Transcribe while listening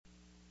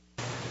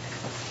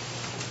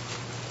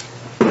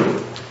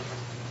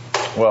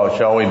Well,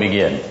 shall we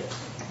begin?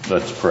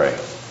 Let's pray.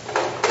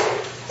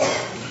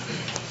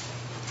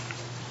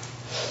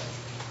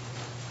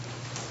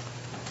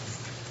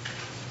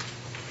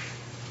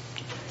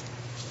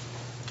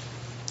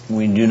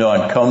 We do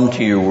not come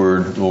to your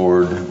word,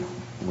 Lord,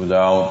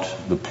 without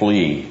the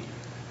plea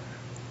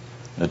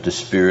that the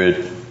Spirit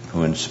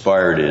who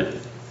inspired it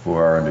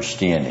for our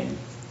understanding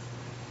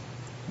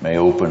may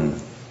open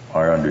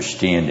our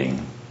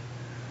understanding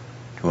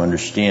to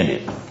understand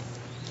it,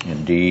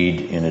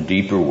 indeed, in a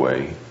deeper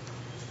way,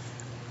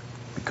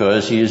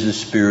 because He is the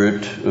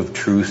Spirit of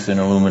truth and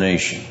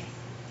illumination.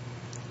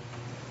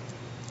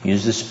 He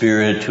is the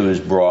Spirit who has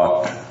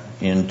brought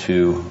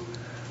into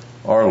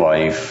our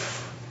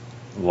life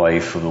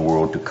of the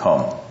world to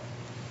come,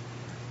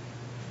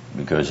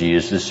 because He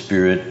is the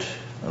Spirit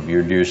of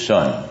your dear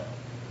Son,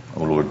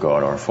 O Lord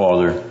God our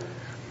Father.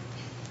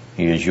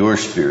 He is your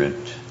Spirit.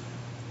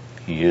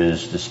 He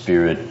is the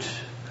Spirit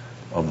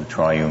of the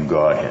triune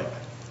Godhead.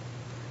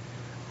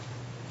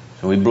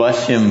 So we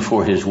bless Him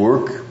for His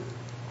work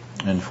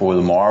and for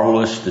the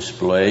marvelous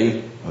display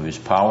of His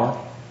power.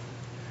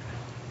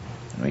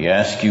 And we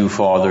ask you,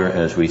 Father,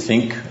 as we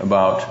think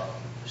about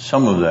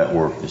some of that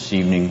work this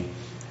evening,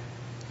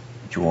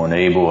 that you will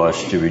enable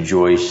us to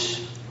rejoice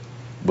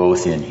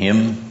both in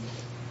Him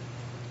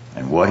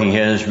and what He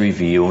has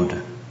revealed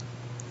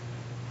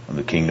of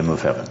the kingdom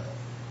of heaven.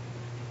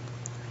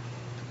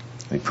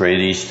 We pray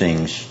these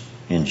things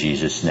in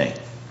Jesus' name.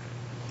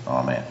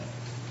 Amen.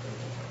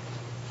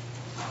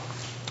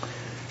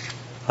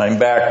 I'm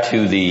back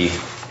to the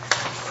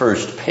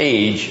first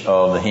page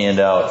of the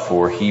handout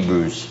for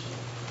Hebrews,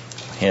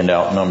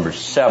 handout number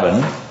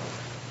 7,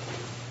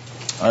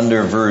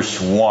 under verse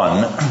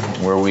 1,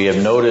 where we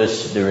have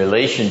noticed the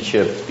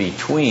relationship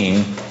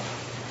between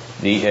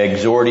the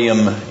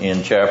exordium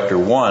in chapter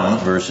 1,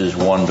 verses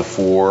 1 to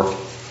 4,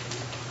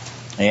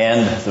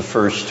 and the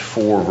first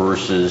 4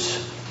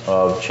 verses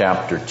of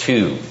chapter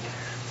 2.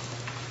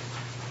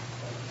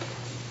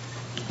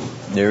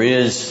 There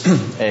is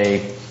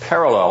a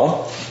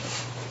parallel,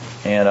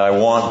 and I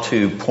want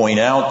to point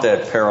out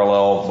that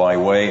parallel by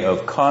way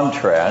of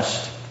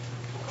contrast.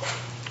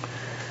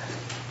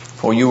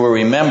 For you will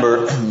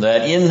remember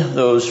that in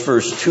those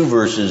first 2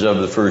 verses of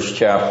the first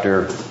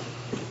chapter,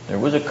 there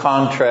was a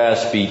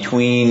contrast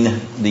between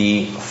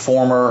the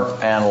former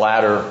and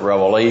latter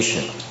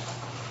revelation.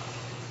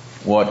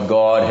 What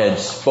God had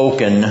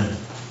spoken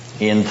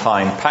in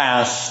time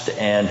past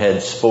and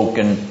had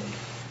spoken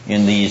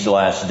in these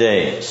last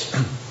days.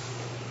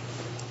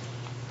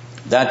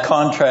 That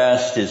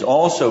contrast is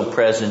also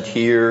present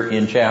here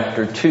in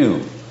chapter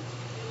 2.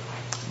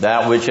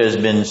 That which has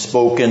been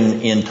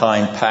spoken in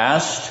time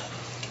past,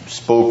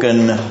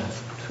 spoken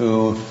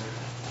through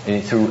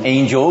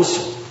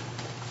angels.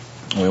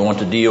 We want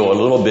to deal a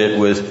little bit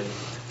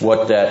with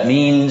what that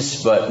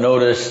means, but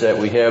notice that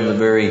we have the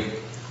very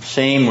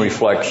same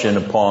reflection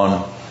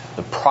upon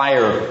the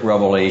prior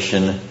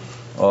revelation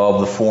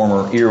of the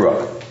former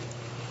era.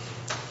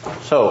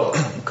 So,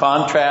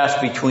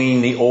 contrast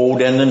between the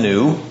old and the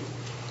new,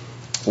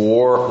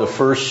 or the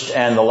first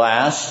and the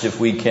last, if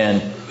we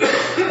can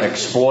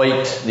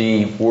exploit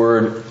the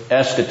word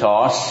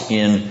eschatos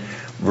in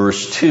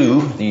verse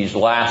 2, these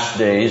last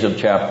days of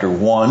chapter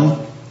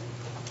 1.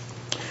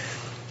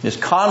 This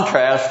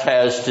contrast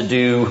has to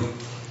do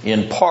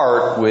in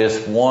part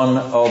with one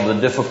of the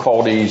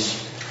difficulties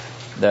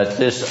that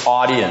this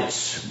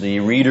audience, the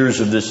readers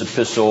of this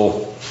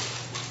epistle,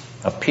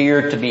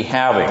 appear to be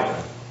having.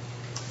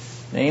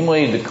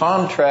 Namely, the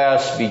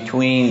contrast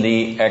between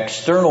the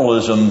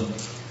externalism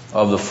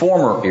of the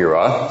former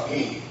era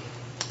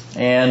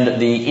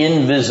and the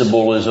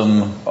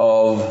invisibilism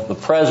of the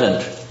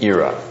present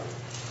era.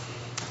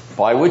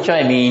 By which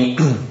I mean,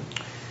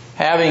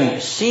 having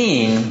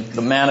seen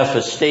the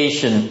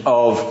manifestation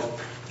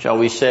of, shall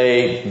we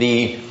say,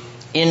 the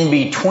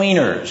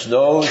in-betweeners,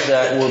 those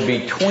that were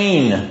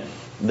between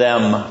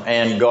them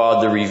and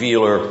God the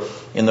Revealer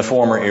in the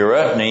former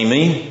era,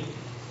 namely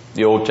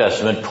the Old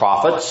Testament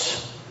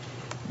prophets,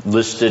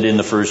 listed in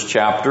the first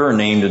chapter,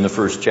 named in the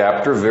first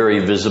chapter, very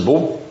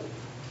visible.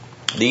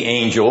 The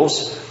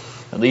angels,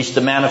 at least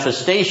the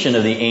manifestation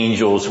of the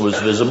angels was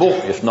visible,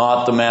 if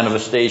not the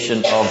manifestation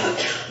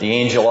of the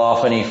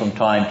angelophany from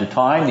time to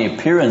time, the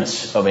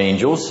appearance of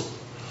angels.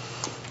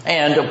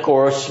 And, of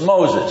course,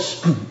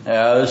 Moses,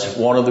 as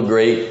one of the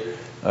great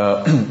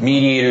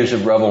mediators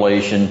of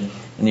revelation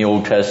in the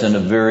Old Testament, a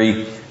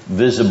very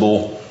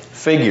visible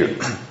figure.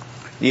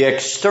 The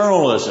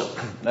externalism,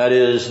 that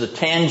is, the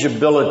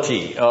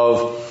tangibility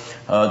of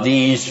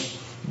these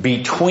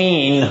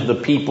between the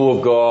people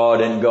of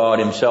God and God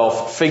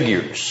Himself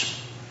figures.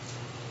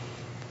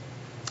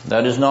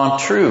 That is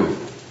not true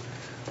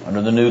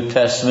under the New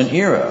Testament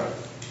era.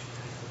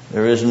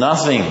 There is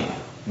nothing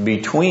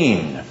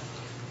between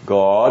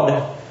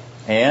God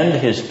and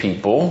His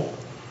people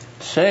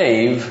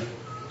save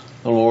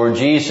the Lord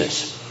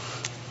Jesus.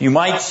 You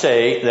might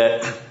say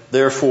that,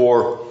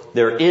 therefore,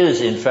 there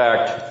is, in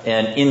fact,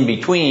 an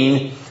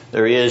in-between.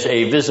 There is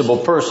a visible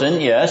person.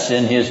 Yes,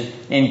 in His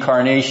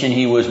incarnation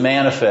He was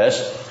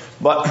manifest.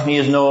 but he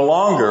is no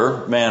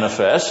longer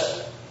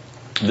manifest,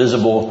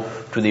 visible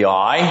to the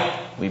eye.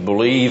 We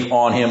believe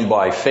on him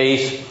by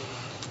faith,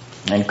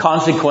 and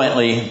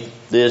consequently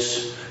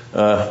this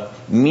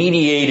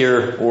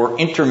mediator or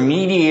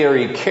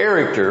intermediary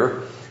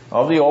character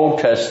of the Old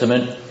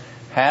Testament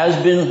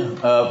has been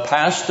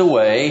passed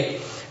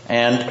away,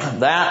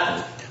 and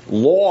that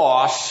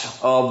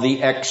loss of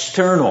the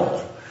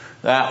external,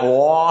 that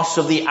loss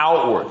of the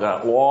outward,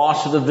 that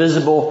loss of the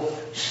visible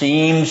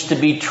seems to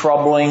be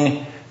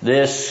troubling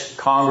this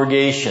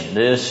congregation,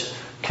 this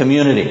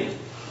community.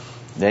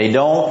 They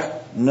don't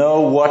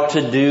know what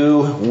to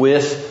do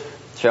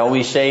with, shall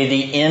we say,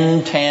 the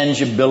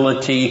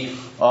intangibility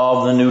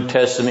of the New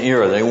Testament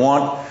era. They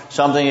want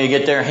something to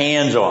get their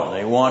hands on.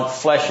 They want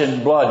flesh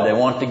and blood. They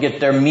want to get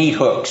their meat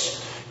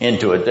hooks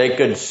into it. They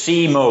could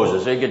see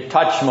Moses. They could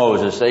touch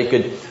Moses. They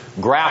could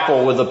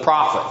grapple with the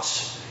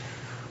prophets.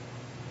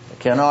 They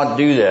cannot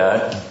do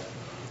that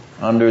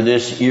under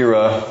this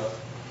era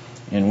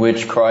in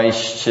which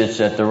Christ sits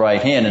at the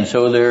right hand. And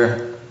so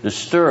they're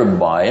disturbed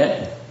by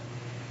it.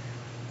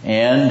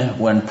 And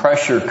when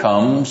pressure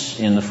comes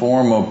in the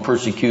form of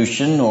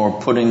persecution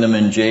or putting them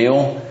in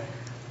jail,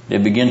 they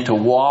begin to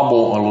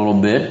wobble a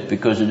little bit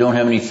because they don't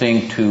have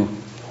anything to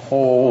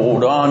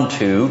hold on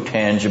to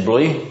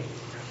tangibly.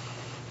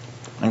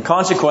 And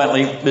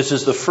consequently, this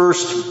is the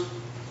first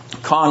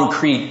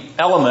concrete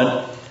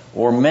element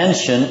or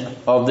mention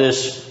of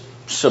this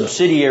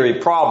subsidiary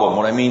problem.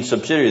 What I mean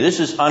subsidiary, this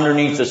is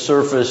underneath the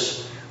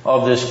surface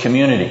of this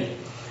community.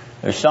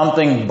 There's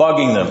something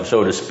bugging them,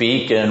 so to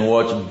speak, and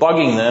what's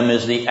bugging them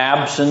is the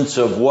absence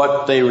of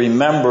what they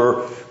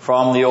remember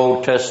from the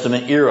Old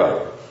Testament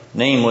era.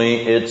 Namely,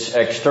 its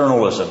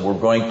externalism. We're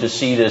going to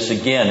see this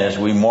again as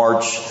we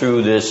march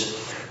through this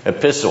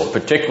epistle,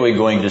 particularly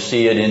going to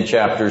see it in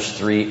chapters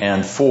 3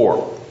 and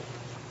 4.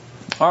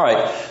 All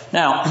right.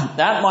 Now,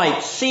 that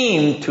might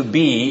seem to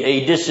be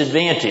a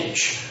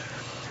disadvantage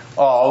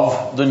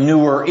of the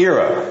newer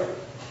era,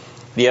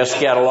 the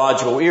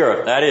eschatological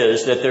era. That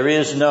is, that there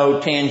is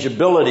no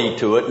tangibility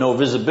to it, no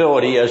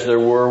visibility as there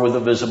were with the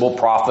visible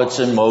prophets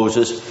and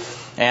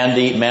Moses and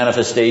the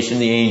manifestation of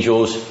the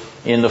angels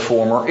in the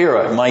former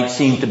era. It might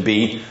seem to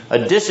be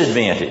a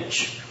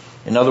disadvantage.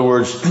 In other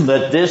words,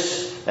 that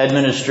this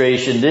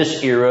administration,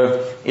 this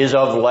era, is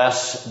of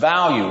less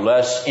value,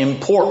 less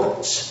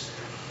importance.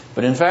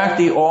 But in fact,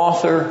 the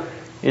author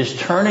is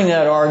turning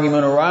that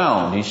argument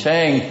around. He's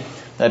saying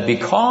that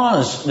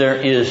because there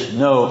is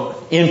no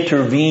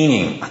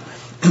intervening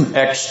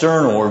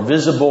external or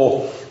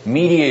visible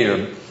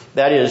mediator,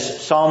 that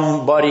is,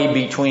 somebody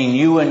between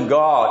you and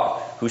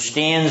God who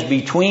stands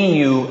between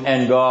you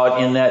and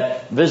God in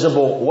that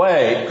visible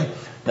way,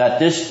 that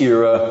this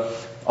era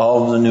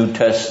of the New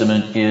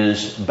Testament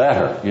is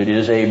better. It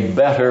is a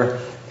better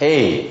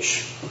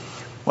age.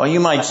 Well, you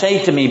might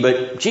say to me,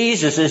 but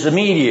Jesus is the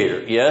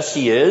mediator. Yes,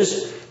 he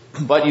is.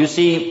 But you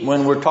see,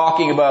 when we're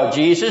talking about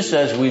Jesus,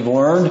 as we've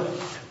learned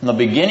in the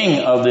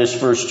beginning of this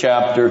first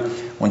chapter,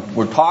 when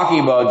we're talking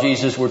about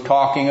Jesus, we're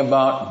talking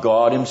about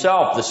God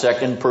himself, the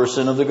second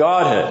person of the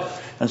Godhead.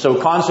 And so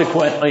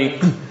consequently,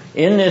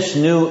 in this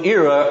new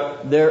era,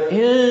 there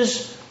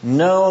is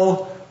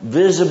no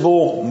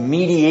visible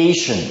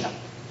mediation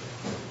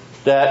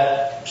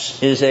that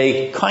is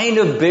a kind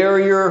of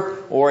barrier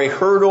or a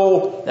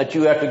hurdle that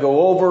you have to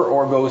go over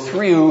or go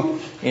through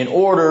in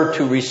order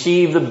to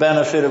receive the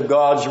benefit of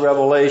God's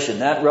revelation.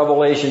 That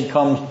revelation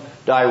comes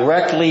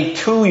directly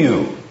to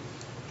you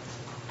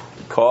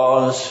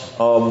because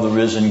of the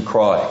risen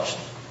Christ.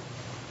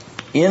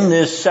 In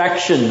this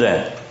section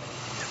then,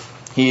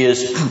 he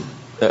is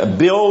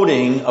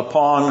building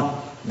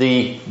upon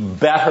the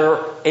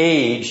better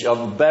age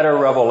of better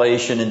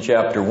revelation in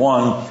chapter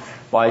 1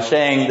 by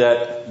saying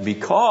that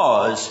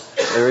because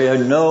there are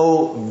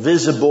no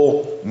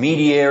visible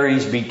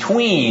mediaries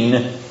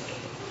between,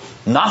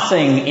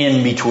 nothing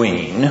in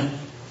between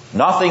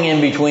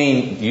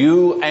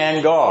you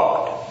and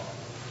God,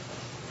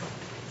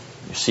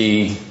 you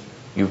see,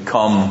 you've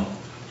come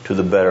to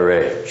the better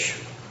age.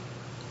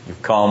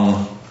 You've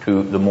come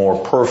to the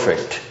more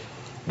perfect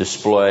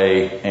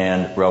display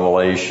and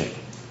revelation.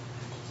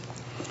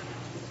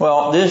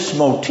 Well, this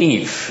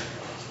motif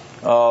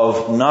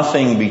of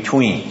nothing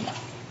between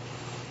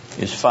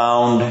is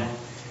found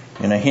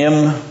in a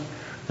hymn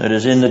that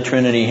is in the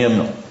Trinity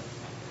hymnal.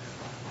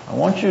 I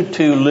want you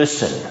to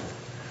listen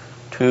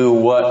to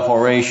what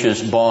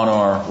Horatius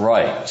Bonar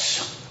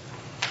writes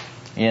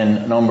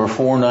in number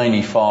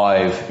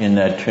 495 in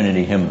that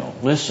Trinity hymnal.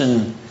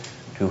 Listen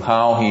to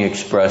how he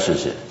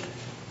expresses it.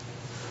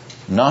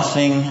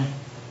 Nothing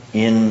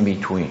in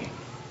between.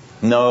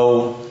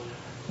 No,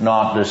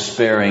 not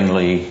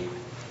despairingly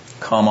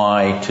come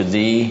I to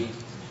thee.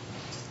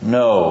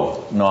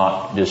 No,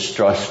 not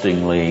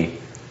distrustingly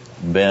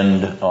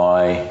bend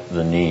I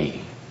the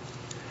knee.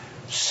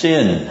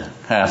 Sin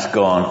hath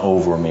gone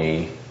over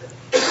me,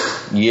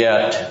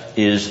 yet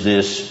is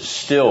this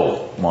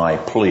still my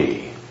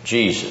plea.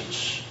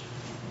 Jesus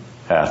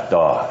hath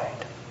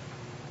died.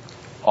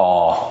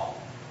 Ah,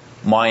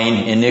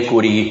 mine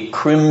iniquity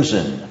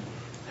crimson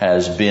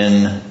has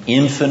been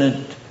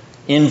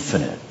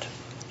infinite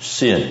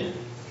sin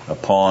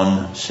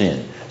upon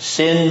sin.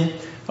 Sin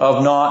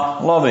of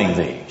not loving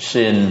thee.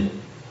 Sin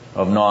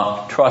of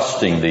not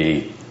trusting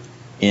thee.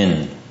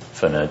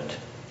 Infinite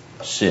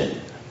sin.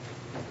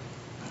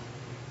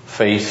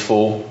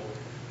 Faithful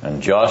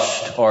and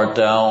just art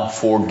thou,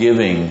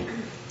 forgiving,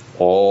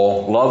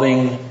 all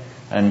loving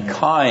and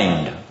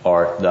kind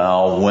art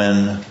thou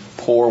when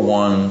poor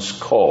ones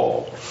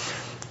call.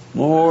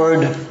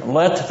 Lord,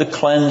 let the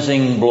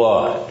cleansing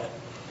blood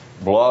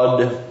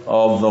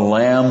of the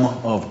Lamb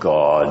of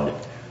God,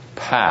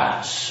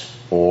 pass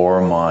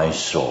o'er my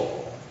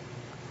soul.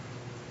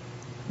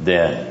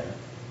 Then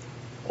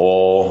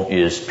all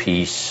is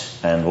peace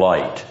and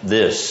light.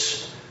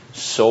 This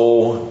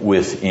soul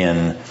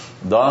within.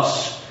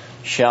 Thus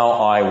shall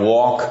I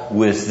walk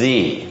with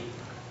thee,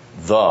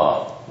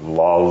 the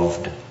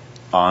loved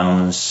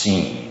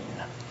unseen,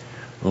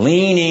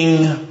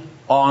 leaning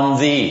on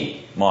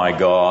thee, my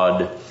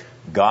God,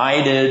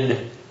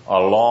 guided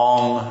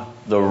along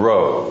the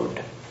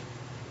road,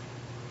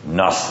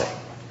 nothing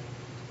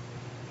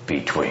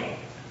between.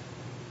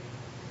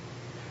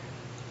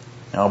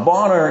 Now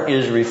Bonner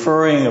is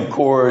referring, of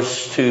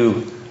course,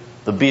 to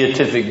the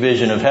beatific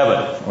vision of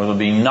heaven, where there'll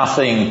be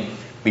nothing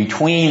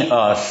between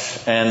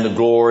us and the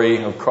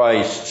glory of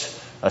Christ's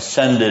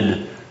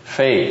ascended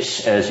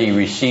face as he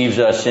receives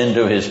us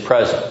into his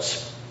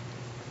presence.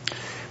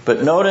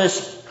 But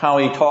notice how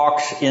he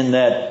talks in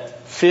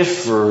that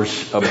 5th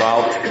verse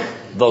about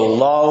the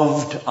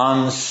loved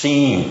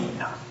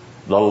unseen,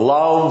 the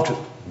loved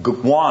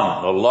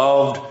one, the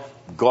loved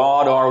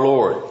God our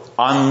Lord,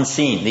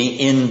 unseen,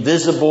 the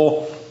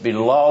invisible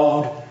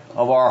beloved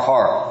of our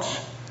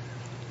hearts.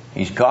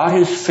 He's got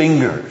his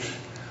fingers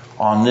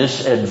on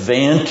this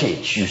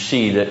advantage, you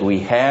see, that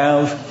we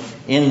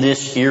have in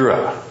this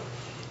era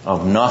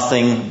of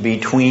nothing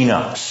between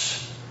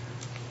us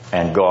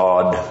and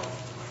God,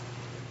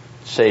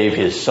 save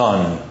his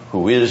Son,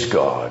 who is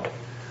God,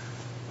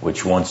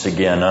 which once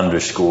again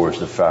underscores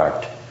the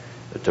fact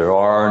that there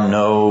are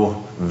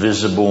no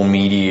visible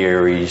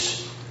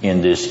mediaries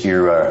in this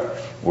era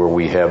where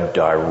we have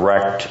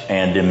direct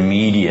and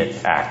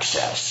immediate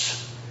access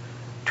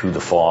to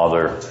the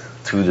Father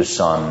through the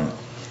Son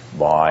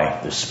by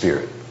the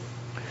Spirit.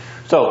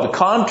 So the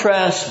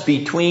contrast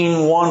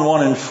between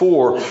 1:1 and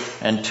 4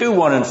 and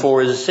 2:1 and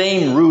 4 is the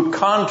same root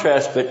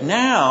contrast, but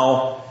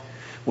now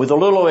with a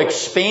little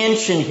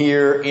expansion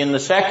here in the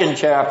 2nd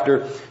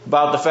chapter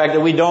about the fact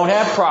that we don't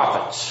have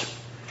prophets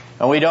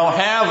and we don't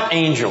have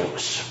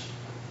angels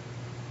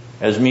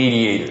as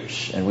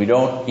mediators, and we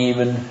don't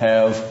even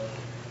have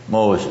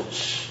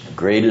Moses, the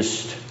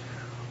greatest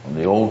of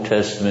the Old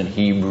Testament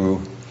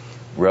Hebrew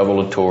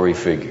revelatory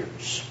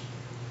figures.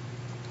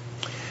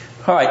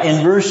 All right,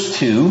 in verse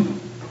 2,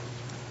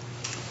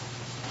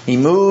 he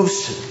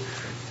moves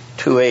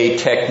to a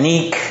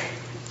technique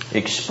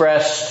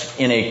expressed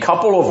in a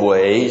couple of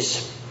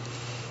ways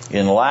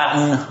in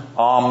Latin,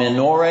 a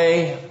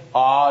minore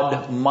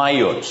ad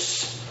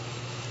maius.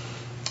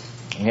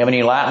 You have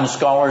any Latin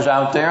scholars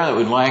out there that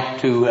would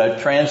like to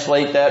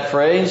translate that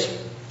phrase?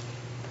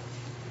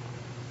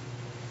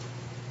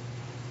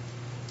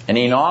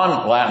 Any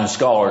non-Latin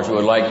scholars who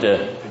would like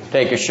to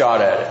take a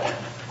shot at it?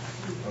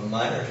 From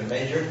minor to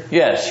major?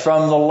 Yes,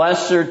 from the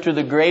lesser to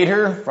the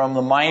greater, from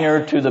the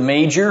minor to the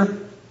major.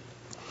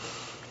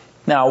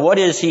 Now, what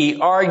is he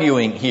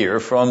arguing here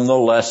from the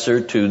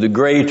lesser to the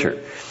greater?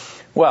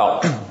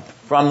 Well,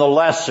 from the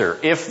lesser,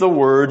 if the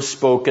word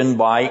spoken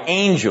by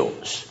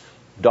angels, ...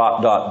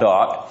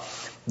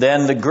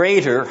 then the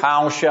greater,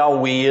 how shall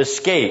we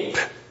escape?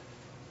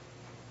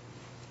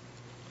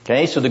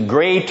 Okay, so the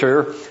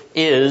greater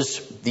is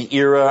the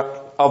era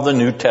of the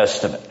New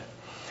Testament.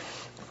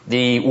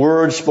 The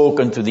word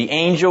spoken to the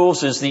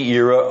angels is the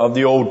era of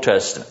the Old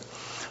Testament.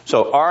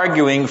 So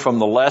arguing from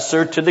the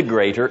lesser to the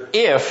greater,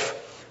 if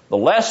the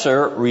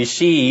lesser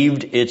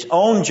received its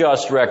own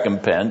just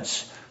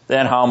recompense,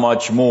 then how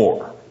much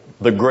more?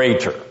 The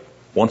greater.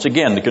 Once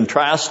again, the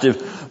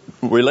contrastive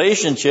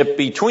relationship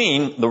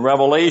between the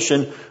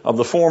revelation of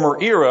the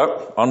former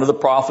era under the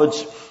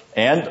prophets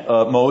and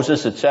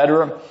Moses,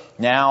 etc.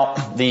 Now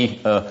the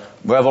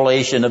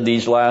revelation of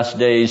these last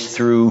days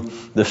through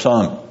the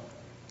Son.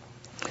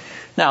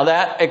 Now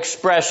that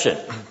expression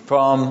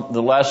from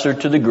the lesser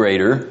to the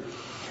greater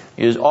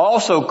is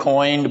also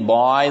coined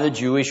by the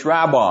Jewish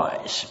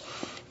rabbis.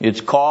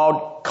 It's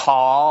called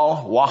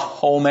kal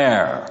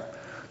vachomer.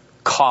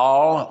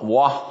 Kal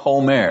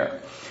vachomer.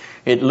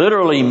 It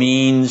literally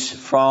means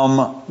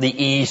from the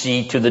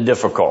easy to the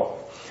difficult.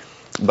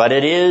 But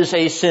it is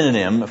a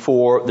synonym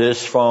for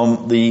this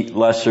from the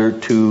lesser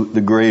to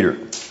the greater.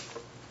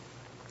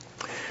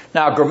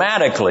 Now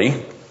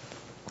grammatically,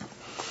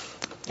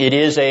 it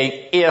is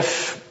a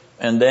if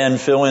and then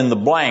fill in the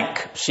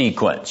blank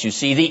sequence. You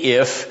see the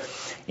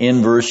if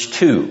in verse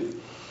 2.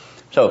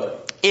 So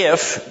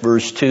if,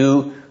 verse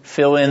 2,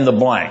 fill in the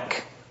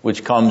blank,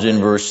 which comes in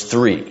verse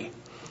 3.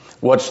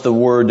 What's the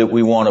word that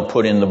we want to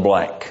put in the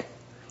blank?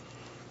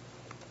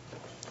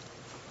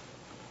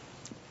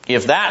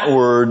 If that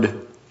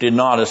word did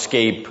not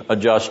escape a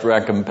just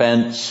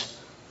recompense.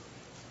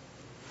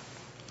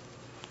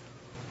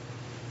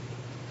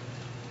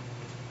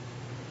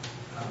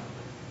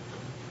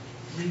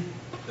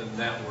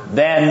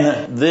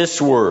 Then this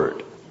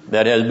word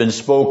that has been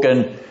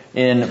spoken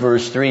in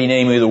verse 3,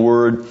 namely the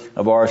word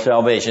of our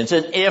salvation. It's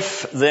an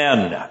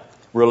if-then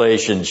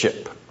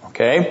relationship.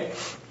 Okay?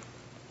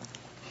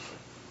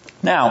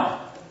 Now,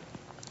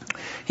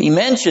 he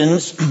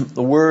mentions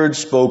the word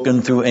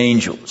spoken through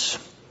angels.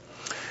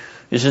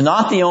 This is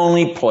not the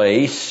only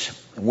place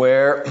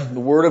where the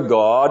Word of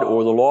God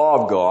or the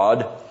law of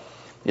God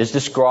is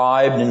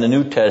described in the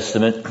New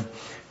Testament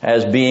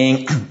as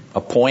being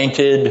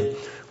appointed,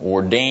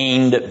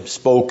 ordained,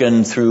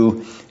 spoken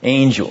through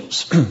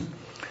angels.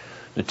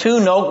 The two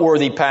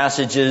noteworthy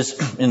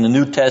passages in the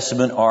New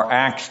Testament are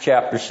Acts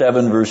chapter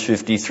 7 verse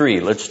 53.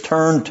 Let's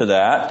turn to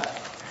that.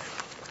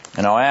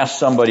 And I'll ask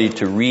somebody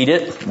to read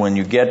it when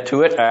you get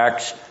to it.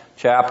 Acts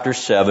chapter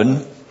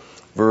 7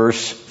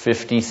 verse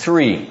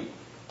 53.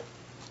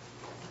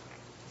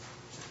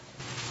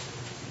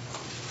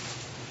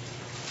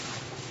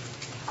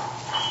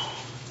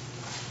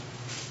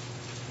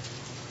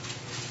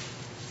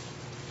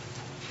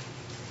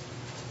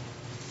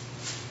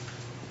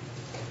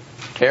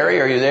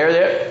 Terry, are you there?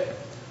 Yeah.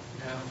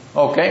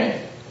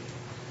 Okay.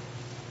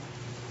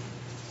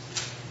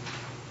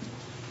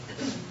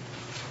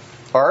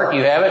 Art,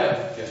 you have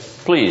it?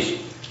 Yes. Please.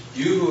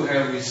 You who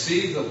have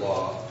received the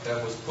law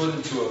that was put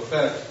into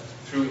effect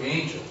through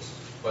angels,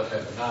 but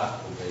have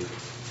not obeyed it.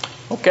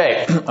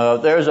 Okay.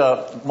 There's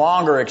a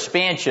longer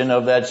expansion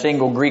of that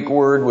single Greek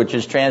word, which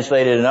is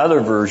translated in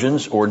other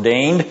versions,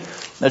 ordained.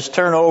 Let's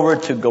turn over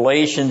to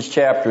Galatians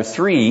chapter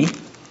 3,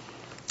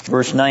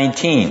 verse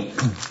 19.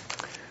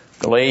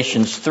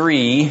 Galatians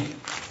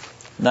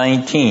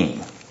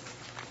 3:19.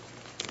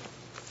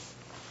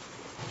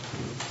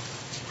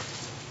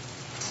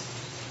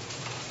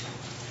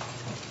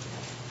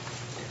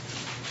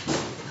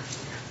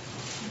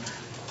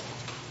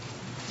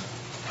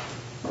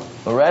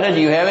 Loretta, do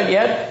you have it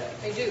yet?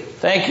 I do.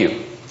 Thank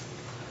you.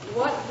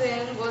 What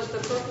then was the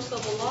purpose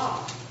of the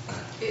law?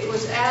 It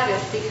was added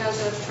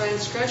because of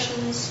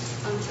transgressions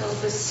until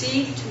the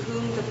seed to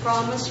whom the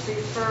promise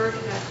referred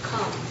had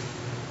come.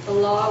 The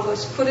law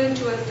was put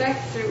into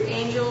effect through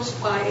angels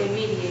by a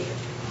mediator.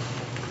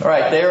 All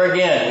right, there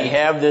again, we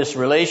have this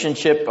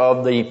relationship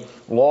of the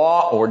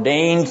law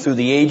ordained through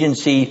the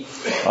agency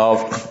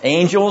of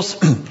angels.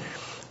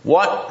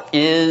 What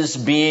is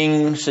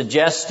being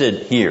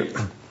suggested here?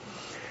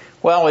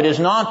 Well, it is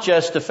not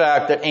just the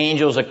fact that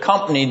angels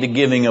accompanied the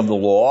giving of the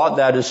law.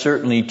 That is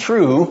certainly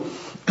true.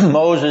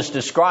 Moses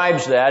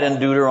describes that in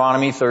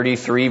Deuteronomy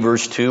 33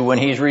 verse 2 when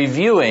he's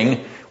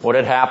reviewing what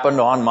had happened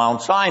on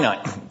Mount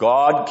Sinai.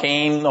 God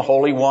came, the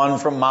Holy One,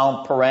 from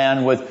Mount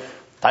Paran with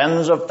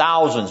tens of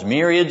thousands,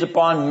 myriads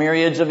upon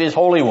myriads of His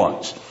holy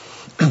ones.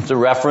 It's a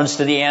reference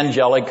to the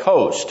angelic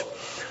host.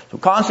 So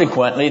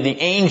consequently,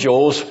 the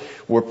angels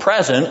were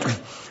present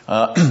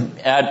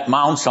at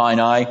Mount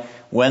Sinai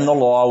when the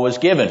law was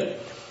given.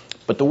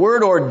 But the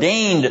word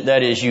ordained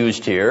that is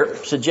used here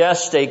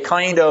suggests a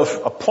kind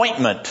of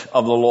appointment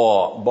of the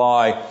law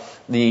by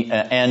the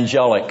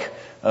angelic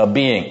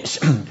beings.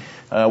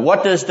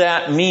 What does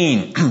that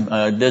mean?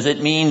 Does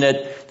it mean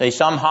that they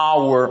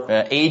somehow were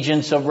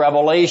agents of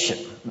revelation?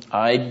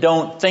 I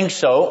don't think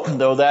so,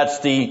 though that's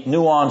the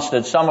nuance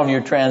that some of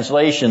your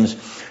translations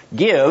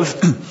give.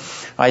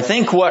 I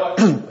think what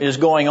is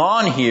going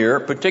on here,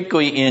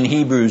 particularly in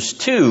Hebrews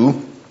 2,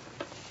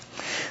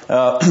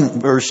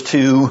 verse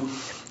 2,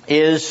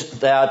 is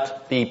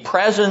that the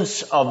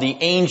presence of the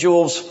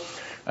angels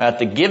at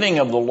the giving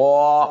of the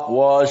law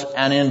was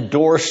an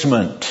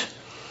endorsement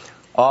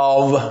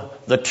of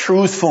the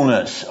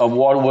truthfulness of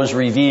what was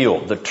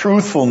revealed, the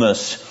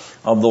truthfulness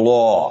of the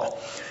law.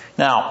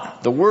 Now,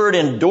 the word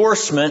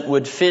endorsement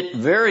would fit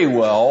very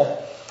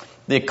well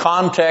the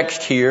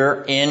context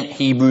here in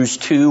Hebrews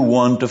 2,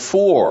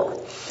 1-4.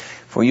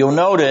 For you'll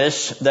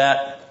notice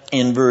that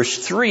in verse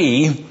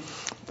 3,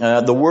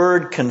 the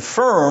word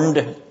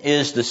confirmed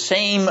is the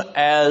same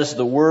as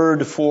the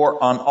word for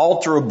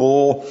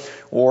unalterable,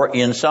 or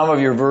in some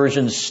of your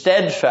versions,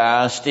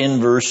 steadfast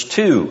in verse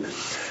 2.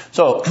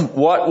 So,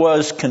 what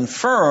was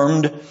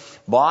confirmed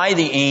by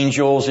the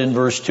angels in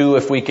verse 2,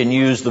 if we can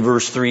use the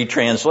verse 3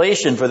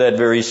 translation for that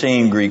very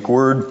same Greek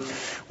word,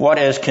 what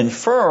is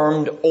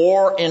confirmed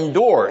or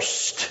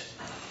endorsed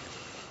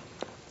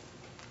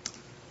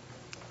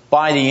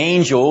by the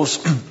angels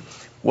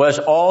was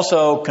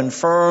also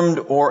confirmed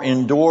or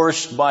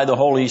endorsed by the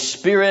Holy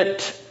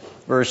Spirit,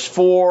 verse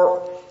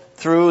 4,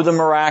 through the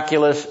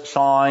miraculous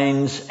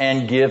signs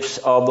and gifts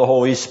of the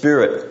Holy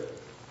Spirit.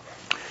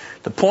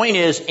 The point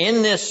is,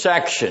 in this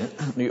section,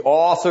 the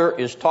author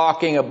is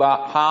talking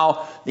about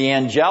how the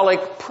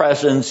angelic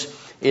presence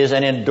is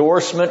an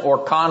endorsement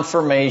or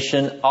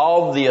confirmation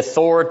of the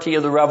authority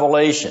of the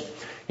revelation,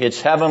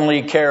 its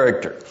heavenly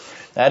character.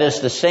 That is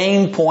the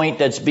same point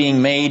that's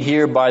being made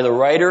here by the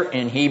writer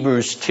in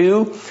Hebrews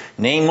 2.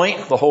 Namely,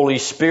 the Holy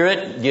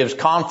Spirit gives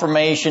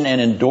confirmation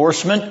and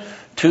endorsement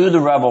to the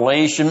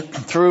revelation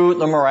through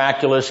the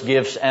miraculous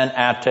gifts and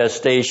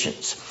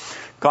attestations.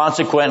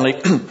 Consequently,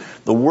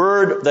 the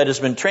word that has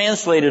been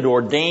translated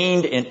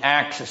ordained in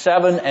Acts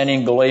 7 and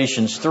in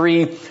Galatians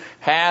 3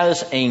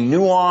 has a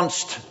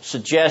nuanced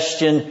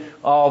suggestion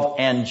of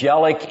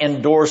angelic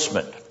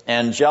endorsement,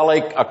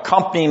 angelic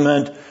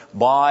accompaniment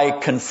by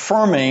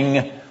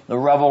confirming the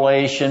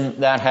revelation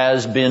that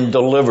has been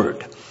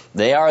delivered.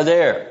 They are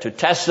there to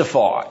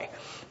testify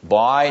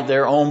by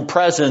their own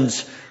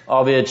presence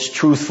of its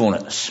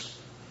truthfulness.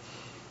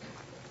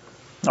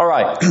 All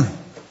right.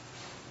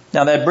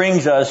 Now that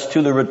brings us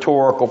to the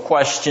rhetorical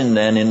question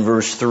then in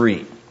verse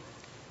 3.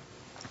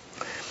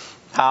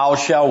 How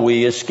shall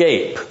we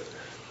escape?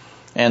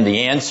 And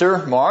the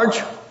answer, Marge?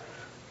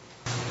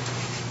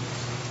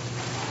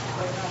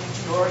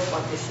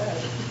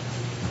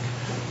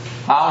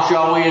 How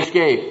shall we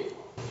escape?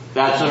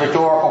 That's the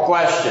rhetorical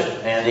question.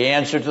 And the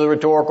answer to the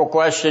rhetorical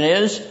question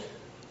is?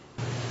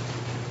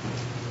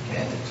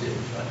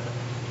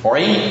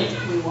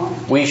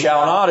 We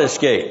shall not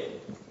escape.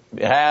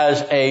 It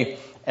has a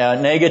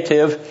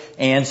negative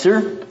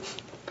answer.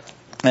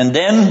 And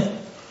then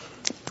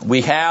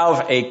we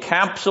have a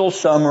capsule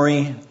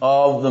summary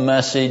of the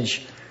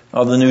message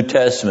of the New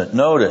Testament.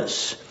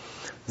 Notice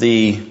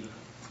the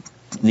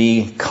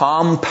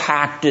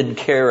compacted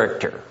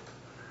character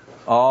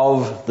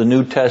of the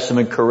New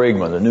Testament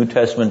kerygma, the New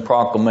Testament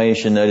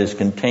proclamation that is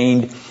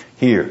contained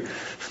here,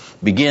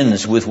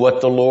 begins with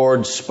what the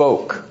Lord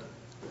spoke.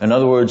 In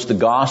other words, the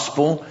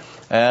gospel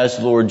as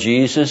the Lord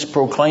Jesus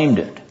proclaimed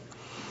it.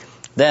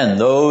 Then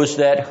those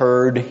that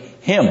heard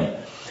him,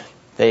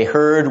 they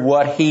heard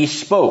what he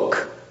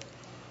spoke.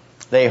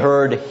 They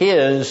heard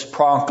his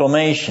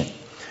proclamation.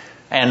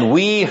 And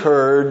we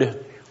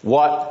heard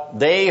what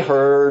they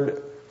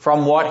heard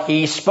from what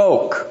he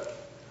spoke.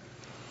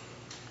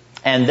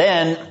 And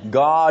then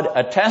God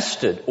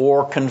attested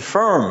or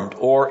confirmed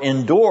or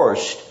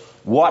endorsed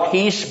what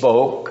he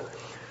spoke,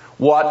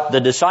 what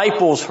the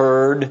disciples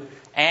heard,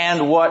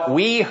 and what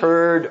we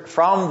heard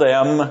from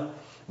them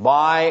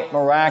by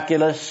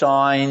miraculous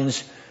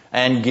signs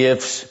and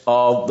gifts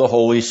of the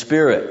Holy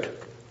Spirit.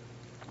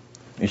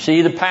 You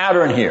see the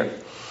pattern here.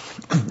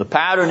 The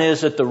pattern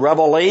is that the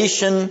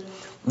revelation,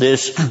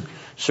 this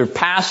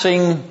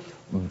surpassing,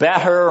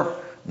 better,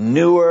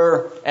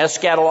 newer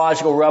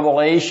eschatological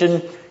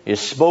revelation, is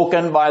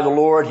spoken by the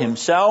Lord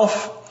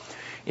himself.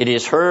 It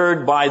is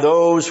heard by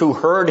those who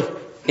heard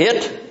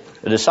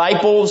it, the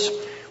disciples.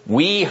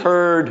 We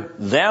heard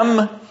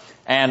them,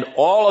 and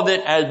all of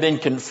it has been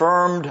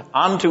confirmed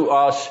unto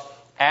us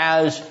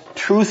as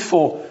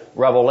truthful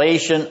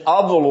revelation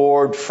of the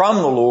Lord, from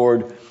the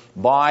Lord,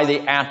 by the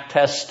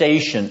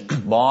attestation,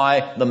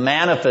 by the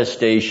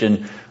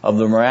manifestation of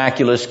the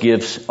miraculous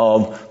gifts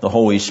of the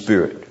Holy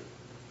Spirit.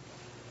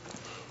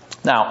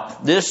 Now,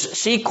 this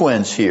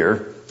sequence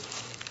here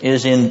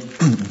is in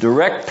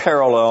direct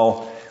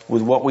parallel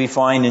with what we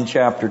find in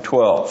chapter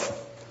 12.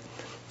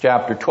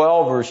 Chapter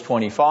 12, verse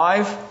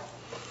 25.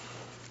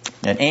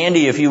 And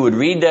Andy, if you would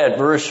read that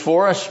verse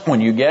for us when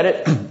you get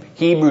it.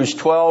 Hebrews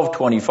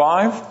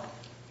 12:25.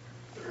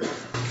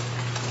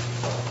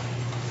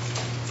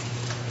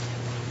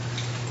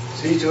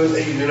 See to it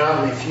that you do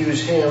not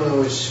refuse him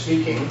who is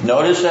speaking.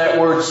 Notice that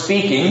word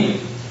speaking.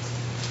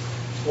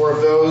 For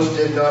if those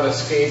did not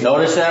escape.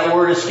 Notice that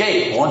word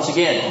escape. Once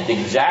again,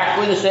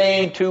 exactly the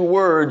same two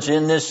words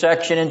in this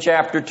section in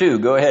chapter 2.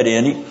 Go ahead,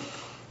 Andy.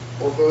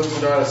 For if those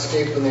did not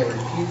escape when they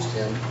refused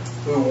him,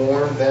 who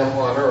warned them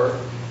on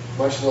earth,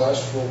 much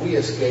less will we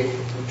escape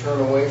who turn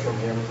away from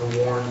him who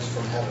warns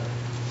from heaven.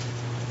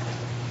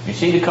 You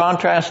see the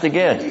contrast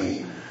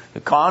again.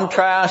 The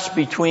contrast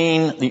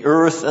between the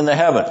earth and the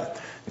heaven.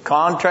 The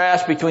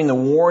contrast between the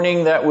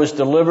warning that was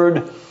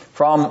delivered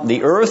from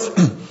the earth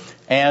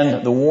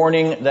and the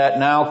warning that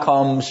now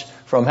comes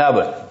from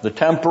heaven. The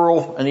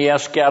temporal and the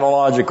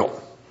eschatological.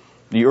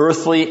 The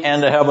earthly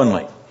and the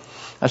heavenly.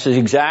 This is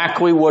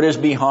exactly what is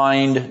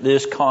behind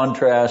this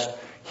contrast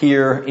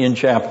here in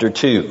chapter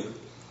 2.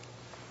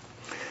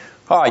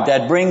 Alright,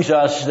 that brings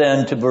us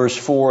then to verse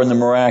 4 and the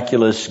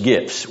miraculous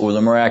gifts or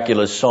the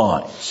miraculous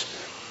signs.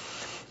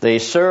 They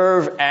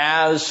serve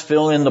as,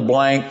 fill in the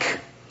blank,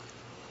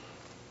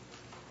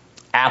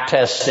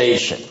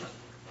 attestation.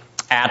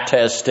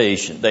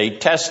 Attestation. They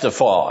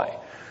testify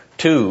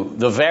to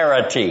the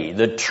verity,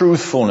 the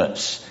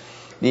truthfulness,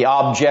 the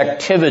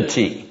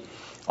objectivity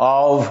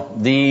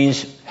of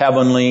these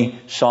heavenly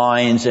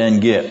signs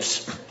and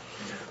gifts.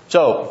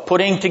 So,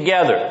 putting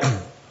together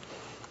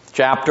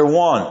chapter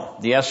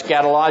 1, the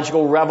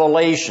eschatological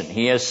revelation.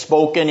 He has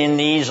spoken in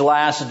these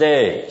last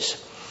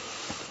days.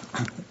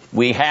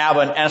 We have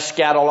an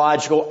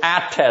eschatological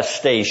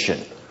attestation,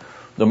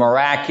 the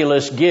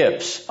miraculous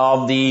gifts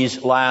of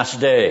these last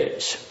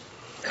days.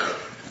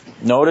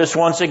 Notice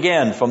once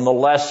again, from the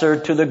lesser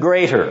to the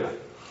greater,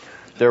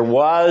 there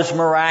was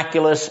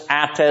miraculous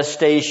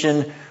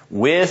attestation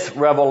with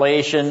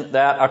revelation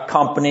that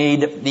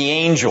accompanied the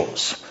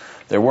angels.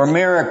 There were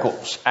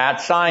miracles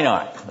at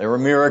Sinai. There were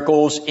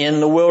miracles in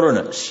the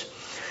wilderness.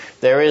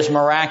 There is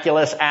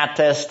miraculous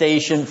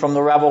attestation from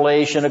the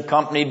revelation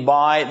accompanied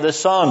by the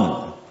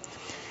Son.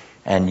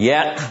 And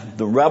yet,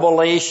 the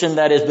revelation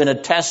that has been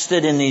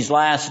attested in these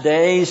last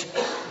days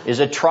is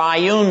a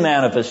triune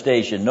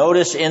manifestation.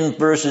 Notice in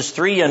verses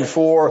 3 and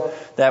 4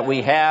 that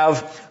we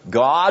have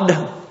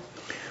God,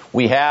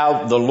 we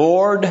have the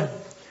Lord,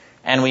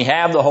 and we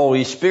have the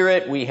Holy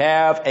Spirit. We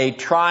have a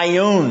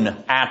triune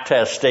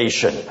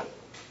attestation.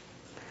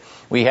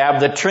 We have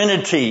the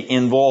Trinity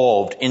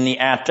involved in the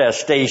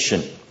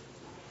attestation.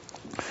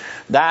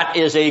 That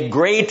is a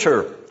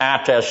greater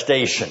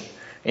attestation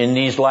in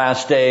these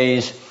last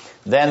days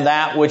than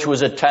that which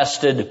was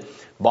attested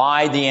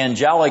by the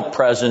angelic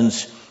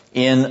presence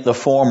in the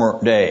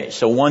former days.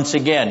 So once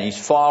again, he's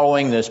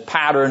following this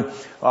pattern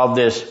of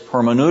this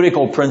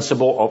hermeneutical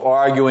principle of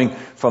arguing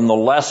from the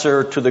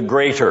lesser to the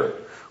greater,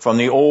 from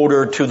the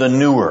older to the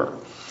newer,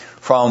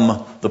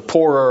 from the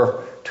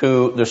poorer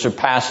to the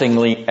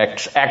surpassingly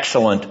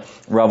excellent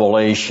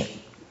revelation.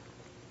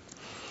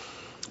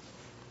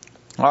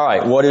 All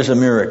right, what is a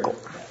miracle?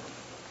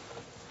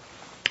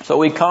 So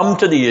we come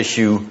to the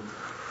issue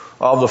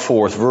of the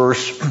 4th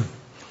verse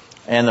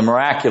and the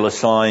miraculous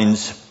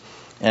signs,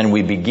 and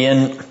we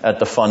begin at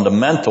the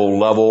fundamental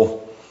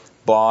level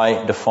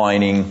by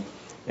defining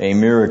a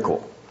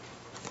miracle.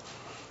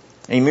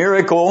 A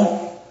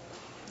miracle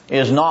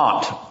is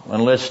not,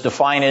 and let's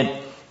define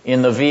it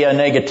in the via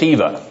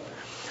negativa,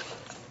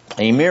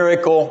 a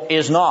miracle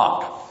is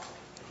not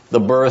the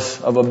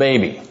birth of a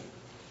baby.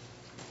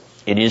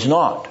 It is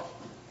not.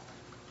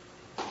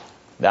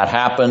 That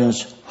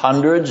happens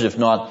hundreds, if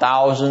not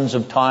thousands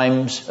of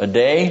times a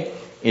day.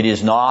 It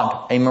is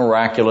not a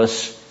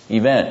miraculous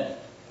event.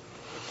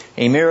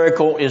 A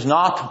miracle is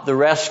not the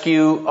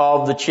rescue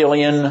of the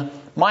Chilean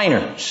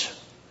miners.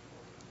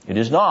 It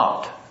is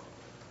not.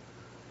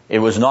 It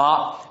was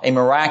not a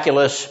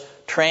miraculous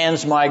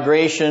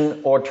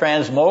transmigration or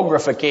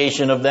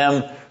transmogrification of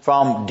them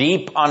from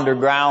deep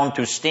underground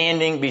to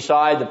standing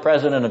beside the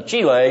president of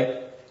Chile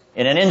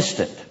in an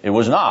instant. It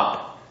was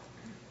not.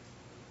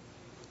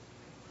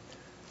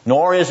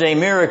 Nor is a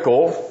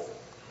miracle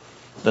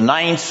the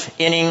 9th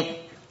inning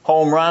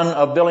home run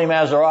of Billy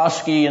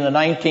Mazeroski in the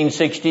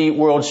 1960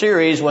 World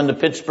Series when the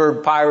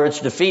Pittsburgh Pirates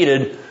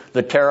defeated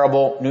the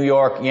terrible New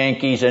York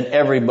Yankees, and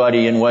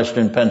everybody in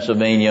western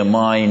Pennsylvania,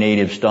 my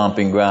native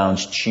stomping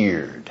grounds,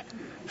 cheered.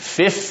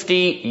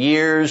 50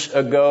 years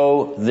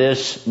ago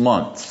this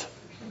month.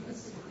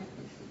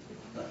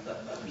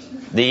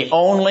 The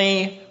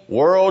only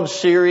World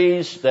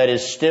Series that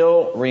is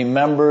still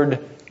remembered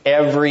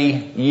every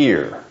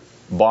year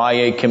by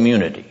a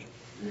community.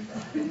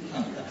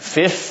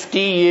 50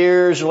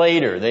 years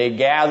later, they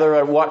gather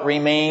at what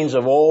remains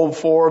of old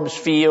Forbes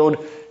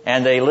Field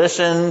and they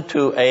listen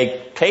to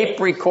a tape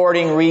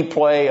recording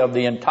replay of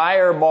the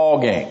entire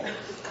ball game.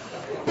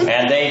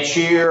 And they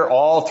cheer,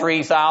 all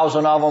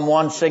 3,000 of them,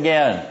 once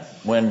again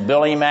when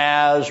Billy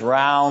Maz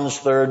rounds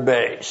third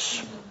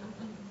base.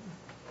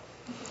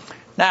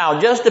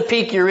 Now, just to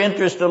pique your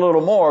interest a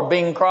little more,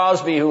 Bing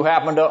Crosby, who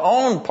happened to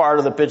own part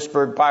of the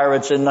Pittsburgh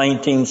Pirates in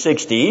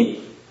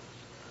 1960,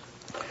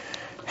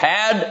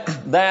 had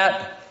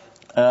that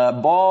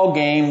ball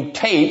game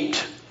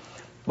taped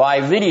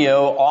by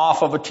video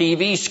off of a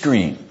TV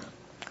screen.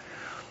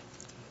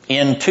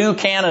 In 2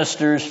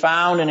 canisters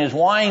found in his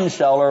wine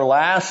cellar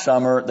last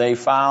summer, they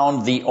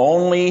found the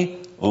only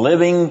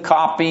living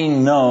copy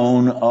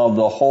known of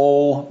the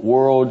whole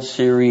World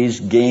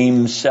Series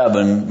Game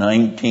 7,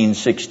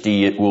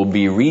 1960. It will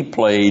be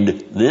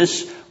replayed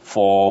this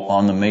fall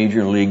on the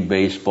Major League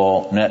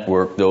Baseball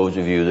Network, those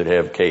of you that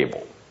have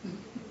cable.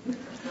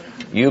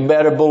 You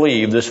better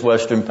believe this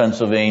Western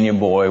Pennsylvania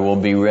boy will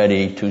be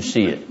ready to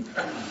see it.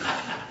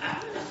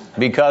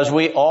 Because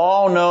we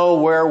all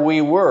know where we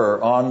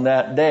were on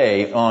that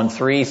day on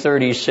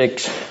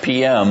 3:36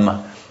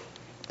 p.m.,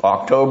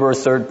 October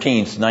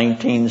 13th,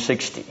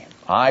 1960.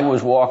 I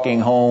was walking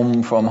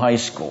home from high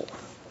school,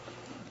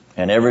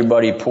 and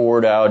everybody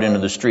poured out into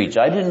the streets.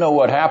 I didn't know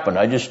what happened.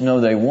 I just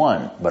know they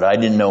won, but I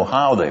didn't know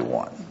how they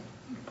won.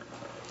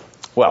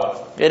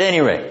 Well, at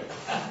any rate,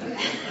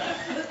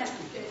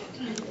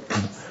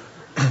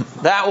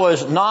 that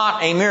was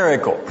not a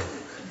miracle.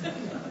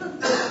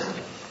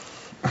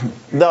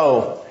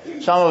 Though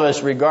some of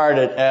us regard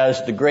it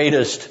as the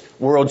greatest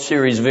World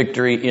Series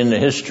victory in the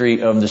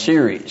history of the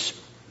series.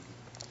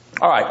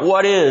 All right,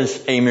 what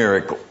is a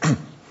miracle?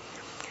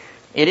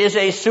 It is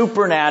a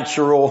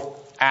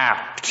supernatural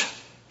act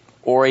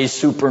or a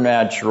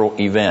supernatural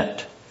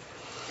event.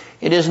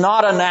 It is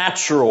not a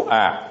natural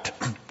act.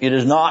 It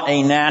is not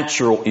a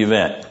natural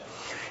event.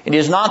 It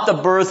is not the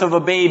birth of a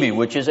baby,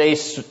 which is a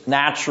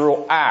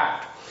natural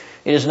act.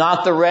 It is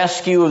not the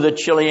rescue of the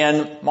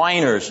Chilean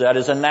miners. That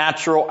is a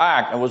natural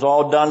act. It was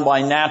all done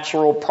by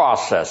natural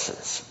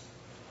processes.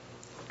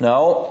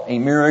 No, a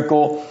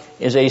miracle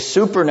is a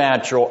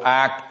supernatural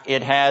act.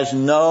 It has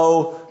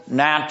no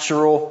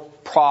natural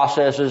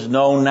processes,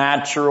 no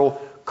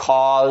natural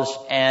cause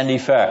and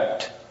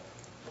effect.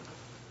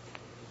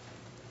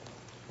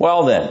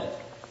 Well then,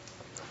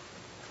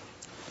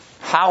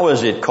 how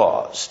is it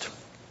caused?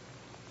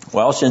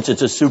 Well, since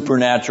it's a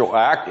supernatural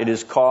act, it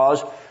is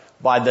caused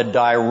by the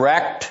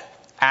direct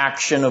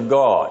action of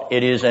God.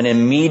 It is an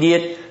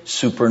immediate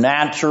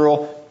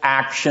supernatural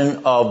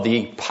action of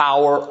the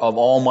power of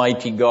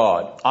Almighty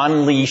God,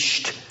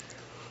 unleashed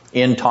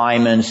in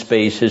time and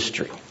space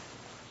history.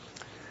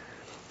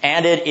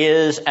 And it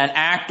is an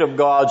act of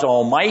God's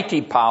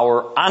almighty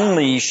power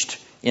unleashed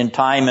in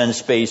time and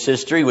space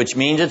history, which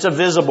means it's a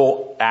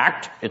visible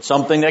act. It's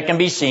something that can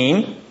be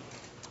seen.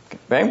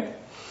 Okay?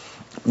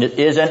 It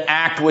is an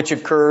act which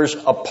occurs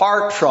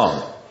apart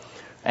from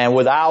and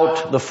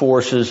without the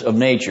forces of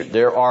nature.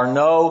 There are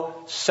no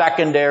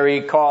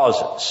secondary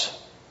causes.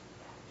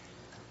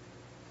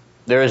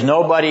 There is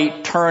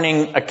nobody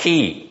turning a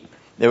key.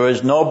 There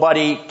is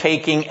nobody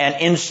taking an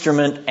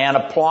instrument and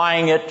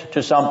applying it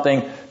to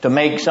something to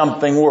make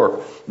something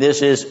work.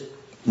 This is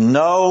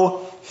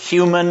no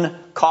human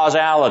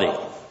causality,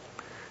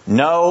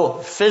 no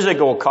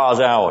physical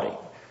causality,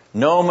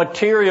 no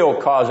material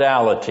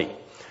causality,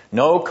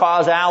 no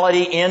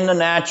causality in the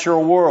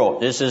natural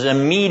world. This is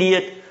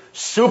immediate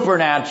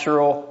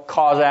supernatural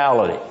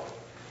causality.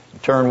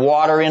 Turn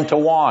water into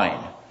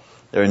wine.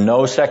 There are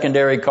no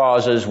secondary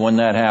causes when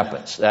that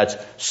happens. That's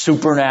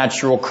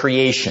supernatural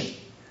creation.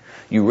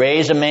 You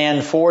raise a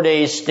man 4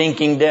 days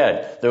stinking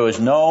dead. There was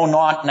no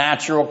not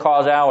natural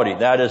causality.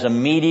 That is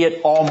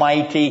immediate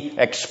almighty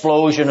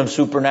explosion of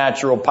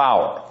supernatural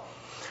power.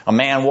 A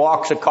man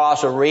walks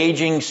across a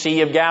raging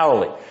Sea of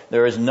Galilee.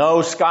 There is no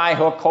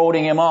skyhook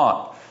holding him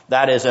on.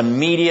 That is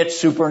immediate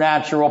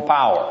supernatural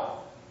power.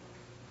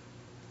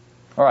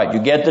 All right,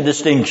 you get the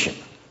distinction.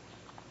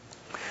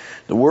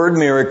 The word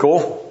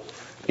miracle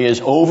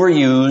is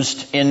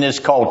overused in this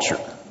culture.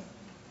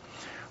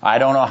 I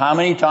don't know how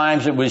many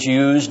times it was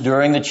used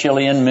during the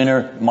Chilean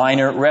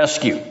miner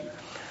rescue.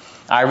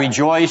 I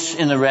rejoice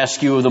in the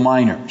rescue of the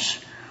miners,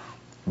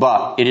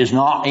 but it is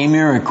not a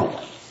miracle.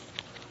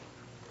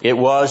 It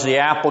was the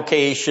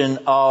application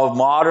of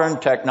modern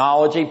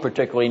technology,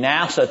 particularly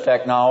NASA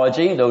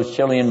technology. Those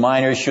Chilean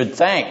miners should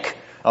thank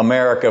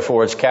America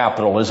for its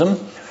capitalism.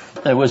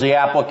 It was the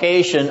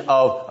application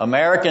of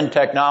American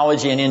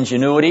technology and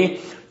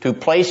ingenuity to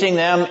placing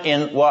them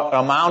in what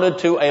amounted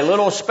to a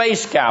little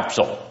space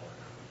capsule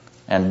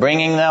and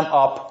bringing them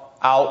up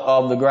out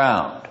of the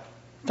ground.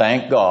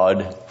 Thank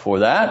God for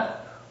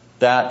that.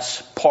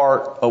 That's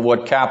part of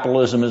what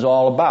capitalism is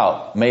all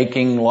about,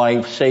 making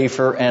life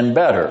safer and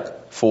better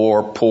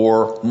for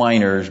poor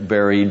miners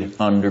buried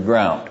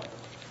underground.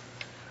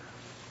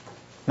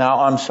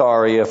 Now, I'm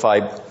sorry if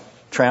I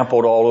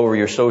trampled all over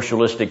your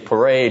socialistic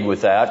parade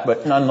with that,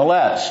 but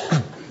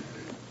nonetheless,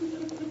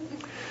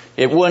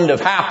 it wouldn't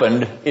have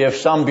happened if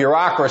some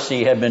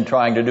bureaucracy had been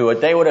trying to do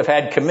it. They would have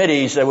had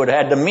committees that would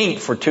have had to meet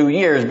for 2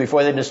 years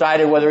before they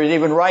decided whether it was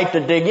even right to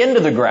dig into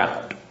the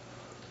ground.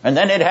 And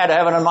then it had to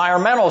have an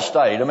environmental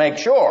study to make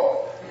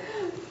sure.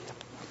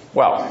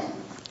 Well,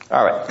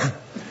 all right.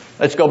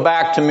 Let's go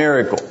back to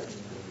miracle.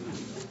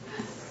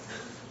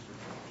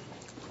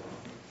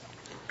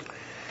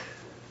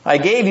 I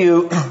gave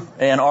you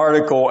an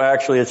article,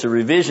 actually it's a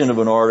revision of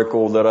an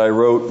article that I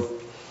wrote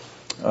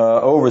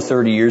over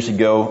 30 years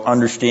ago,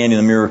 Understanding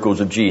the Miracles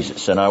of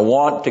Jesus. And I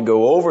want to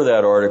go over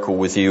that article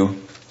with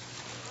you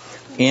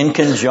in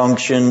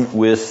conjunction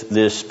with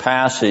this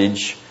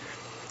passage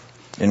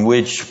in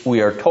which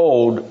we are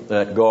told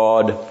that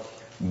God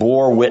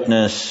bore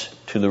witness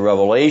to the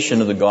revelation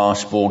of the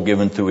gospel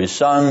given through His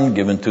Son,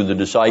 given through the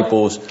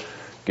disciples,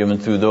 given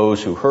through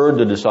those who heard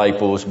the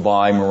disciples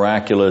by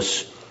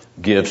miraculous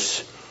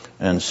gifts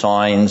and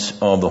signs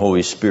of the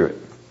Holy Spirit.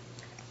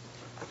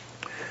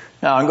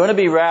 Now, I'm going to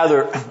be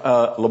rather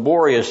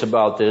laborious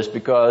about this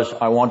because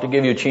I want to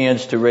give you a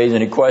chance to raise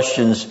any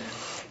questions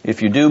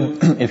if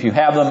you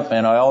have them,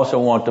 and I also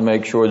want to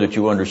make sure that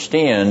you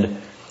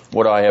understand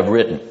what I have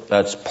written.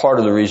 That's part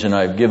of the reason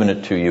I've given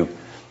it to you.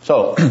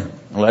 So,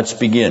 let's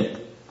begin.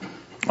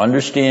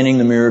 Understanding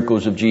the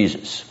miracles of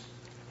Jesus.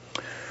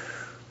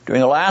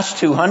 During the last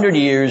 200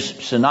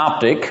 years,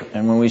 synoptic,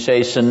 and when we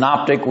say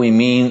synoptic, we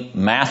mean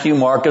Matthew,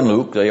 Mark, and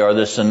Luke. They are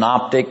the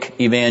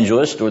synoptic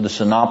evangelists or the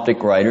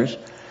synoptic writers.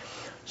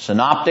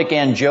 Synoptic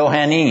and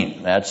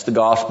Johannine, that's the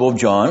Gospel of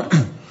John.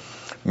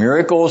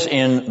 Miracles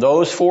in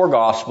those four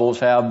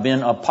Gospels have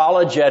been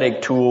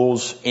apologetic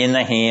tools in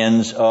the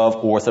hands of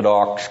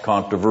Orthodox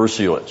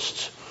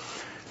controversialists.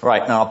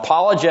 Right, now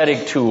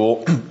apologetic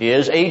tool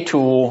is a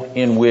tool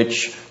in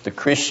which the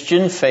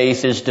Christian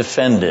faith is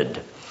defended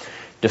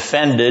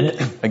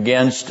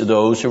against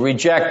those who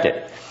reject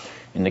it.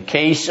 In the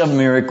case of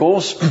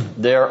miracles,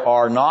 there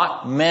are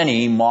not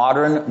many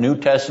modern New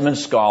Testament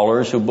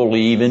scholars who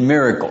believe in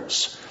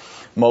miracles.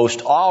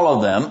 Most all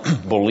of them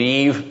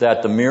believe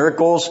that the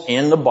miracles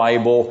in the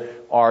Bible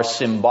are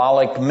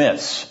symbolic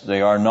myths.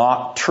 They are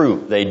not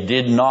true. They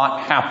did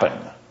not happen.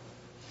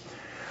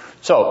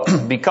 So,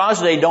 because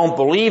they don't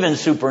believe in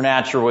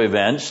supernatural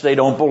events, they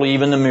don't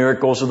believe in the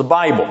miracles of the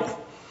Bible.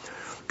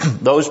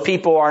 Those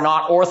people are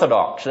not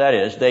orthodox. That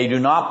is, they do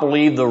not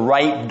believe the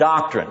right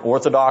doctrine.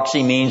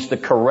 Orthodoxy means the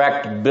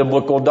correct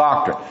biblical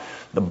doctrine.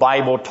 The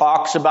Bible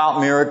talks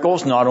about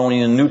miracles, not only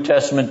in the New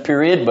Testament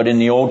period, but in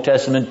the Old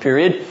Testament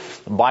period.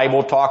 The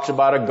Bible talks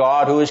about a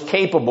God who is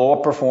capable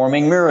of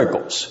performing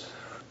miracles,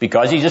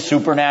 because He's a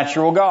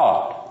supernatural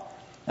God.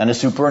 And a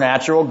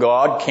supernatural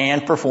God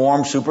can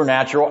perform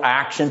supernatural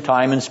acts in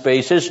time and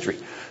space history.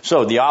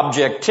 So the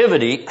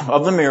objectivity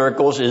of the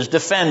miracles is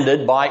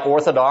defended by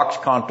Orthodox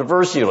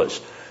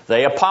controversialists.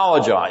 They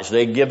apologize.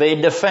 They give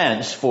a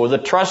defense for the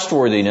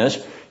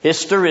trustworthiness,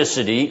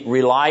 historicity,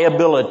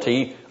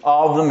 reliability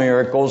of the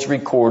miracles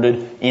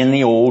recorded in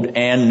the Old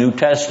and New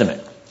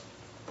Testament.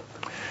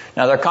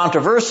 Now they're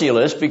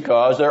controversialists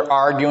because they're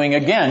arguing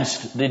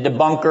against the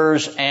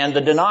debunkers and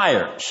the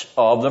deniers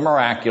of the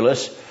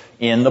miraculous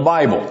in the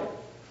Bible.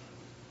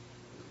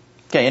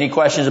 Okay, any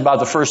questions about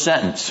the first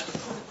sentence?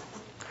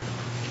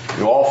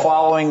 You're all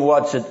following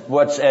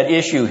what's at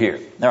issue here.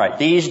 All right,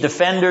 these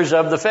defenders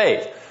of the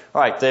faith.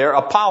 All right, they're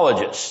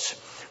apologists.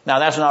 Now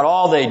that's not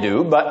all they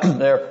do, but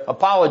they're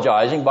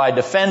apologizing by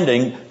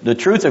defending the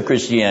truth of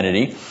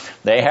Christianity.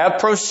 They have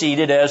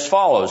proceeded as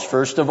follows.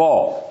 First of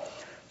all,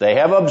 they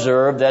have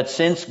observed that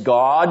since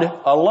God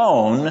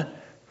alone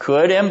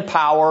could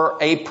empower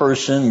a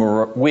person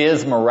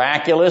with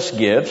miraculous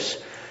gifts,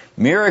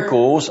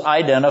 miracles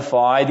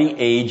identify the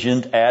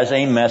agent as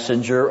a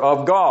messenger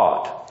of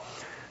God.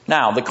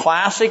 Now, the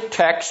classic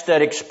text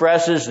that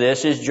expresses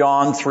this is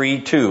John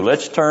 3:2.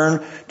 Let's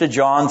turn to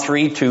John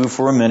 3:2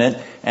 for a minute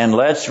and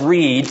let's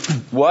read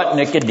what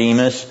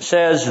Nicodemus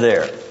says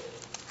there.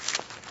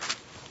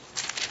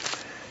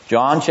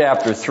 John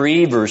chapter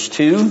 3, verse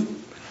 2.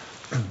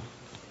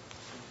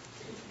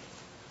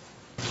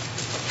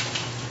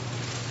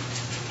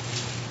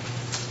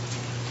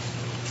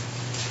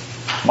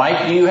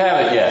 Mike, do you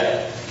have it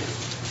yet?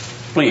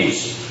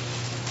 Please.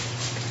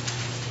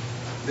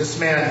 This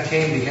man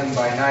came to him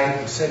by night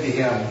and said to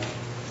him,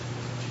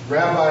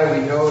 Rabbi,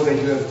 we know that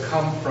you have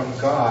come from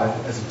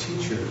God as a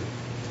teacher,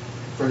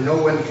 for no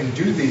one can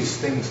do these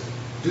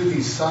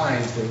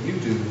signs that you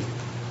do,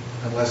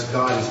 unless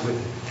God is with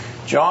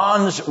you.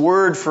 John's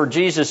word for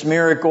Jesus'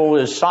 miracle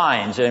is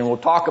signs, and we'll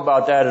talk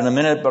about that in a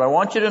minute, but I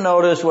want you to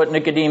notice what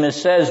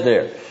Nicodemus says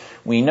there.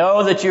 We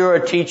know that you're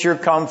a teacher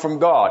come from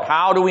God.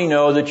 How do we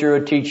know that you're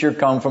a teacher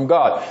come from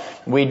God?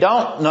 We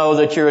don't know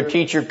that you're a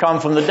teacher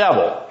come from the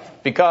devil,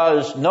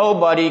 because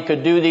nobody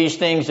could do these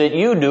things that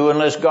you do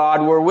unless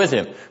God were with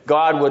him.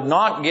 God would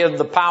not give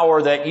the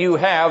power that you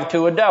have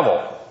to a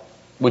devil,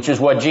 which is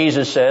what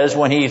Jesus says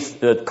when he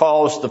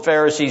calls the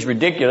Pharisees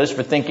ridiculous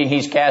for thinking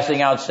he's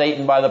casting out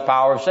Satan by the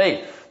power of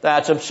Satan.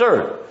 That's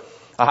absurd.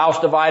 A house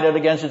divided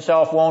against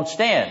itself won't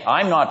stand.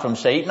 I'm not from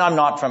Satan. I'm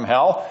not from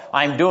hell.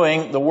 I'm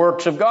doing the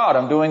works of God.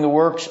 I'm doing the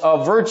works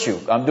of virtue.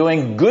 I'm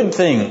doing good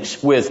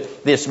things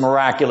with this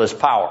miraculous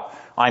power.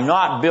 I'm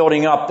not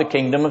building up the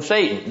kingdom of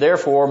Satan.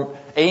 Therefore,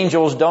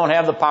 angels don't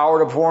have the power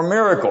to perform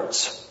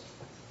miracles.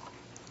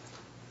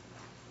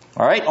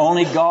 All right?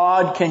 Only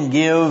God can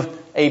give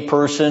a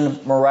person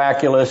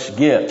miraculous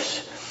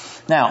gifts.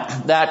 Now,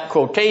 that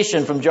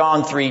quotation from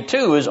John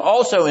 3:2 is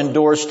also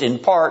endorsed in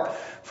part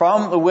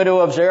from the widow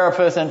of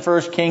Zarephath in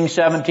 1 Kings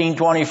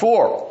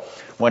 17:24.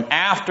 When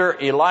after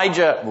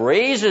Elijah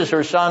raises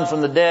her son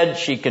from the dead,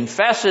 she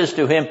confesses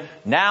to him,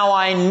 now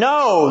I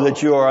know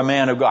that you are a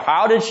man of God.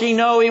 How did she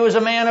know he was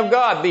a man of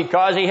God?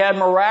 Because he had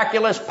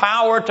miraculous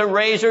power to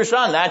raise her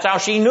son. That's how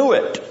she knew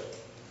it.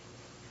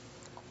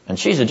 And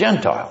she's a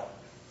Gentile.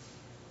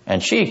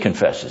 And she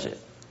confesses it.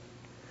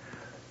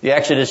 The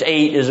Exodus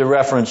 8 is a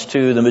reference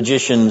to the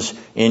magicians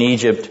in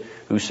Egypt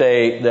who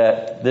say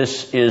that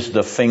this is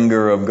the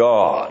finger of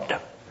God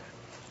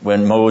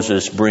when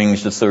Moses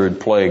brings the third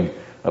plague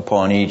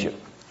upon Egypt.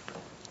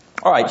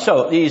 All right,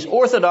 so these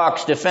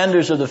Orthodox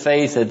defenders of the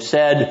faith have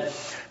said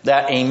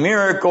that a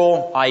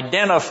miracle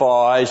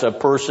identifies a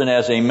person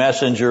as a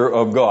messenger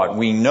of God.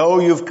 We know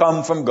you've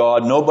come from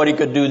God. Nobody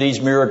could do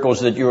these miracles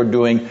that you're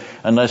doing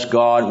unless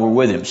God were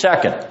with him.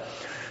 Second,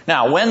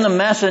 now when the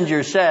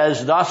messenger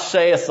says, thus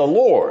saith the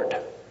Lord,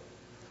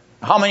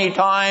 how many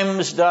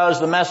times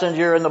does the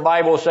messenger in the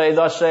Bible say,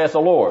 thus saith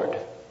the Lord?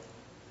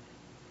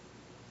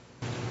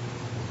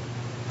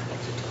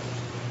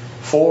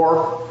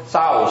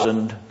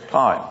 4,000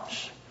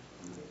 times.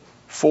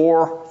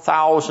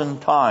 4,000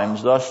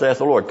 times, thus saith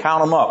the Lord.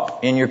 Count them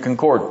up in your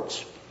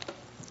concordance.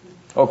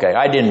 Okay,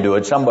 I didn't do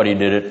it. Somebody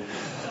did it.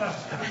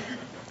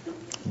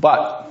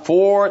 But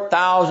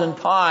 4,000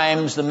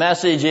 times the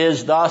message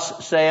is,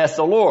 thus saith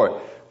the Lord.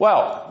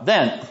 Well,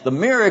 then, the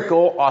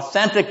miracle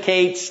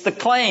authenticates the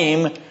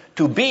claim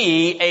to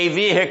be a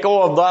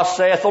vehicle of thus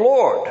saith the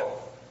Lord.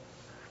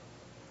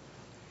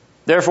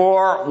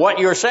 Therefore, what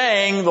you're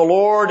saying, the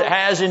Lord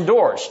has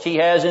endorsed. He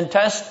has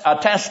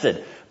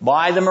attested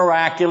by the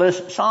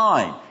miraculous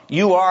sign.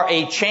 You are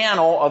a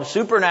channel of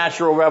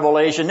supernatural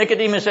revelation.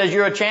 Nicodemus says,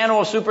 you're a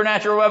channel of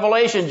supernatural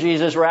revelation,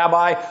 Jesus,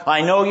 Rabbi.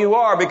 I know you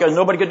are, because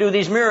nobody could do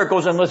these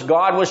miracles unless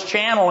God was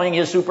channeling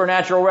his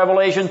supernatural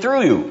revelation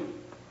through you.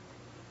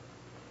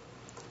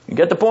 You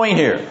get the point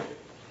here.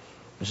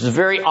 This is a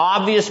very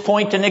obvious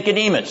point to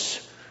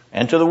Nicodemus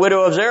and to the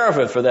widow of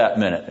Zarephath for that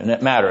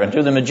matter, and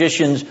to the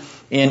magicians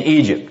in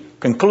Egypt.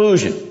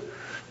 Conclusion.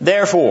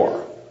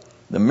 Therefore,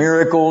 the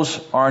miracles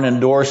are an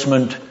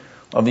endorsement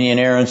of the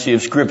inerrancy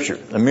of Scripture.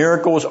 The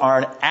miracles are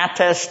an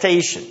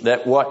attestation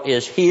that what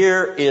is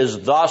here is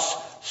thus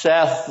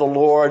saith the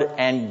Lord,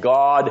 and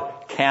God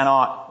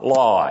cannot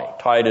lie.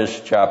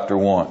 Titus chapter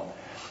 1.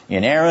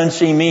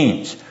 Inerrancy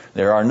means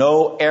there are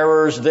no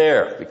errors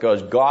there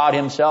because God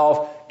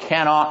Himself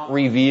cannot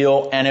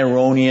reveal an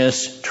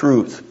erroneous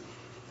truth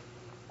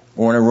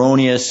or an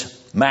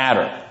erroneous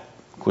matter.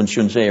 I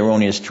shouldn't say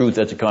erroneous truth,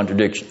 that's a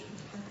contradiction.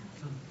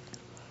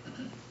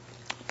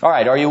 All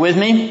right, are you with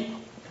me?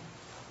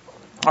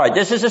 All right,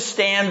 this is a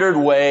standard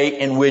way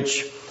in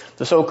which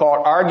the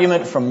so-called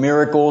argument from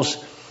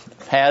miracles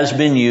has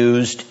been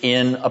used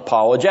in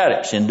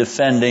apologetics, in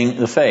defending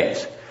the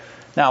faith.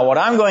 Now, what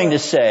I'm going to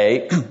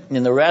say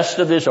in the rest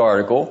of this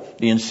article,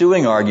 the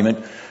ensuing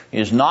argument,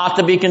 is not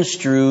to be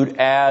construed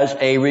as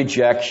a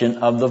rejection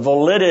of the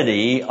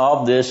validity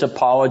of this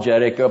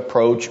apologetic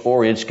approach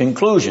or its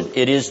conclusion.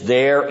 It is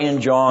there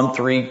in John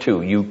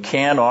 3:2. You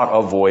cannot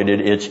avoid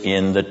it. It's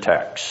in the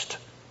text.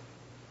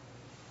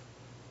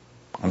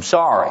 I'm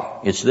sorry.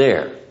 It's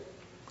there.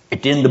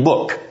 It's in the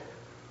book.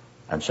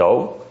 And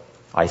so,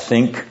 I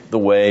think the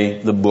way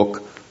the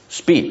book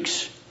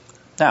speaks.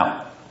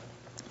 Now,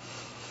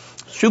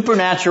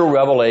 supernatural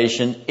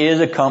revelation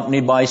is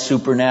accompanied by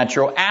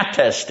supernatural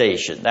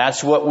attestation.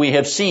 That's what we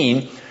have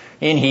seen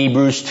in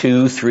Hebrews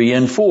 2, 3,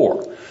 and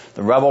 4.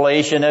 The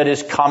revelation that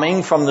is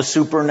coming from the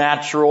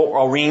supernatural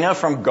arena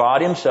from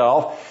God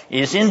Himself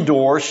is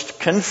endorsed,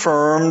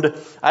 confirmed,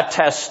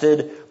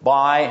 attested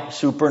by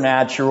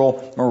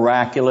supernatural,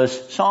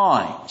 miraculous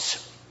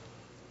signs.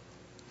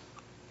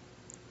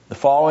 The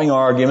following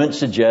argument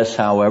suggests,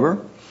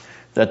 however,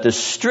 that the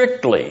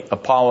strictly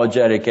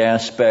apologetic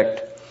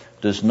aspect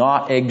does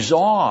not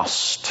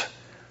exhaust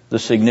the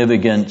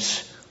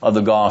significance of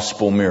the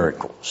gospel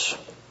miracles.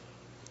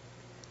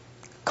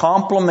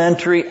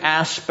 Complementary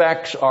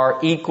aspects are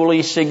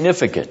equally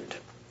significant.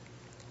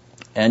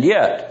 And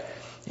yet,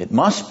 it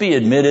must be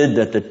admitted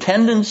that the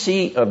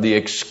tendency of the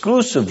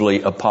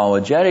exclusively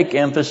apologetic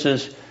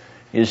emphasis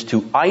is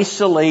to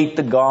isolate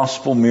the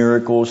gospel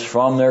miracles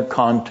from their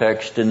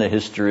context in the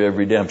history of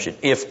redemption.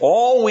 If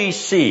all we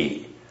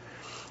see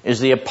is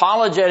the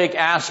apologetic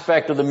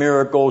aspect of the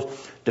miracles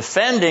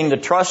defending the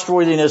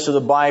trustworthiness of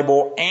the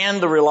Bible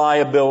and the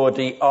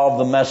reliability of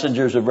the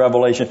messengers of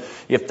Revelation,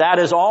 if that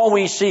is all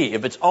we see,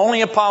 if it's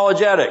only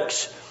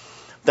apologetics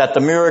that the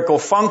miracle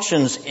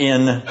functions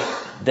in,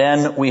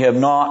 then we have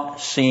not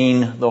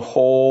seen the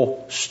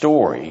whole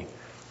story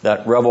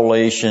that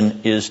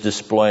Revelation is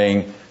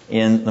displaying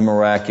in the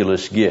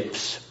miraculous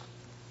gifts.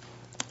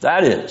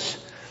 That is,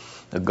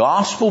 the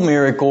gospel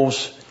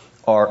miracles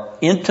are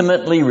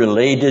intimately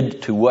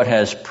related to what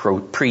has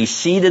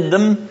preceded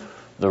them,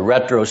 the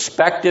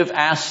retrospective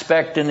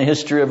aspect in the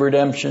history of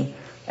redemption,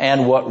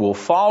 and what will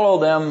follow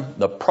them,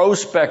 the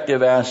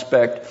prospective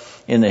aspect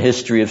in the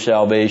history of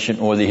salvation,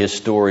 or the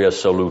Historia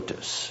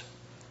Salutis.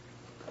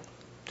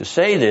 To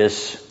say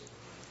this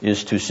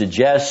is to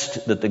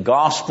suggest that the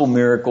gospel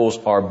miracles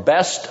are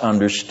best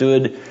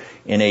understood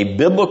in a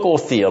biblical,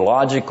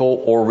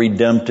 theological, or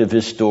redemptive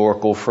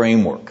historical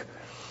framework.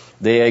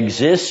 They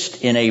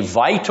exist in a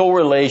vital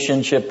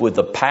relationship with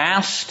the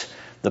past,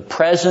 the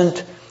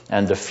present,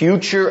 and the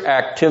future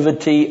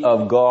activity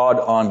of God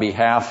on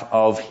behalf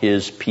of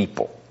His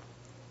people.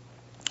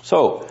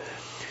 So,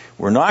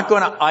 we're not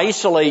going to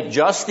isolate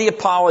just the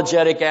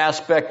apologetic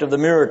aspect of the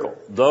miracle,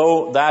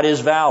 though that is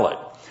valid.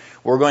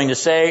 We're going to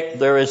say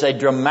there's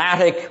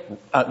dramatic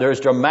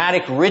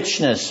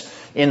richness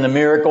in the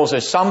miracles.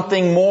 There's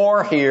something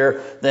more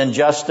here than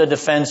just the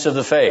defense of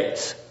the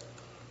faith.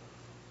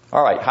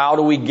 All right, how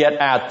do we get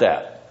at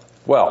that?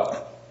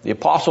 Well, the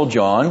Apostle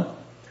John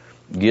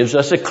gives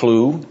us a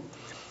clue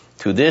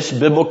to this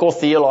biblical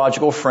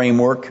theological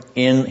framework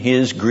in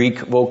his Greek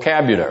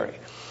vocabulary.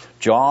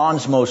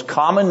 John's most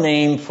common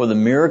name for the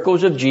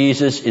miracles of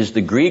Jesus is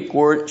the Greek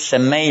word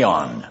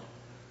semeion,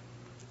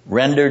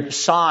 rendered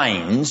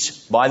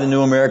signs by the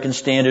New American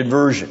Standard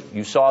Version.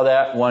 You saw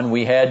that when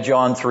we had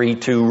John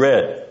 3:2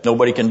 read.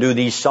 Nobody can do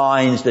these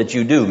signs that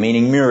you do,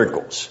 meaning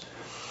miracles.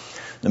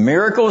 The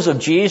miracles of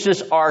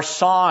Jesus are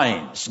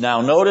signs.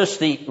 Now notice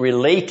the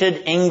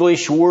related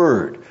English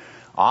word.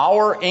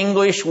 Our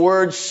English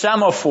word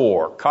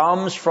semaphore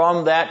comes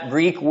from that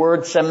Greek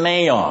word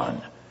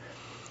semeion.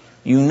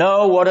 You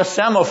know what a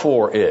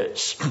semaphore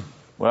is.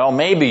 Well,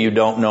 maybe you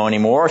don't know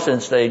anymore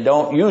since they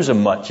don't use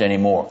them much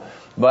anymore.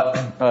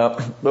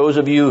 But those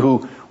of you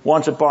who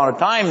once upon a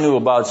time knew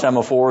about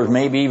semaphores,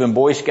 maybe even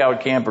Boy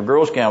Scout camp or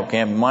Girl Scout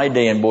camp, in my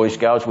day in Boy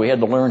Scouts, we had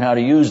to learn how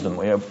to use them.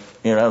 We had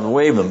to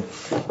wave them.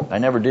 I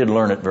never did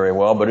learn it very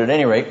well, but at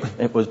any rate,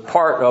 it was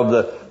part of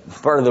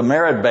the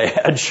merit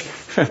badge.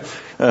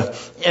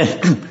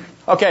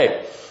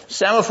 Okay.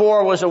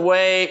 Semaphore was a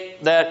way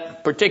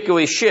that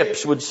particularly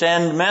ships would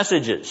send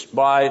messages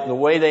by the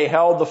way they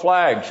held the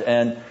flags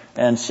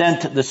and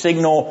sent the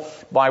signal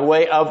by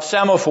way of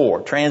semaphore,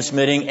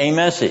 transmitting a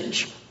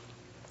message.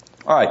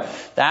 All right,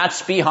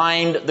 that's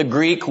behind the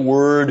Greek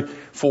word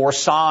for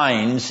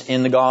signs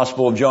in the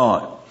Gospel of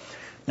John.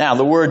 Now,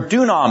 the word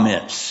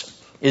dunamis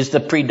is the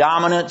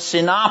predominant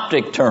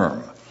synoptic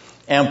term,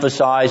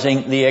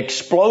 emphasizing the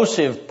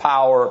explosive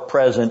power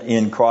present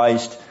in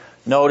Christ.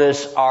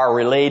 Notice our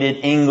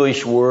related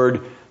English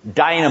word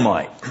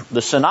dynamite.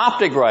 The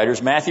synoptic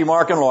writers, Matthew,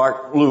 Mark, and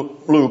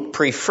Luke,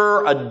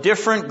 prefer a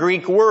different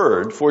Greek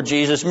word for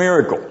Jesus'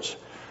 miracles.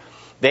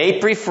 They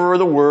prefer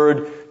the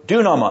word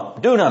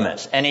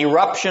dunamis, an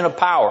eruption of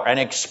power, an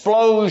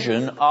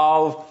explosion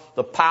of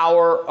the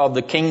power of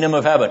the kingdom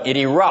of heaven. It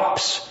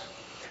erupts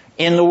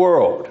in the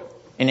world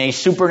in a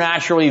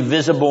supernaturally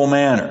visible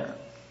manner.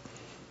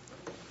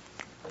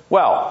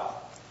 Well,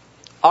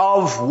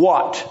 of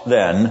what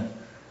then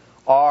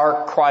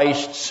are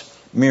Christ's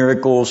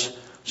miracles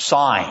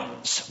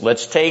signs?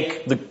 Let's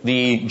take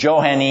the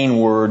Johannine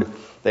word.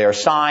 They are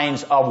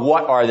signs of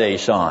what are they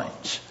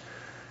signs?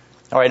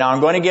 All right, now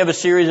I'm going to give a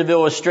series of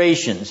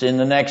illustrations in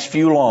the next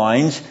few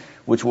lines,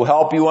 which will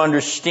help you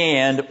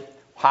understand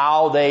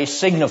how they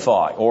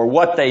signify or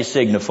what they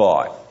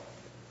signify.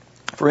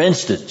 For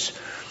instance,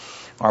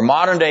 our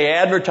modern day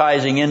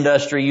advertising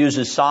industry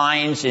uses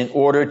signs in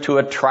order to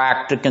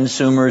attract the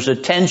consumer's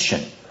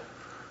attention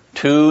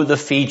to the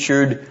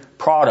featured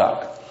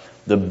product.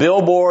 The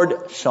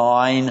billboard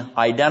sign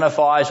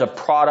identifies a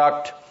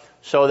product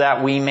so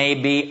that we may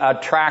be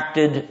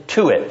attracted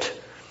to it.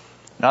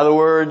 In other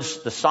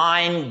words, the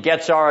sign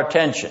gets our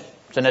attention.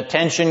 It's an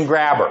attention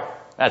grabber.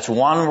 That's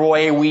one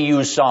way we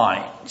use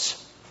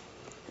signs.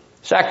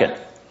 Second,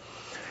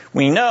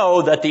 we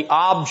know that the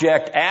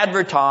object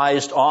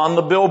advertised on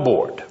the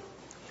billboard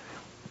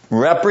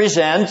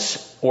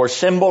represents or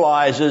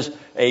symbolizes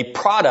a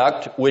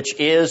product which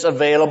is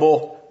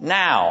available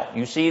now.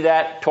 You see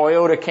that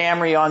Toyota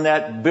Camry on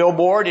that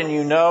billboard, and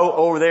you know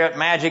over there at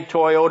Magic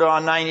Toyota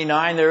on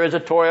 99 there is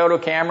a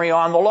Toyota Camry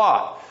on the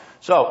lot.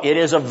 So it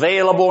is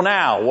available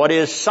now. What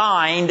is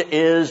signed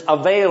is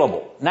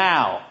available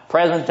now,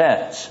 present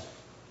tense.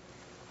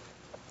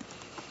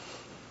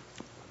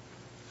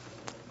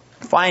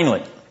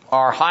 Finally,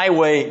 our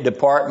highway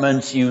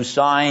departments use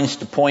signs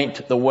to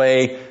point the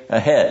way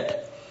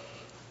ahead.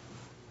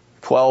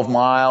 12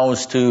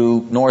 miles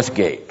to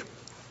Northgate.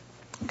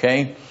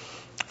 Okay?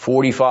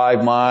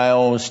 45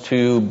 miles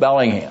to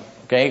Bellingham.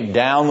 Okay?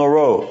 Down the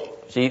road.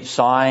 See,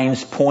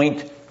 signs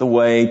point the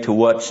way to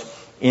what's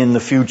in the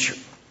future.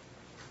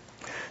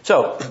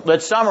 So,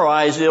 let's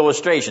summarize the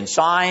illustration.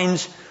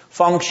 Signs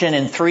function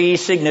in three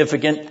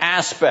significant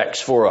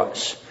aspects for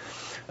us.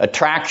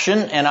 Attraction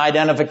and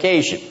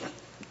identification.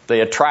 They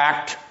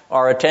attract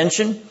our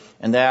attention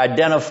and they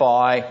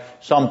identify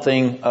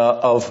something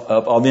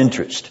of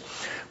interest.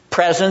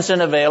 Presence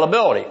and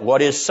availability.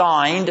 What is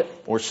signed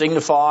or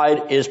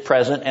signified is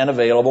present and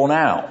available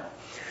now.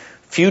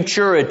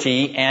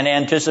 Futurity and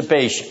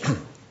anticipation.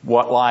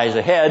 What lies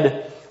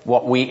ahead,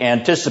 what we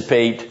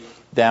anticipate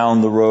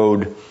down the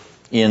road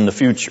in the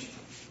future.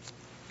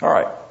 All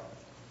right.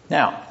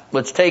 Now,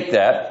 let's take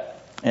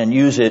that and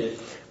use it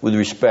with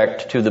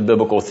respect to the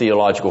biblical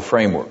theological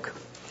framework.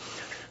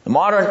 The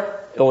modern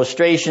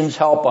illustrations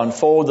help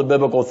unfold the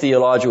biblical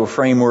theological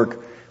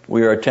framework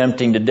we are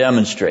attempting to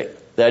demonstrate.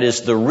 That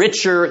is the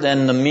richer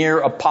than the mere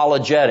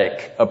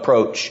apologetic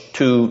approach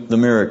to the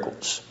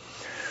miracles.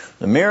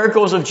 The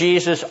miracles of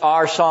Jesus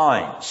are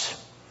signs.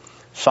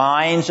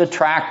 Signs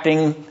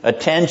attracting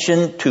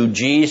attention to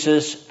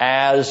Jesus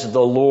as the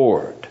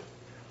Lord.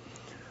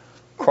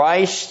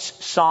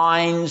 Christ's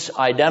signs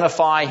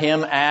identify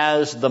him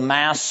as the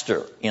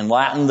master. In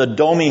Latin, the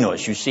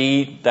dominus. You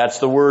see, that's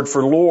the word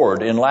for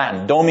Lord in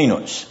Latin,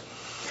 dominus.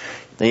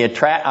 They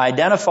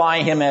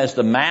identify him as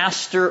the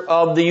master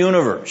of the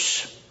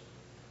universe.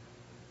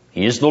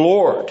 He is the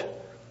Lord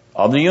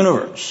of the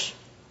universe.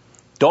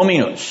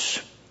 Dominus.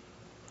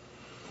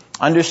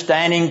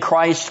 Understanding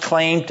Christ's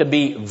claim to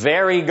be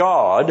very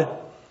God,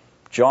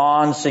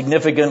 John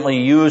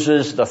significantly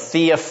uses the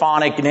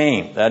theophonic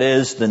name. That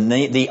is,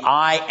 the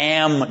I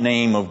am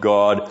name of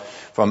God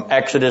from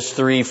Exodus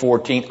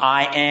 3:14.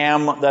 I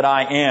am that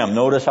I am.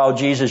 Notice how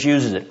Jesus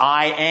uses it.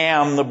 I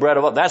am the bread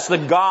of life. That's the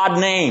God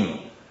name.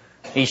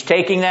 He's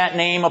taking that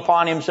name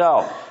upon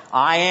himself.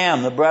 I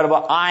am the bread of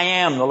life. I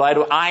am the light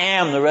of life. I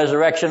am the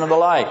resurrection of the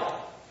light.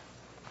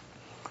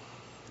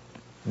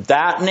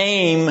 That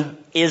name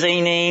is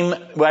a name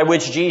by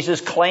which Jesus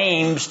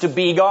claims to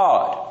be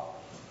God.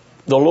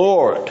 The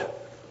Lord,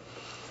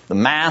 the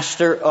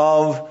master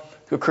of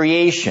the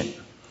creation.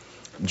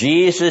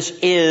 Jesus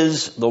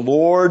is the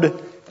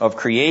Lord of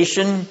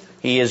creation.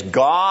 He is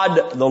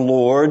God the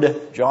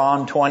Lord.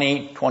 John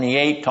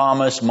 20:28,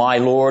 Thomas, my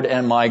Lord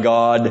and my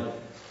God.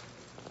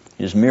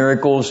 His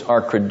miracles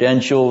are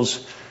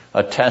credentials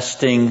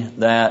attesting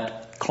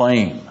that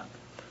claim.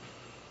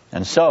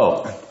 And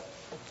so,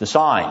 the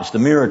signs, the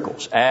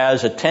miracles,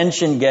 as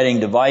attention-getting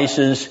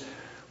devices,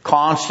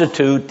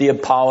 constitute the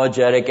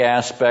apologetic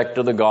aspect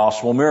of the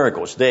gospel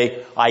miracles.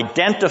 They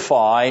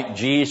identify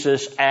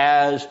Jesus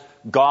as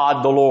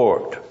God the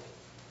Lord.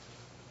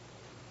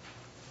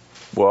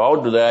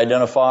 Well, do they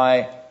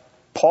identify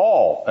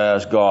Paul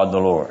as God the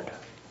Lord?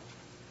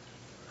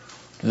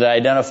 Do they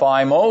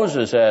identify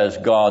Moses as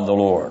God the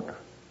Lord?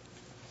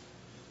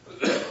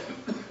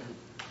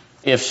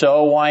 If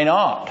so, why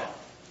not?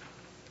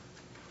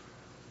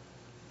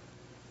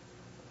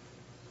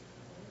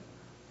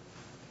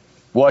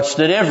 What's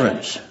the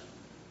difference?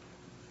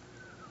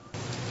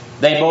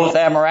 They both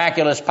have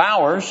miraculous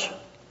powers.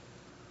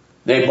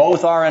 They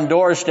both are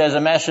endorsed as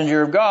a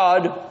messenger of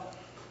God.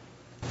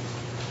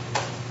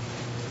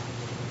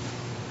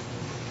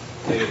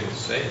 They didn't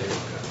say they were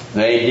God.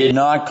 They did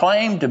not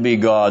claim to be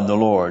God the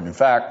Lord. In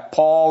fact,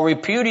 Paul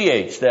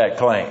repudiates that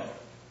claim.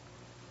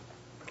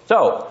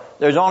 So,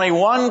 there's only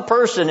one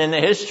person in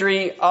the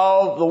history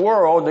of the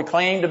world that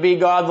claimed to be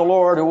God the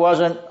Lord who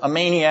wasn't a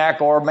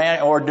maniac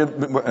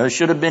or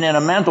should have been in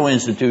a mental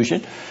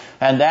institution,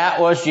 and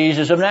that was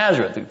Jesus of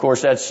Nazareth. Of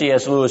course, that's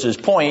C.S. Lewis's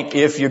point.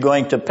 If you're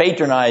going to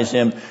patronize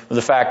him with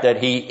the fact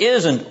that he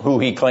isn't who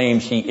he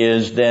claims he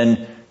is,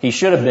 then he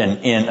should have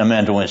been in a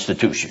mental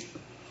institution.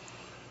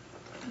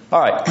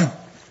 All right.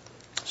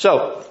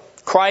 So,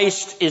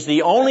 Christ is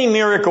the only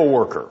miracle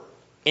worker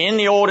in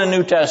the Old and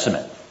New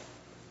Testament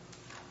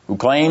who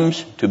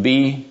claims to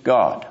be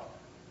God,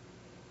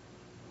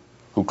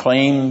 who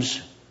claims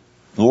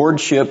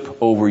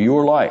lordship over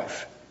your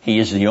life. He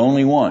is the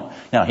only one.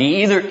 Now,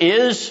 he either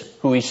is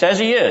who he says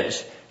he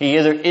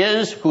either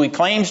is who he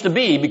claims to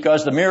be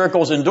because the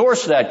miracles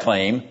endorse that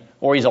claim,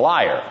 or he's a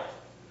liar.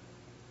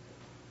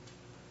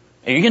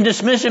 And you can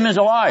dismiss him as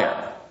a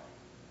liar.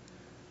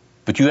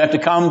 But you have to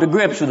come to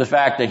grips with the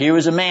fact that here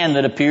is a man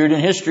that appeared in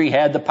history,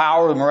 had the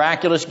power, the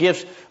miraculous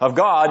gifts of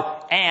God,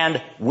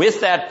 and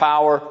with that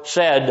power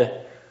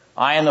said,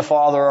 I and the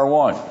Father are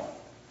one.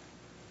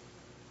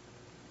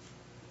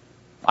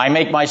 I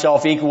make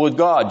myself equal with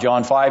God,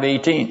 John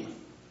 5:18.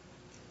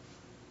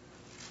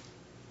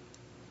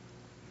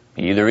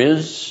 He either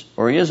is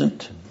or he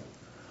isn't.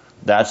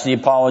 That's the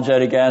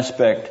apologetic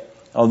aspect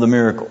of the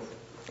miracle.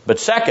 But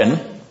second,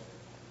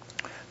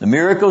 the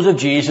miracles of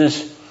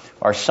Jesus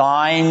are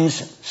signs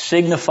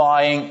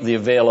signifying the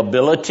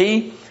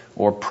availability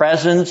or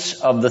presence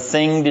of the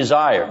thing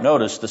desired.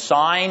 Notice the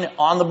sign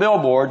on the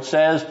billboard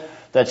says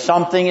that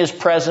something is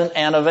present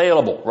and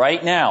available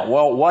right now.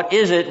 Well, what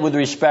is it with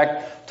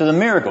respect to the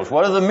miracles?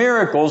 What are the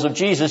miracles of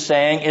Jesus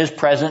saying is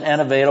present and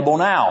available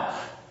now?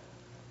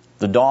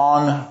 The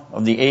dawn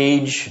of the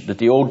age that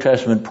the Old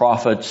Testament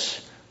prophets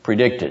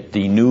predicted,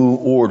 the new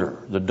order,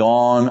 the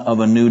dawn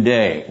of a new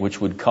day, which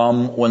would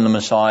come when the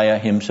Messiah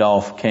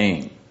himself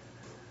came.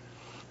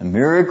 The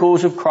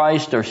miracles of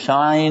Christ are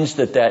signs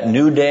that that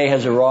new day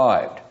has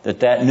arrived,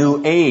 that that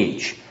new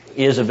age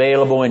is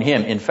available in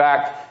him. In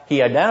fact,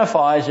 he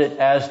identifies it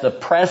as the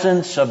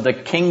presence of the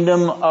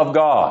kingdom of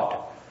God.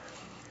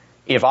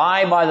 If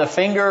I, by the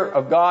finger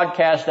of God,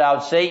 cast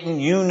out Satan,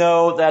 you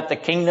know that the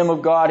kingdom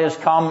of God has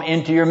come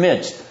into your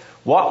midst.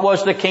 What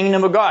was the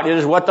kingdom of God? It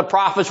is what the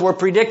prophets were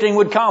predicting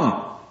would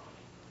come.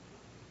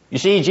 You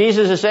see,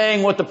 Jesus is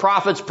saying what the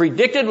prophets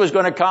predicted was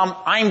going to come,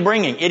 I'm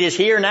bringing. It is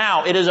here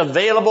now. It is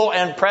available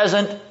and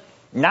present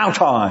now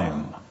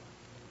time.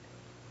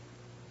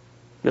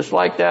 Just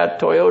like that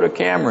Toyota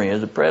Camry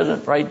is a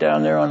present right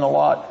down there on the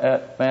lot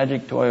at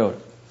Magic Toyota.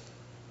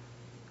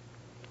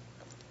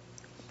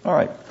 All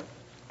right.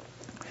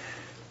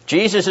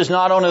 Jesus is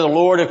not only the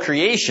Lord of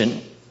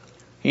creation,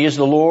 he is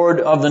the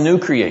Lord of the new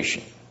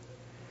creation.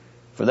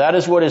 For that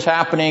is what is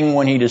happening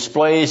when he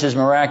displays his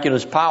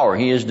miraculous power.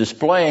 He is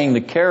displaying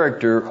the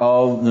character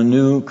of the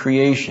new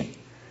creation.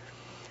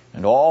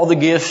 And all the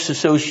gifts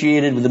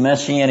associated with the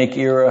Messianic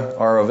era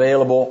are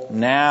available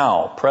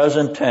now,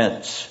 present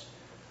tense,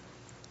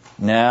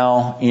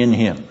 now in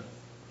him.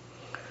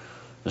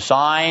 The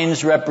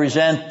signs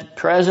represent the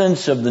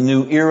presence of the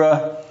new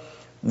era.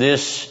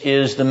 This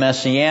is the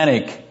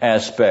Messianic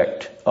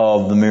aspect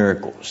of the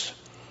miracles.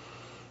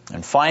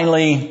 And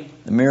finally,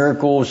 the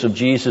miracles of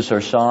Jesus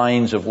are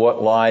signs of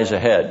what lies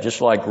ahead.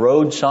 Just like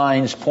road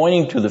signs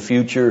pointing to the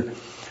future,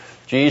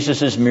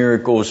 Jesus'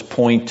 miracles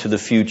point to the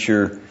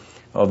future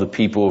of the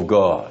people of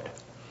God.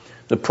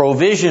 The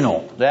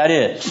provisional, that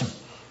is,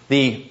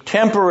 the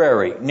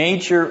temporary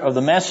nature of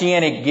the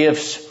Messianic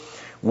gifts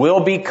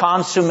will be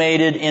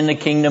consummated in the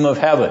kingdom of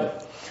heaven.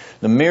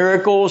 The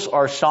miracles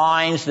are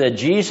signs that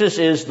Jesus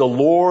is the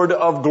Lord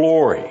of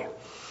glory.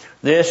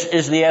 This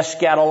is the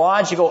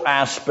eschatological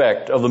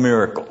aspect of the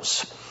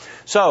miracles.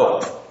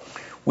 So,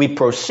 we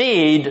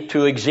proceed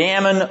to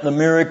examine the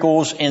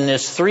miracles in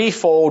this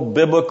threefold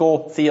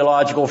biblical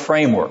theological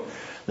framework.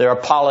 Their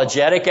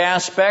apologetic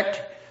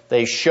aspect,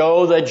 they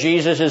show that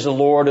Jesus is the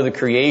Lord of the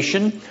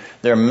creation.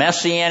 Their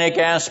messianic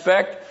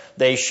aspect,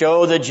 they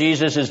show that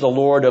Jesus is the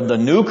Lord of the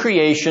new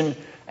creation.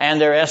 And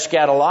their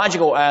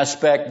eschatological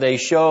aspect, they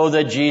show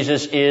that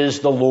Jesus is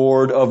the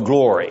Lord of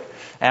glory.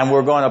 And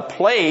we're going to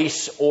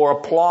place or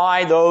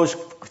apply those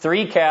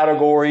three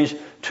categories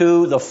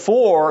to the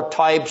four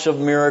types of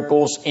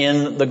miracles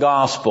in the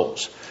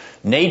Gospels.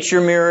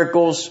 Nature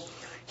miracles,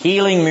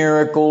 healing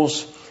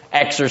miracles,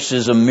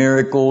 exorcism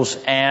miracles,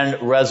 and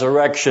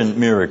resurrection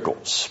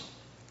miracles.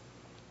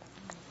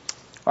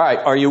 All right,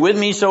 are you with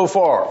me so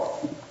far?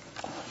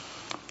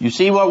 You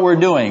see what we're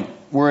doing?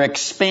 We're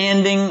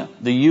expanding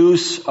the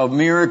use of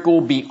miracle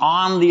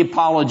beyond the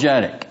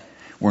apologetic.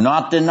 We're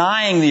not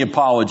denying the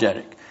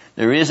apologetic.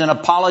 There is an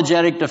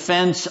apologetic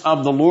defense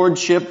of the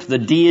lordship, the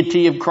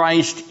deity of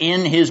Christ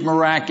in His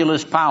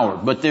miraculous power.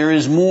 But there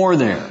is more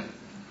there.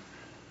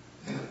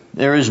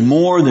 There is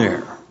more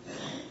there.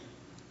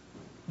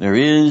 There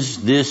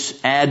is this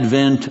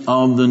advent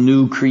of the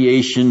new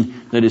creation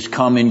that has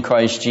come in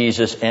Christ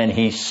Jesus, and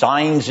He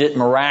signs it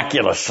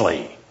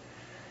miraculously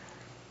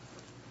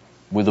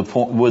with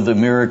the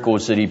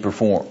miracles that He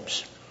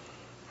performs.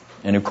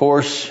 And of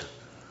course,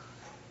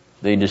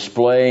 they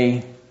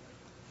display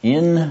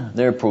in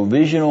their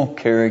provisional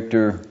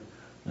character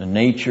the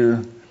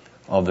nature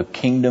of the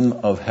kingdom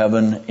of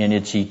heaven in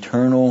its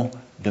eternal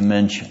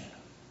dimension.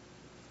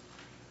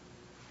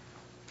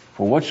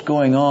 For what's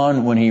going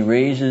on when He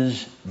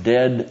raises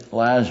dead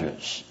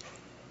Lazarus?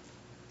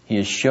 He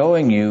is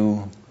showing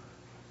you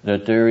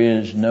that there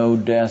is no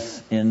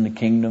death in the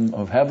kingdom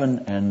of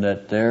heaven, and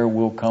that there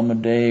will come a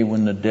day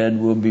when the dead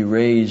will be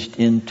raised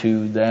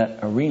into that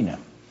arena.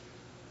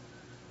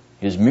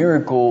 His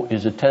miracle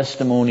is a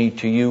testimony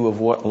to you of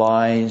what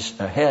lies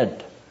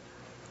ahead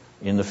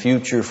in the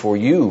future for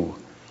you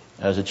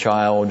as a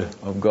child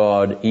of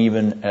God,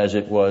 even as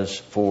it was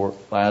for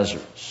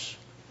Lazarus.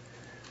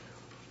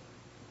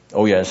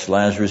 Oh yes,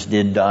 Lazarus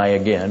did die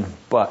again,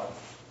 but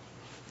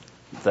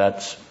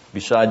that's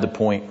beside the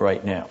point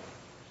right now.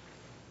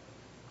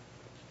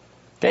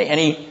 Okay,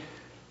 any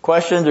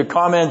questions or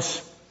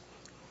comments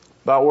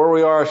about where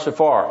we are so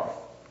far?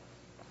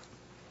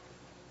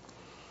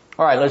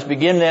 All right, let's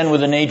begin then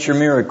with the nature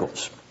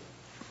miracles.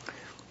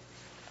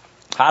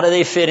 How do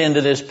they fit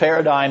into this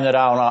paradigm that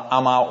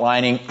I'm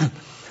outlining?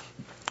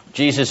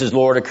 Jesus is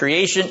Lord of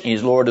creation.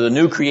 He's Lord of the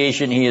new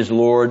creation. He is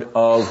Lord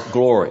of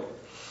glory.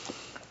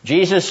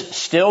 Jesus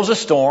stills a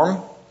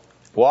storm,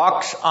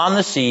 walks on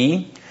the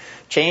sea,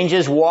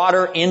 changes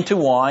water into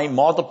wine,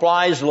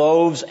 multiplies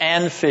loaves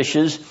and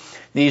fishes.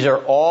 These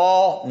are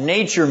all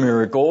nature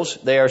miracles.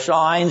 They are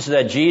signs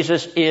that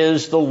Jesus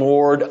is the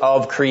Lord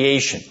of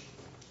creation.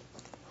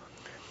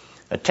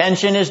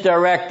 Attention is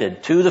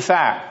directed to the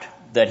fact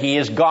that He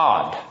is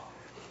God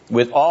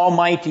with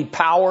almighty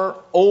power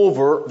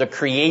over the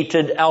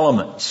created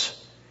elements.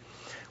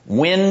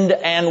 Wind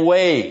and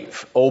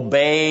wave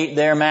obey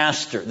their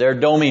master, their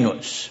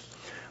dominus.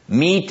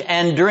 Meat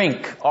and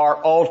drink are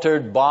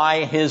altered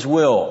by His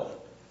will.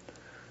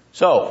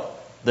 So,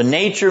 the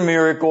nature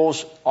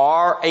miracles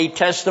are a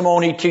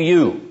testimony to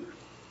you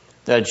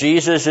that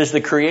Jesus is the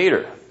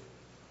Creator.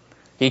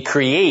 He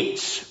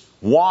creates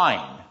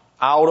wine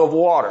out of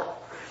water.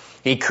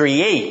 He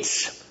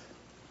creates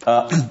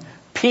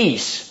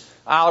peace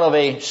out of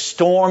a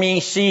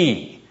stormy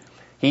sea.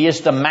 He is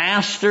the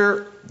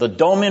master, the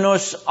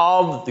dominus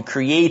of the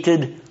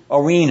created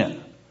arena.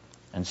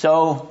 And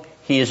so,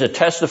 He is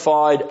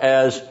testified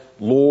as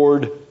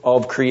Lord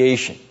of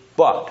creation.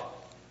 But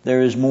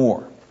there is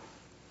more.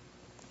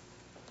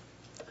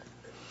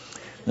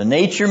 The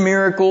nature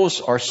miracles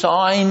are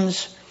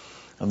signs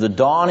of the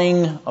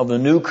dawning of the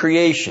new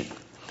creation.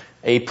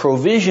 A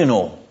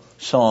provisional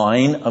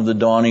sign of the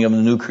dawning of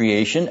the new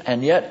creation,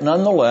 and yet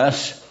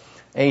nonetheless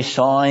a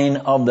sign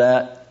of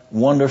that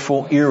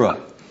wonderful era.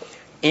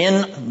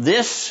 In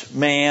this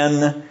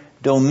man,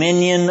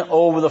 dominion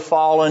over the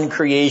fallen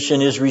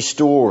creation is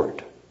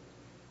restored.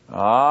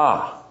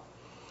 The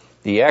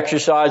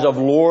exercise of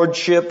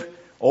lordship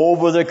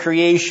over the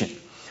creation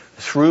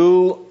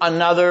through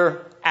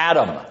another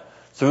Adam,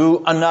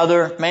 through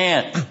another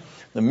man.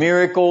 The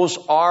miracles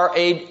are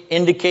an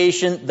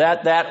indication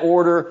that that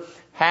order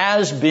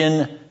has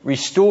been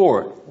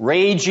restored.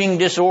 Raging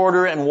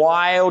disorder and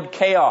wild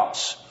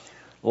chaos,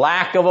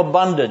 lack of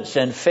abundance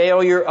and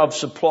failure of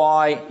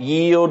supply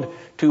yield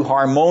to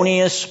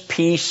harmonious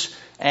peace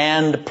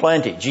and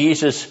plenty.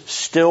 Jesus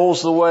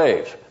stills the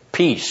waves.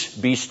 Peace,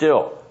 be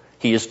still.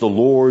 He is the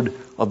Lord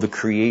of the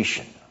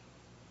creation.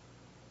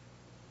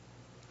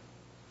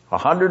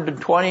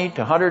 120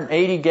 to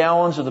 180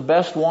 gallons of the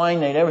best wine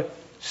they'd ever.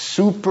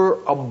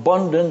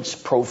 Superabundance,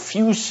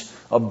 profuse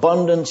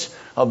abundance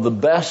of the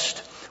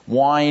best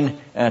wine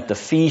at the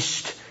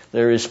feast.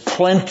 There is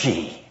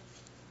plenty.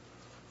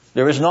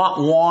 There is not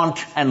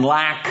want and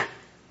lack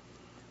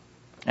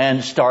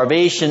and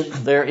starvation.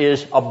 There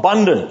is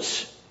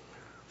abundance.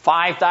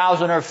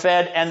 5,000 are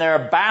fed and there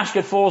are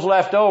basketfuls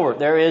left over.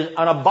 There is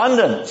an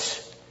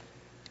abundance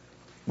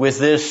with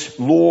this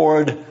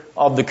Lord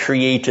of the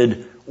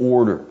created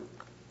order.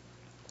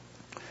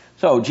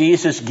 So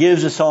Jesus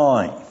gives a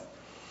sign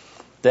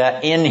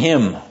that in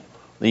Him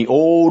the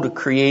old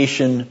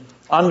creation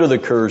under the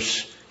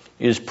curse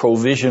is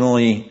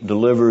provisionally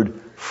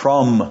delivered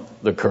from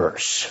the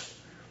curse.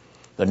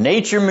 The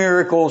nature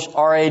miracles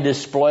are a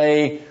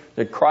display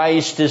that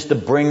Christ is the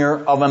bringer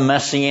of a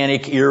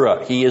messianic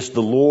era. He is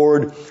the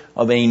Lord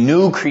of a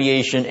new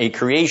creation, a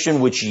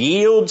creation which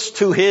yields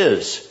to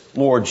His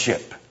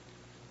lordship.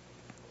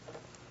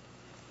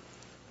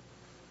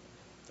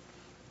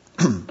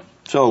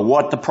 So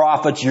what the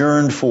prophets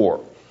yearned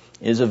for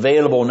is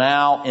available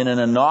now in an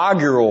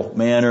inaugural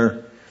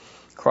manner.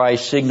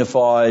 Christ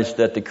signifies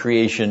that the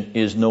creation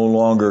is no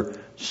longer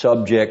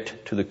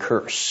subject to the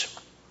curse.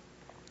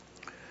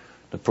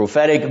 The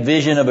prophetic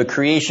vision of a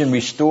creation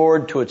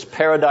restored to its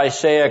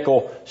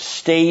paradisaical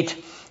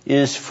state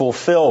is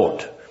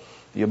fulfilled.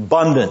 The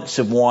abundance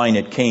of wine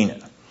at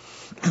Cana.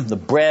 The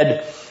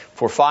bread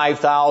for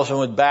 5,000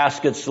 with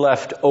baskets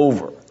left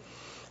over.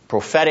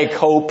 Prophetic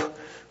hope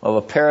of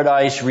a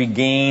paradise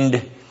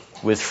regained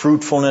with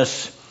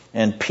fruitfulness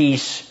and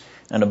peace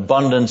and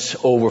abundance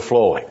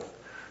overflowing.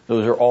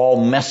 Those are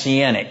all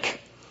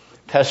messianic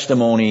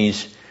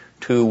testimonies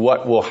to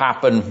what will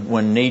happen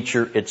when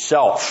nature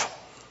itself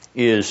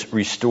is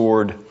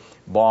restored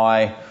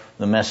by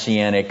the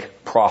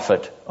messianic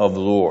prophet of the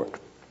Lord.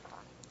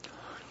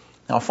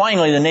 Now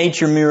finally, the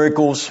nature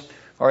miracles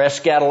are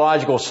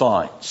eschatological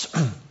signs.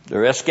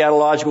 They're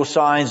eschatological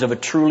signs of a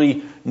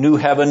truly new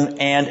heaven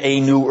and a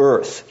new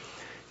earth.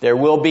 There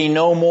will be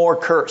no more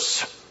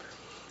curse,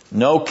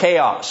 no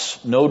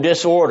chaos, no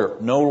disorder,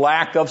 no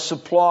lack of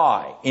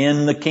supply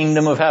in the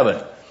kingdom of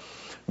heaven.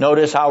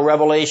 Notice how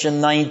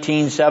Revelation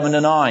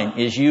 19:7-9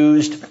 is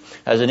used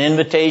as an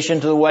invitation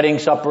to the wedding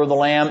supper of the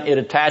Lamb. It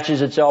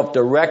attaches itself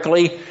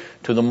directly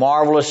to the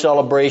marvelous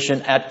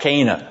celebration at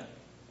Cana.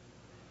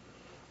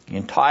 The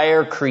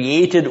entire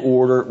created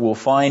order will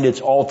find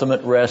its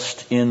ultimate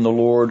rest in the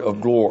Lord of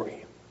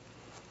glory.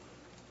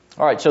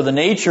 All right, so the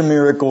nature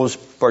miracles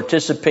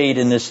participate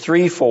in this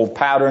threefold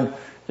pattern.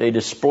 They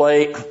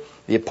display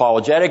the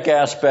apologetic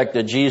aspect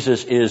that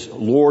Jesus is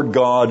Lord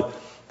God.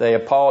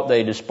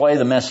 They display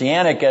the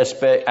messianic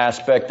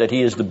aspect that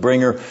He is the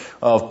bringer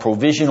of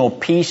provisional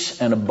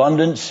peace and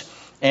abundance.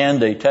 And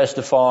they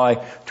testify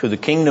to the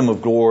kingdom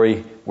of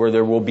glory where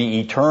there will be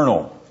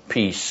eternal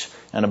peace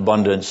and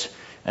abundance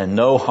and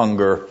no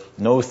hunger,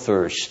 no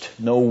thirst,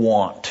 no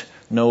want,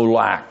 no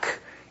lack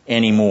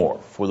anymore,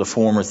 for the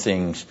former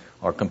things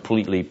are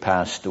completely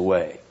passed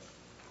away.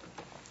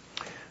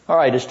 All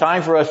right, it's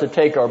time for us to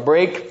take our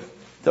break.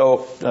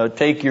 So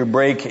take your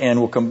break and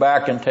we'll come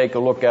back and take a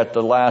look at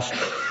the last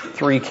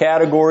three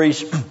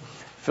categories,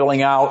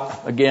 filling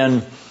out,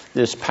 again,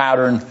 this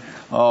pattern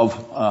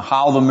of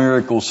how the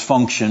miracles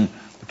function,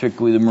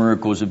 particularly the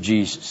miracles of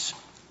Jesus.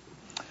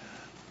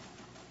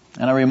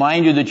 And I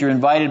remind you that you're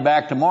invited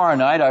back tomorrow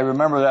night.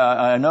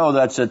 I know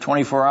that's a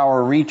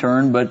 24-hour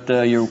return, but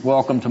you're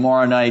welcome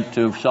tomorrow night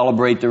to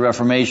celebrate the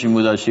Reformation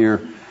with us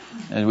here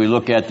as we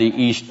look at the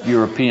East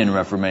European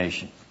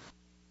Reformation.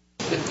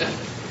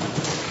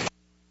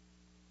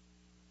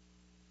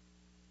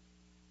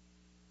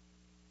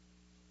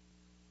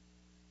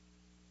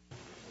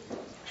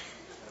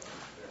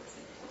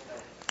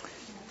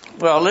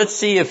 Well, let's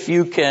see if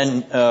you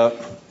can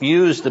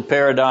use the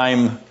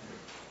paradigm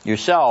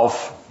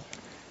yourself,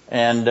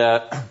 and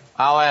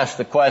I'll ask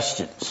the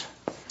questions.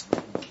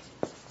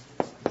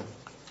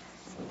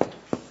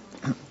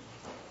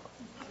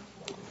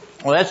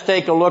 Well, let's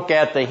take a look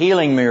at the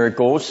healing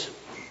miracles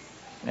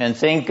and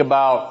think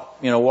about,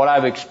 what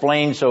I've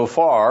explained so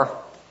far.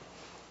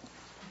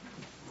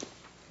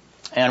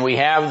 And we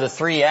have the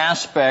three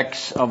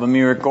aspects of a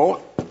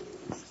miracle.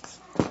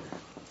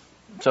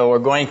 So we're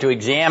going to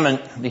examine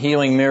the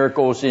healing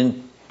miracles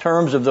in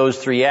terms of those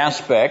three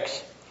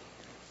aspects.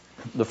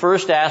 The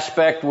first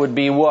aspect would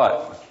be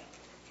what?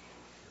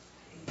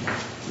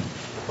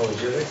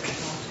 Apologetic.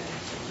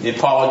 The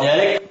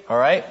apologetic. All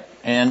right.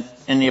 And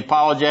in the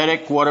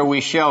apologetic, what are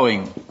we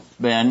showing,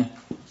 Ben?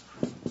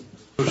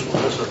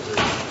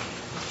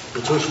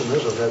 The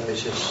truthfulness of that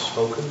which is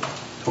spoken.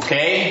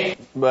 Okay.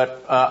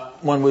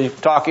 But when we're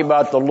talking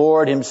about the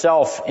Lord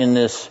Himself in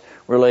this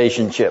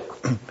relationship,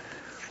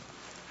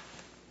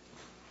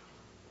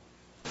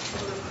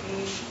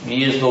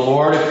 He is the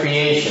Lord of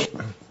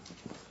creation.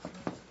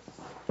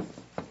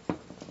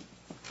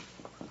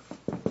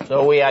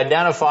 So we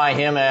identify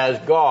Him as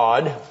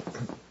God.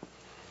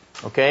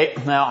 Okay,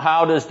 now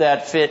how does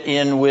that fit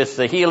in with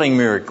the healing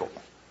miracle?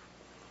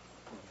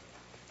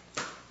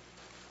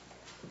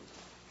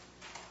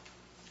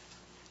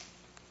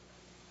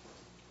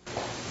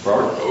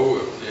 Robert?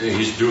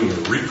 He's doing a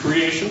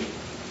recreation?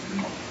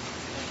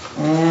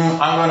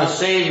 I'm going to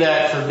save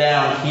that for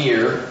down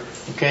here.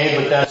 Okay,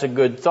 but that's a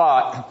good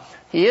thought.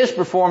 He is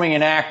performing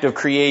an act of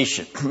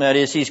creation. That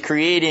is, He's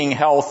creating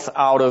health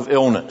out of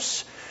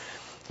illness.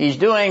 He's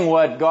doing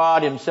what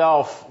God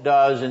Himself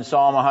does in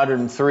Psalm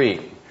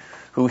 103,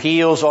 who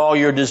heals all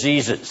your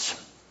diseases.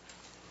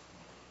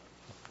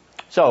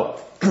 So,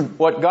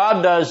 what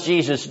God does,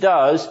 Jesus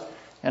does,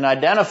 and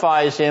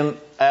identifies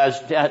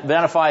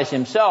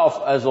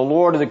Himself as the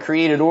Lord of the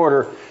created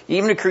order,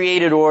 even the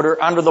created order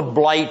under the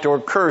blight or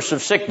curse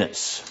of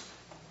sickness.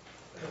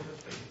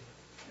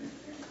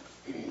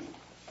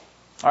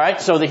 All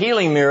right, so the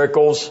healing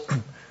miracles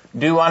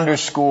do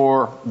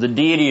underscore the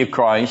deity of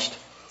Christ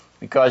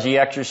because He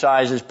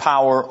exercises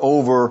power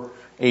over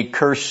a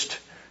cursed,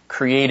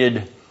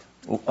 created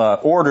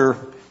order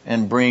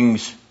and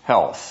brings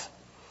health.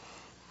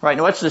 Right,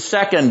 now what's the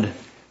second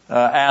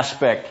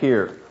aspect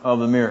here of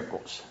the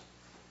miracles?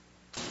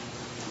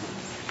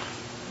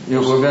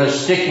 We're going to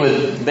stick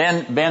with,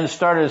 Ben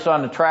started us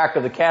on the track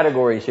of the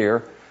categories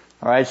here.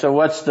 All right, so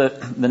what's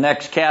the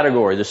next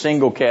category, the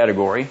single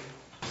category?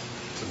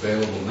 It's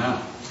available now.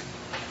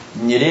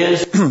 It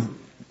is,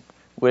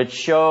 which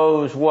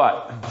shows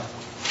what?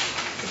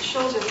 It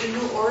shows that the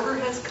new order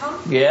has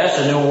come. Yes,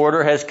 a new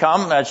order has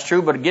come, that's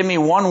true, but give me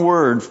one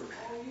word. Oh,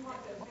 you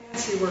want that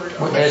fancy word.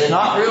 It's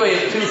not really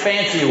a too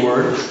fancy a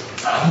word.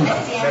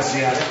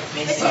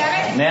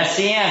 Messianic.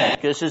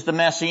 Messianic. This is the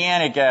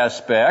messianic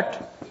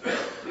aspect.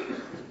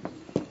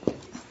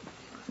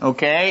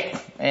 Okay,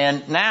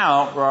 and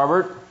now,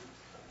 Robert.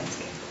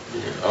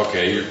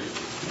 Okay,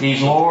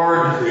 He's Lord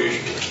of the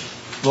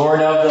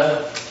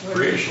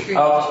creation.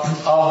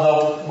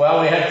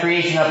 well, we had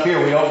creation up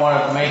here. We don't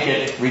want to make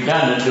it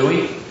redundant, do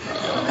we?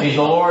 He's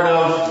the Lord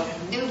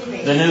of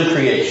the new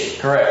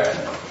creation. Correct.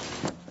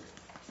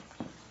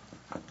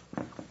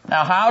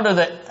 Now, how do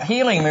the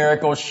healing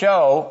miracles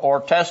show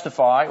or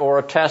testify or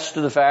attest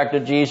to the fact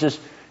that Jesus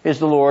is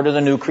the Lord of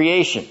the new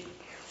creation?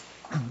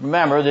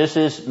 Remember, this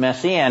is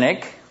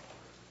messianic.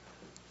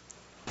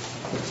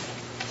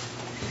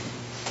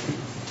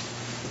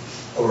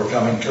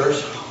 Overcoming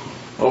curse.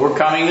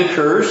 Overcoming the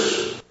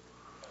curse.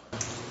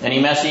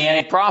 Any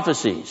messianic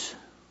prophecies?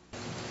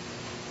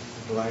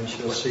 The blind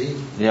shall see.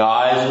 The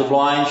eyes of the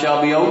blind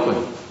shall be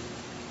opened.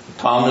 The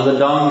tongue of the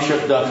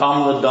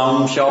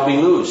dumb shall be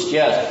loosed.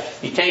 Yes.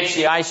 He takes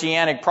the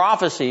messianic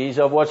prophecies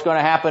of what's going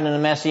to happen in the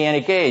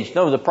messianic age.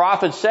 No, the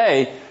prophets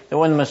say that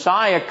when the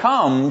Messiah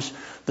comes,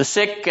 the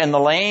sick and the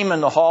lame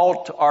and the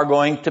halt are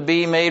going to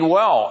be made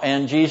well.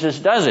 And Jesus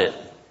does it.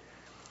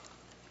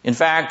 In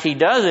fact, He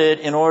does it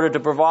in order to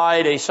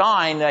provide a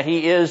sign that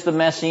He is the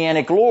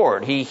Messianic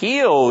Lord. He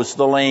heals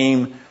the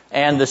lame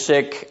and the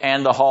sick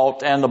and the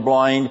halt and the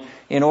blind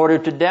in order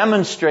to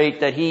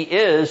demonstrate that He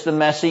is the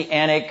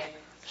Messianic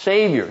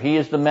Savior. He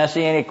is the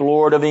Messianic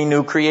Lord of a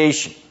new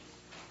creation.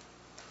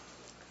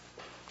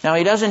 Now,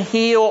 He doesn't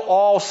heal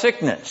all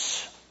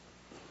sickness.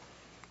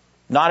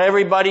 Not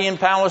everybody in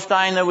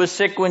Palestine that was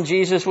sick when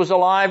Jesus was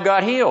alive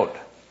got healed.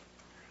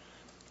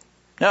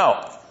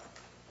 No.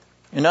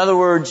 In other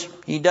words,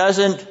 He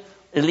doesn't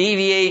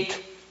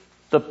alleviate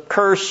the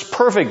curse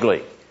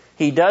perfectly.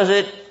 He does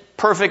it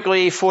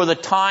perfectly for the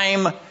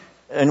time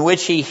in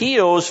which He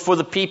heals for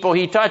the people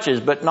He touches,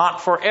 but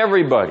not for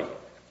everybody.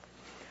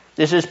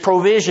 This is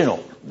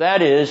provisional.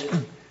 That is,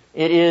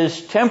 it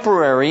is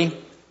temporary,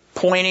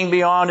 pointing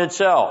beyond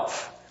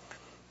itself.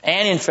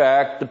 And in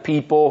fact, the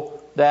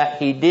people that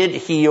He did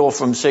heal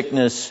from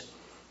sickness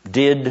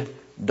did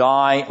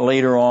die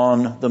later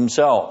on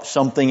themselves.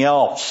 Something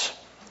else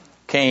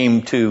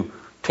came to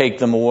take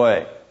them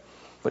away.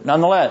 But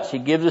nonetheless, He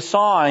gives a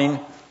sign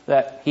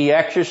that He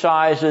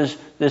exercises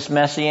this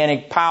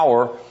messianic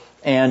power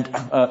and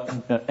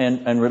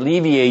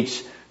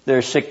alleviates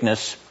their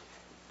sickness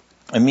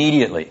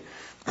immediately.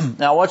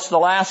 Now, what's the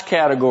last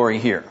category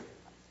here?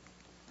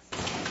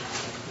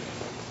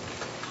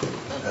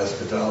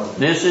 Eschatology.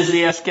 This is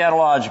the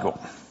eschatological.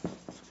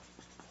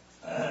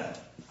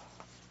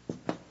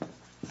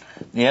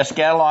 The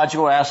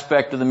eschatological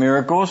aspect of the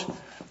miracles,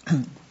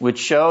 which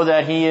show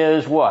that He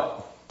is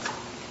what?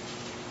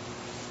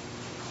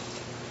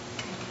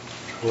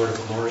 Lord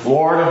of glory.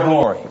 Lord of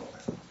glory.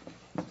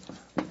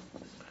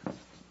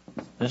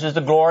 This is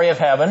the glory of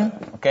heaven.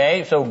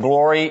 Okay, so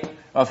glory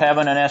of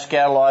heaven and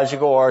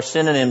eschatological are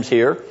synonyms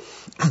here.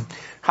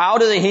 How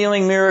do the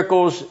healing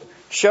miracles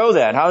show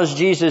that? How does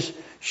Jesus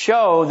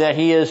show that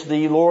He is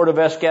the Lord of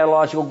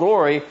eschatological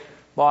glory?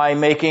 By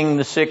making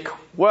the sick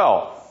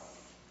well.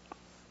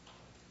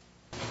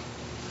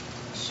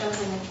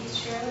 Shows in the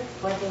future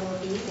what there will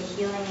be, the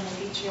healing in the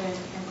future and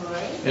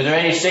glory. Is there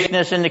any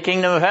sickness in the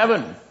kingdom of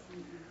heaven?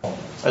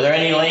 Are there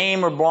any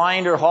lame or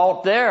blind or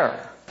halt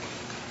there?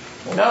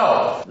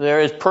 No.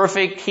 There is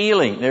perfect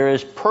healing. There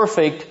is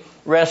perfect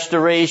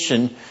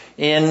restoration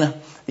in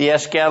the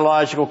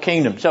eschatological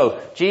kingdom.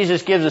 So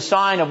Jesus gives a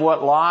sign of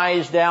what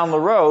lies down the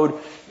road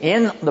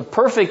in the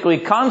perfectly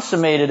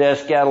consummated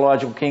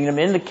eschatological kingdom,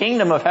 in the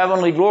kingdom of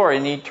heavenly glory,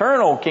 in the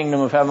eternal kingdom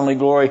of heavenly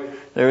glory.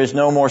 There is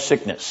no more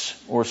sickness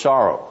or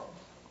sorrow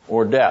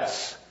or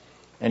death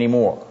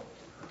anymore.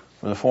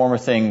 For the former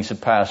things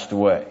have passed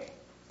away.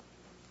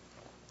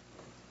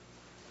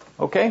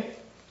 Okay?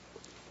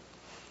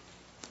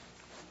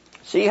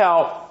 See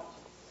how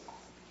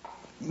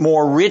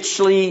more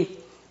richly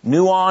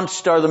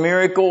nuanced are the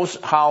miracles?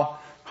 How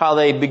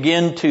they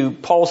begin to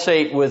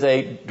pulsate with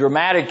a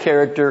dramatic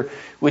character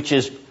which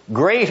is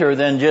greater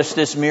than just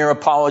this mere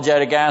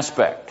apologetic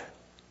aspect.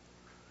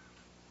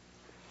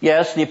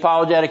 Yes, the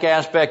apologetic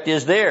aspect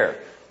is there,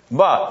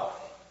 but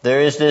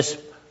there is this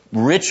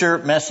richer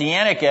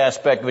messianic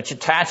aspect which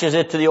attaches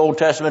it to the Old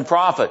Testament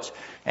prophets.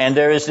 And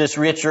there is this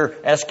richer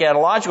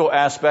eschatological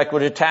aspect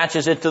which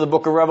attaches it to the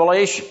book of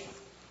Revelation.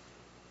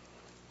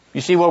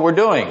 You see what we're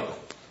doing?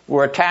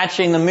 We're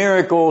attaching the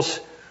miracles.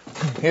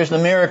 Here's the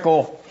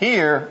miracle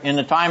here in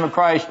the time of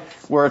Christ.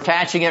 We're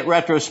attaching it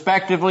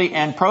retrospectively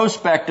and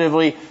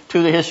prospectively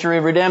to the history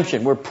of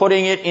redemption. We're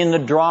putting it in the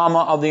drama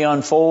of the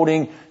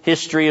unfolding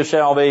history of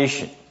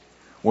salvation.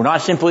 We're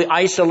not simply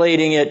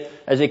isolating it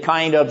as a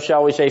kind of,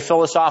 shall we say,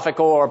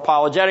 philosophical or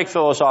apologetic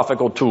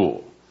philosophical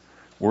tool.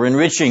 We're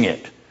enriching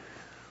it.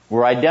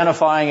 We're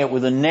identifying it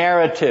with a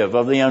narrative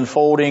of the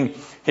unfolding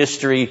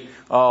history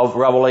of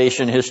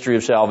revelation, history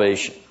of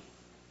salvation.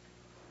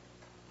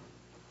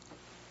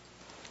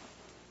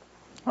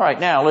 All right,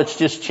 now let's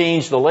just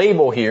change the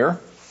label here.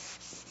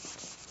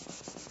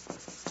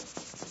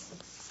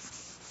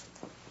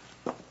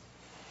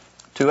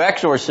 To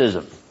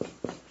exorcism.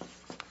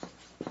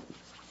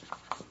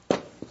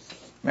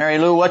 Mary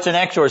Lou, what's an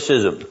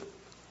exorcism?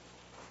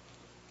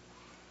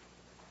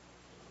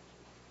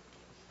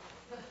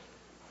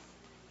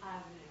 I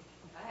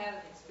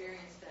haven't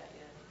experienced that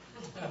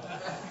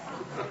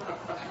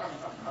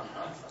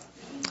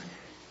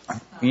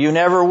yet. You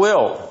never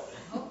will.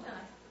 Hope not,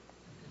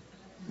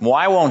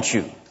 Why won't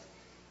you?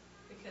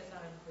 because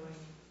I'm going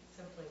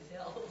someplace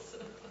else.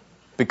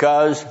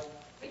 Because?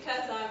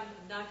 Because I'm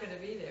not going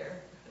to be there.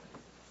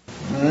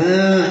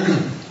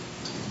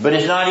 But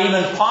it's not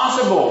even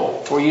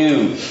possible for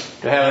you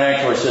to have an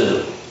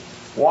exorcism.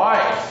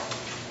 Why?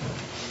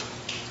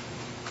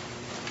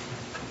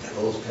 The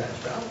devil's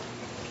cast out.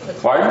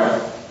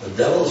 Pardon? The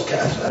devil's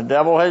cast The out.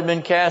 devil has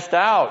been cast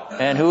out.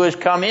 And who has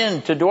come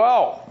in to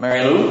dwell?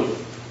 Mary Lou?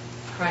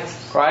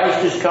 Christ. Christ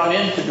has come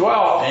in to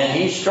dwell, and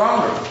he's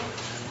stronger.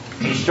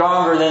 He's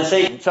stronger than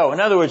Satan. So, in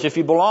other words, if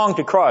you belong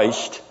to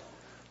Christ,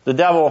 the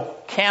devil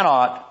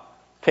cannot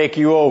take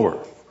you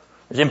over.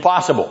 It's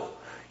impossible.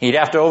 He'd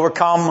have to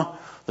overcome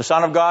the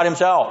Son of God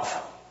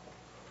himself.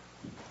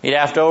 He'd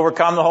have to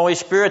overcome the Holy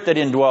Spirit that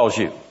indwells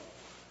you.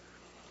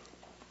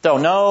 So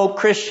no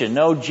Christian,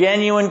 no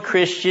genuine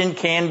Christian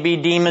can be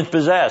demon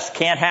possessed.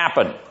 Can't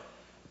happen.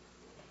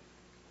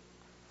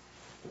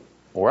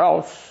 Or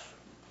else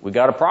we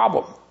got a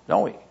problem,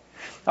 don't we?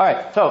 All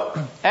right, so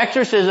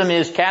exorcism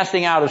is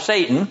casting out of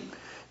Satan.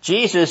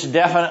 Jesus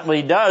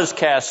definitely does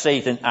cast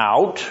Satan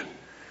out.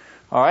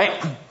 All right,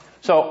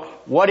 so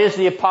what is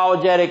the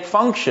apologetic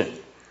function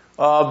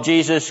of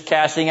Jesus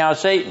casting out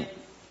Satan?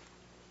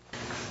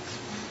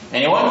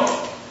 Anyone?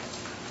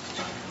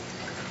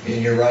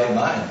 In your right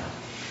mind.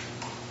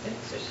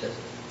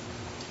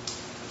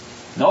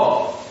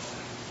 No.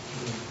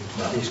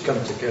 He's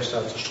come to cast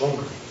out the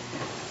stronger.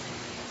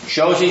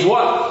 Shows he's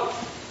what?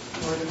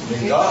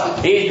 In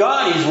God. He's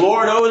God. He's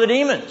Lord over the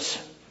demons.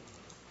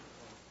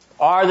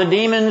 Are the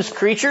demons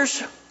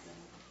creatures?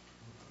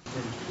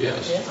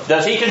 Yes.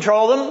 Does he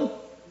control them?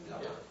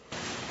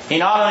 He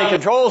not only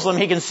controls them,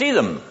 he can see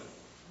them.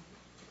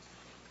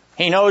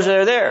 He knows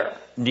they're there.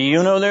 Do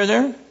you know they're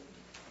there?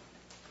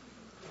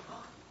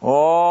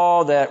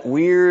 Oh, that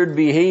weird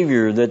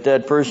behavior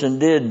that person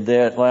did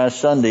that last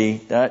Sunday,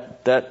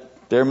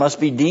 that there must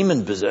be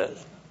demon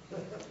possessed.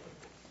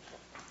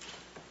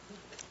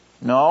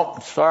 No,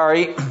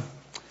 sorry.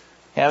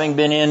 Having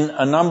been in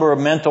a number of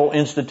mental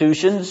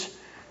institutions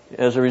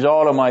as a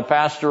result of my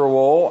pastoral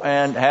role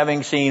and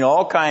having seen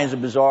all kinds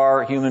of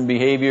bizarre human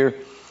behavior,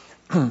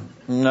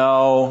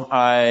 no,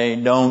 I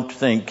don't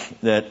think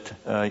that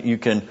you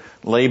can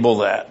label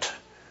that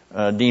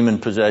demon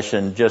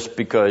possession just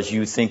because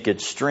you think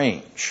it's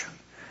strange.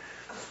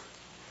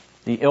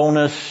 The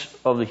illness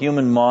of the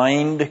human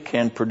mind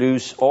can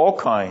produce all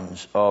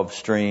kinds of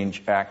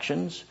strange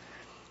actions,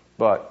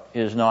 but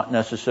is not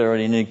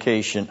necessarily an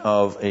indication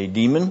of a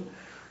demon.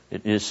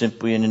 It is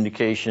simply an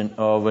indication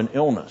of an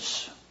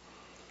illness,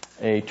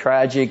 a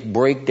tragic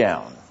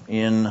breakdown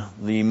in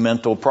the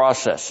mental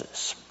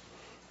processes.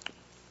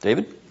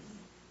 David?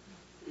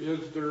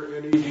 Is there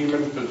any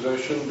demon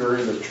possession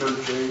during the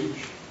church age?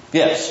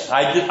 Yes,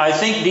 I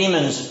think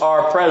demons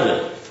are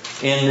present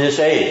in this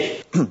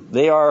age.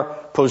 They are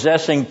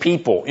possessing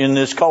people in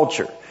this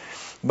culture.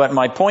 But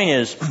my point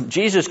is,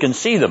 Jesus can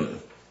see them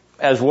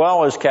as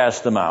well as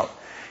cast them out.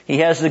 He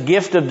has the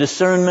gift of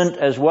discernment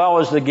as well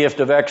as the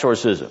gift of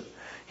exorcism.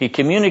 He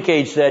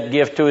communicates that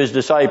gift to his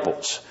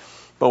disciples.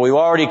 But we've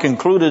already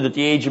concluded that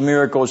the age of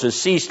miracles has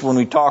ceased when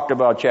we talked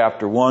about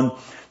chapter 1.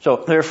 So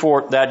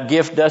therefore, that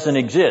gift doesn't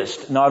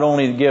exist. Not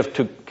only the gift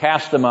to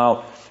cast them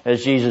out,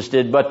 as Jesus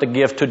did, but the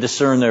gift to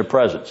discern their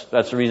presence.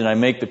 That's the reason I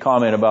make the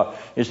comment about,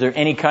 is there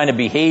any kind of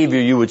behavior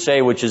you would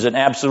say which is an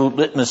absolute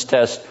litmus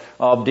test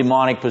of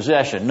demonic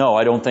possession? No,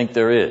 I don't think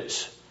there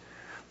is.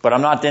 But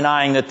I'm not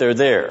denying that they're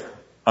there.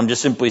 I'm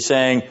just simply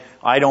saying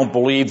I don't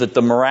believe that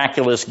the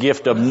miraculous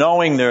gift of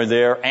knowing they're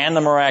there and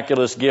the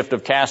miraculous gift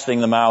of casting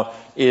them out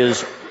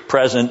is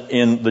present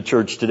in the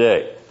church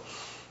today.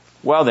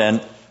 Well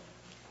then,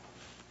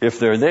 if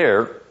they're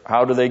there,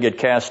 how do they get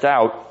cast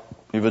out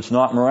if it's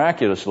not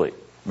miraculously?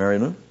 Mary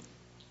Lou?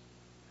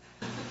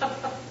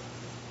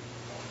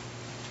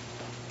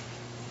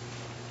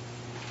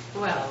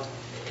 Well,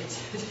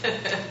 it's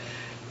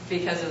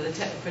because of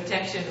the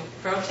protection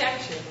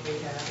we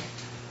have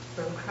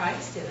from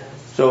Christ in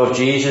us. So if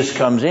Jesus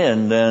comes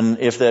in, then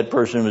if that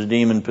person was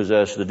demon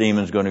possessed, the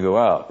demon's going to go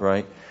out,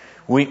 right?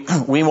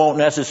 We won't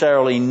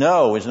necessarily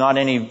know.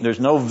 There's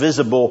no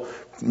visible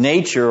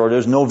nature or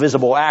there's no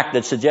visible act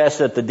that suggests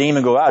that the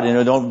demon go out.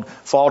 Don't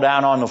fall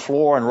down on the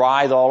floor and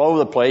writhe all over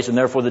the place and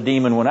therefore the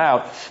demon went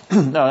out.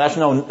 No,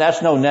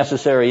 that's no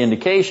necessary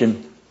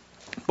indication.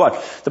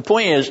 But the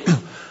point is,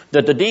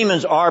 that the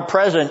demons are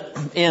present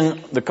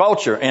in the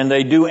culture, and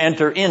they do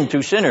enter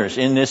into sinners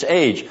in this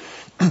age.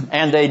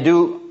 And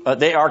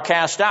they are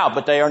cast out,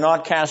 but they are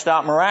not cast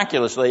out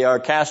miraculously. They are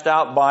cast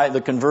out by the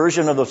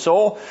conversion of the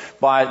soul,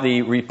 by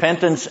the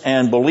repentance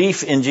and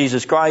belief in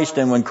Jesus Christ.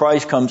 And when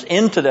Christ comes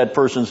into that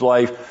person's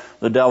life,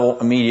 the devil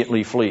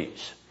immediately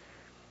flees.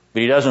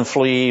 But he doesn't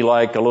flee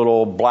like a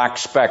little black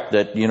speck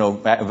that,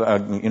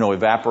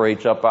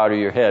 evaporates up out of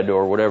your head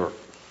or whatever.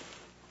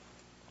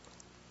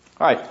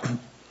 All right.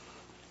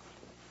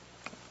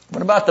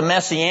 What about the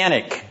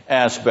messianic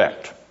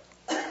aspect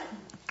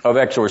of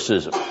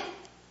exorcism?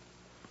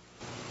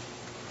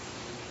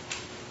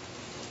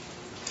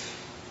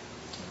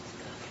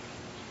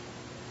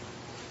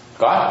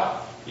 God?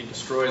 He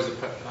destroys the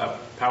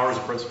powers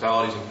of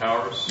principalities and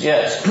powers.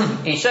 Yes.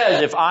 He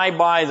says, if I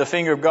by the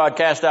finger of God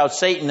cast out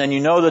Satan, then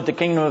you know that the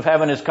kingdom of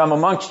heaven has come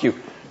amongst you.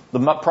 The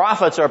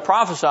prophets are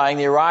prophesying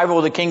the arrival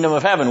of the kingdom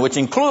of heaven, which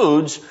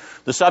includes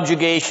the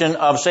subjugation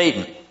of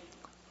Satan,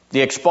 the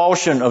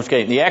expulsion of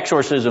Satan, the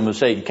exorcism of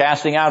Satan,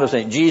 casting out of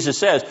Satan. Jesus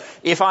says,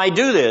 if I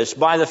do this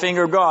by the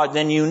finger of God,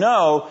 then you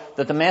know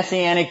that the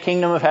messianic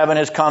kingdom of heaven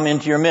has come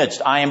into your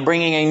midst. I am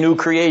bringing a new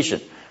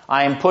creation.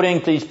 I am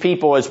putting these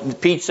people, as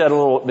Pete said a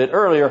little bit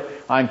earlier,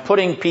 I'm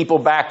putting people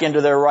back into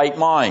their right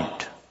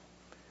mind.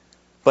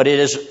 But it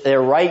is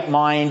their right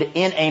mind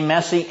in a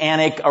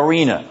messianic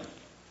arena.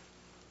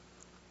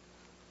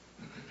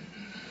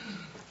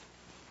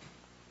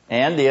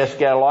 And the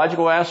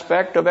eschatological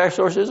aspect of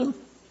exorcism?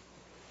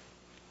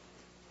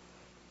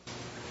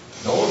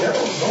 No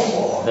devils, no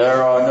more.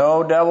 There are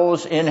no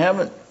devils in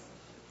heaven.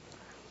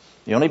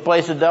 The only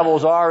place the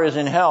devils are is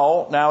in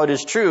hell. Now it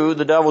is true,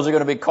 the devils are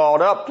going to be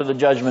called up to the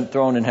judgment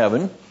throne in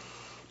heaven,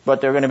 but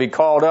they're going to be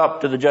called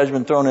up to the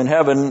judgment throne in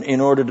heaven in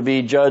order to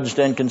be judged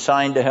and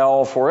consigned to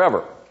hell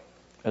forever,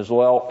 as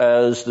well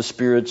as the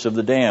spirits of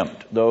the damned.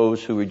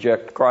 Those who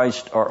reject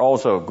Christ are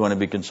also going to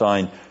be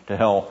consigned to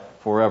hell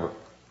forever.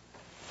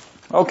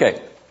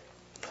 Okay.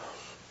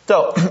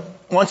 So,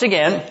 once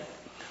again,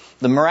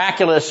 the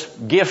miraculous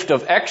gift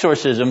of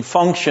exorcism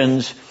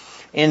functions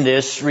in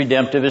this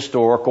redemptive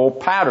historical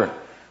pattern.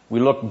 We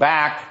look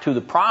back to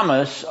the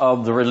promise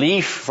of the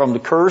relief from the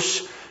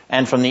curse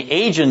and from the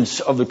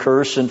agents of the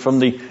curse and from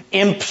the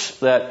imps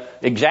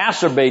that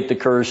exacerbate the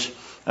curse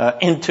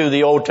into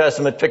the Old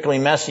Testament,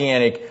 particularly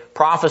messianic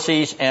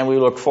prophecies, and we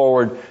look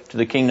forward to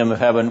the kingdom of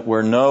heaven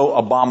where no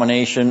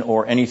abomination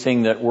or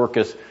anything that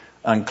worketh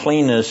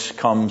uncleanness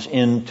comes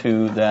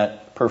into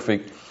that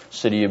perfect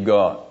city of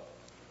God.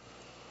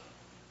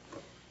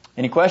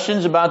 Any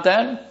questions about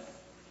that?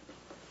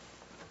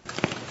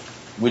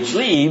 Which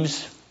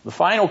leaves the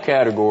final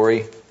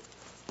category,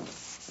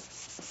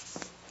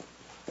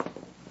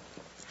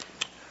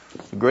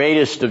 the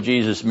greatest of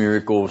Jesus'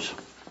 miracles,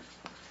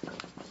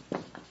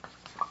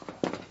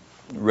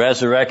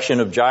 resurrection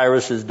of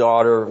Jairus'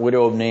 daughter,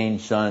 widow of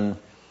Nain's son,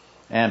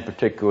 and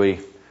particularly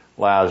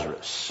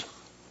Lazarus.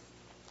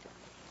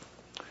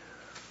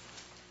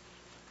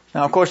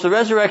 Now, of course, the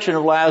resurrection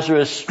of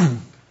Lazarus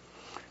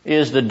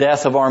is the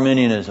death of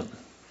Arminianism.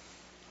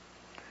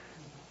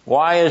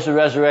 Why is the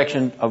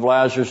resurrection of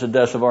Lazarus the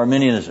death of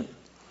Arminianism?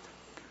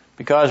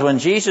 Because when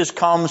Jesus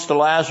comes to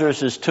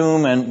Lazarus'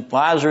 tomb and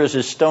Lazarus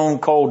is stone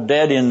cold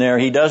dead in there,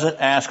 he doesn't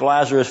ask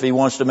Lazarus if he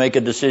wants to make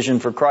a decision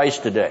for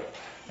Christ today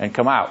and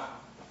come out.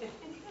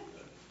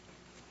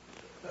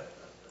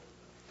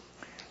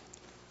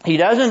 He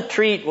doesn't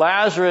treat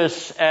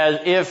Lazarus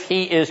as if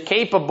he is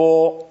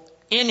capable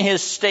in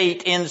his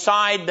state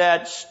inside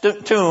that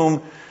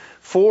tomb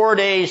 4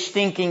 days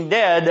stinking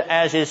dead,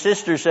 as his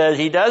sister says.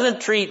 He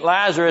doesn't treat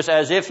Lazarus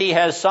as if he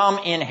has some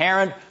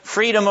inherent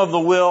freedom of the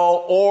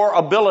will or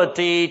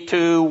ability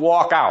to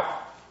walk out.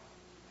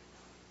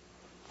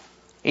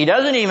 He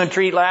doesn't even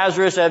treat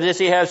Lazarus as if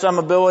he has some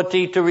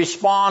ability to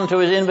respond to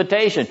his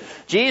invitation.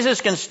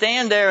 Jesus can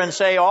stand there and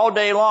say all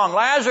day long,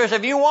 Lazarus,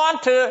 if you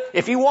want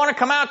to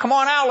come out, come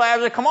on out,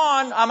 Lazarus. Come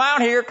on, I'm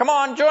out here. Come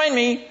on, join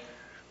me.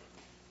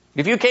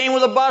 If you came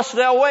with a bus,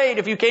 they'll wait.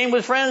 If you came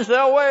with friends,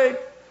 they'll wait.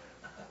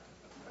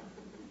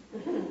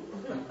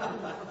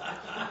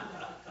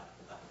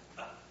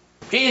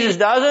 Jesus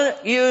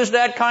doesn't use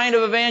that kind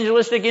of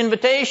evangelistic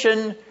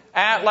invitation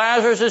at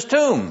Lazarus'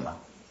 tomb.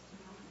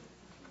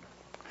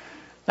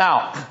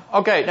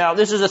 Now,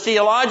 this is a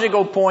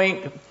theological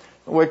point.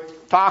 We're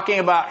talking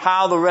about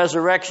how the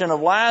resurrection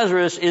of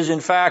Lazarus is in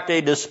fact a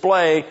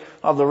display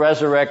of the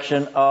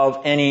resurrection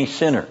of any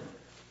sinner.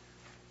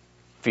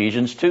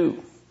 Ephesians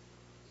 2.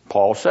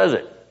 Paul says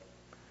it.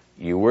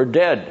 You were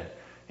dead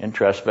in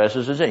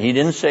trespasses and sin. He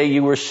didn't say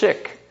you were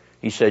sick.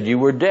 He said you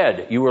were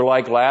dead. You were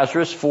like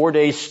Lazarus, 4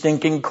 days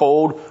stinking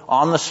cold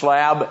on the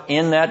slab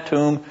in that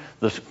tomb.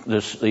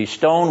 The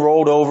stone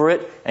rolled over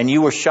it, and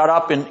you were shut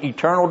up in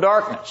eternal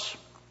darkness.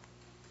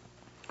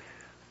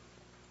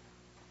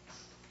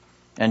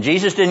 And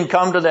Jesus didn't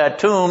come to that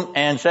tomb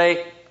and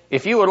say,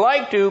 if you would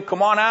like to,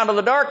 come on out of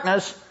the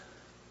darkness.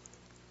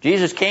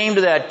 Jesus came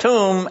to that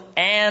tomb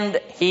and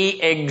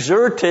he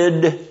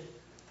exerted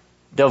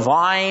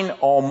divine,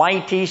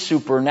 almighty,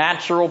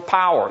 supernatural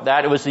power.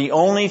 That was the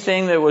only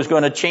thing that was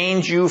going to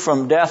change you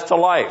from death to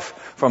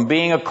life, from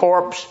being a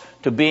corpse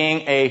to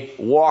being a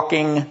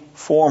walking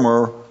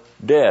former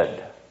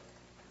dead,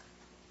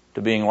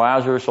 to being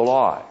Lazarus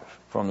alive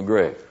from the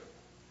grave.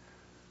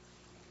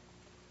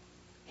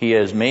 He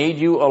has made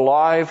you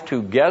alive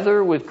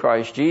together with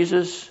Christ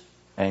Jesus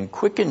and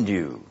quickened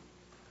you.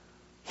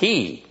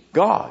 He,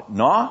 God,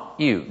 not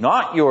you,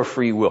 not your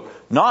free will,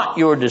 not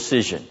your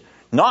decision,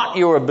 not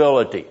your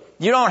ability.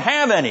 You don't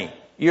have any.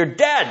 You're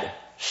dead,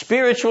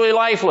 spiritually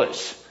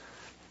lifeless.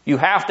 You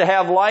have to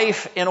have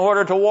life in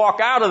order to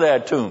walk out of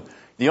that tomb.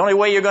 The only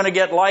way you're going to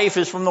get life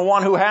is from the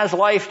one who has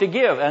life to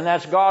give, and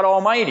that's God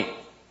Almighty.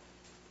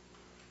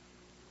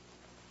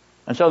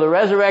 And so the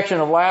resurrection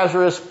of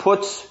Lazarus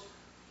puts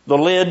the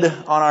lid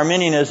on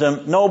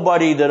Arminianism.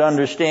 Nobody that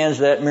understands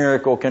that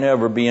miracle can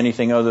ever be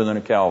anything other than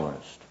a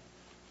Calvinist.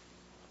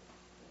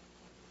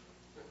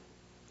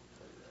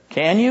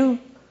 Can you?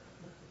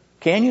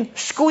 Can you?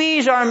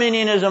 Squeeze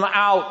Arminianism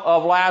out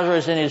of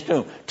Lazarus in his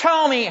tomb.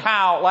 Tell me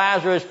how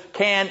Lazarus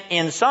can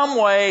in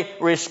some way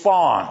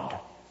respond.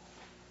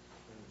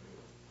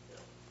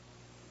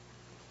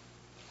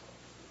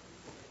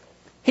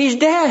 He's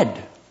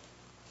dead.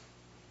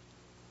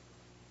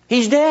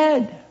 He's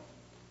dead.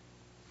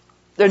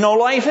 There's no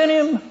life in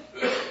him.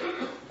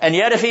 And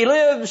yet if he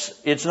lives,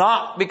 it's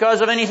not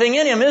because of anything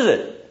in him, is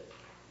it?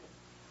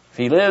 If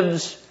he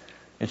lives,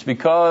 it's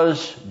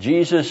because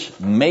Jesus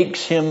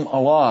makes him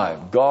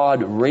alive.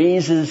 God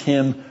raises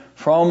him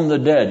from the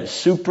dead.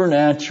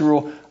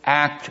 Supernatural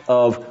act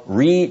of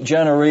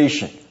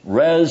regeneration,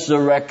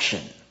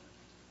 resurrection.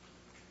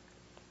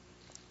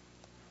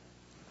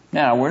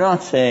 Now, we're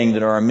not saying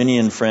that our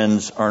Arminian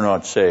friends are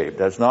not saved.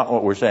 That's not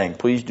what we're saying.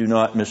 Please do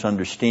not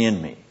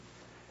misunderstand me.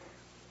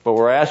 But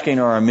we're asking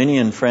our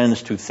Arminian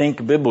friends to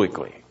think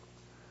biblically,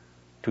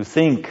 to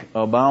think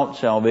about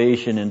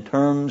salvation in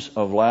terms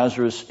of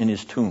Lazarus in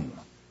his tomb.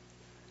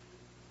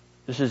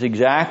 This is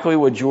exactly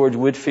what George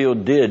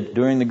Whitefield did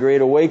during the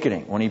Great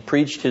Awakening when he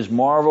preached his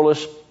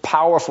marvelous,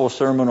 powerful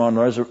sermon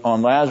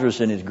on Lazarus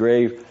in his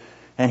grave,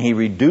 and he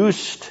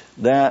reduced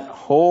that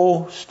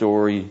whole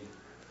story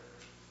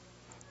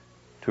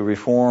to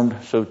Reformed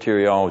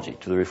soteriology,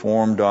 to the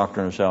Reformed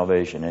doctrine of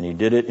salvation, and he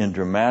did it in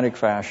dramatic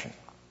fashion.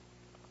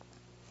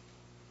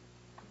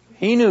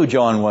 He knew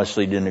John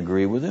Wesley didn't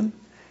agree with him.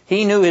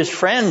 He knew his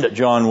friend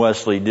John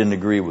Wesley didn't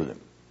agree with him.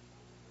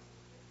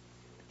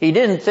 He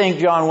didn't think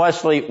John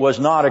Wesley was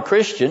not a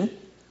Christian,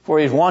 for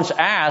he was once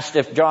asked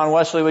if John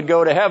Wesley would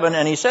go to heaven,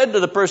 and he said to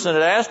the person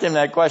that asked him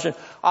that question,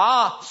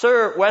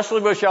 sir,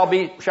 Wesley shall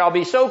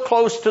be so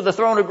close to the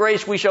throne of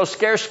grace we shall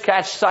scarce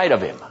catch sight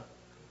of him.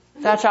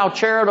 That's how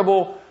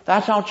charitable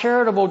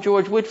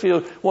George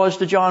Whitefield was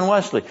to John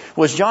Wesley.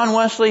 Was John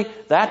Wesley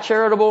that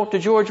charitable to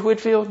George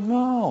Whitefield?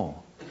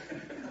 No.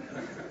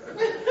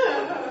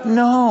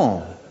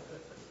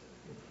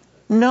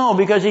 No,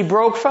 because he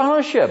broke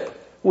fellowship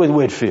with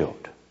Whitefield.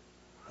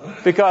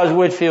 Because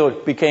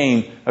Whitefield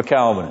became a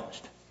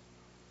Calvinist.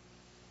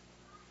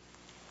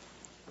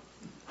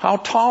 How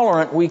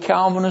tolerant we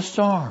Calvinists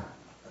are.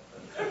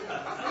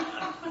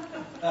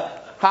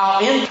 How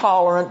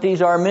intolerant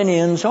these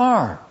Arminians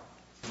are.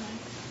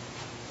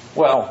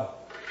 Well,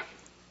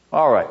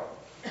 all right.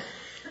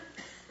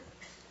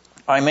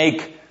 I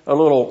make a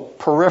little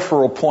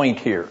peripheral point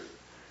here,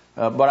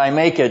 but I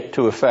make it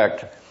to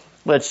effect.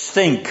 Let's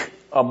think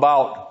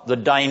about the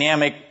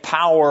dynamic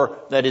power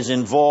that is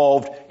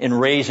involved in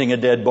raising a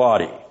dead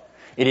body.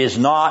 It is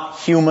not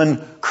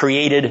human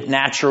created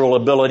natural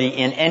ability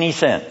in any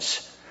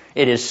sense.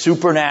 It is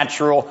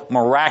supernatural,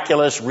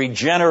 miraculous,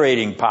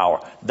 regenerating power.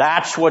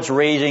 That's what's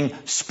raising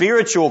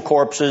spiritual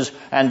corpses,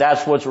 and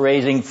that's what's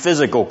raising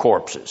physical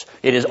corpses.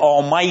 It is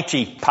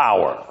almighty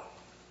power,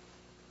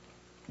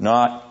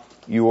 not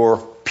your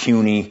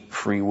puny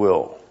free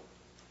will.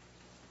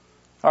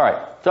 All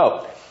right,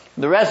 so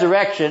the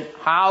resurrection,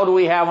 how do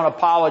we have an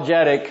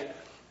apologetic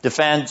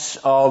defense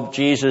of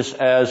Jesus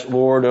as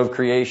Lord of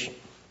creation?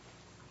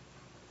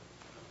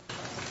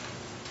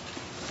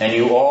 And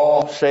you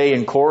all say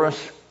in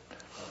chorus,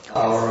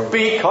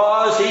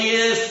 because he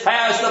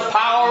has the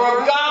power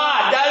of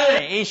God,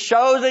 doesn't he? He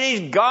shows that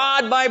he's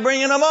God by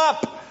bringing them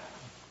up.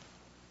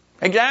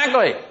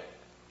 Exactly.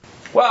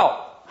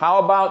 Well, how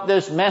about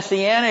this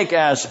messianic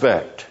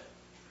aspect?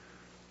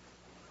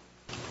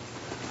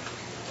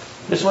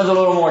 This one's a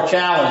little more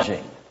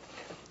challenging.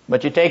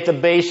 But you take the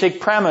basic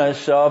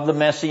premise of the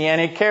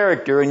messianic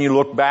character and you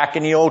look back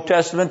in the Old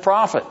Testament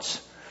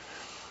prophets.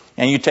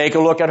 And you take a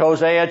look at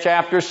Hosea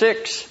chapter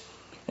 6.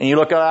 And you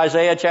look at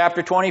Isaiah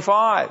chapter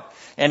 25.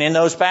 And in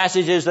those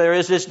passages there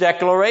is this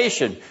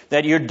declaration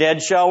that your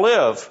dead shall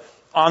live.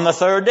 On the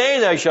third day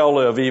they shall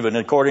live, even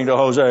according to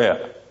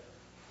Hosea.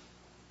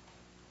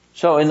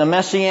 So in the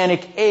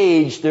Messianic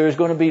age there is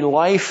going to be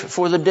life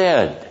for the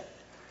dead.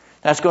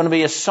 That's going to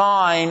be a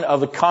sign of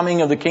the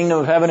coming of the kingdom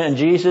of heaven, and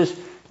Jesus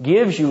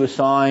gives you a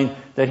sign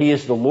that he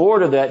is the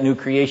Lord of that new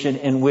creation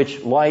in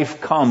which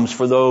life comes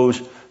for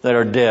those that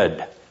are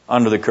dead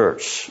under the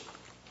curse.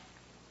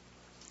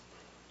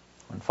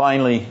 And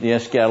finally, the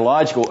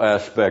eschatological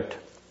aspect.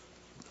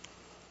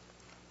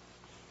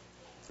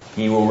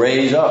 He will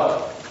raise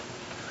up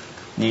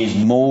these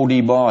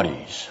moldy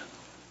bodies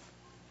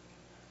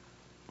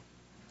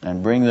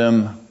and bring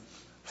them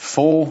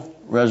fully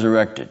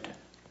resurrected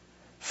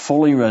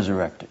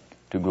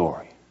to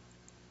glory.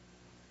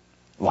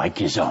 Like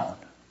His own.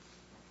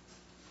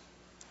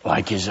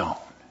 Like His own.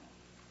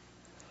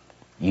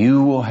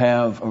 You will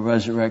have a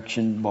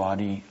resurrection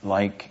body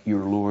like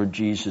your Lord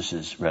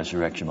Jesus'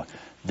 resurrection body.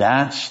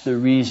 That's the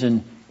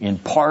reason, in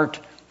part,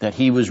 that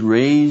He was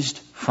raised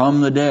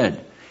from the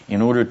dead,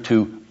 in order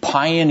to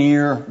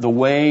pioneer the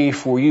way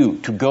for you,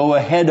 to go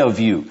ahead of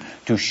you,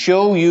 to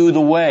show you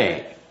the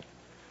way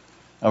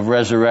of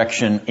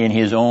resurrection in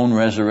His own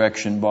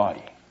resurrection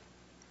body.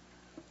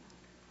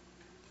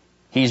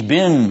 He's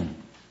been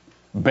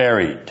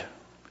buried,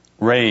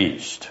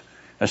 raised,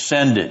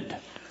 ascended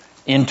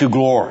into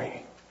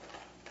glory.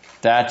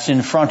 That's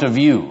in front of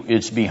you.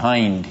 It's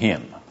behind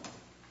Him.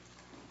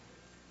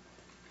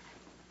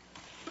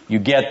 You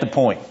get the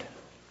point.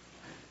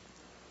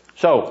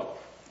 So,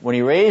 when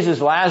He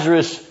raises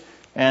Lazarus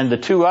and the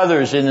two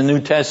others in the New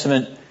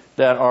Testament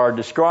that are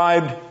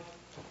described,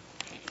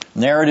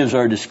 narratives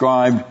are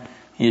described,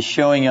 He is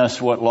showing us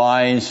what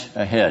lies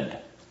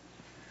ahead,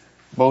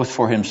 both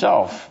for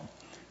Himself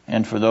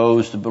and for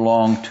those that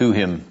belong to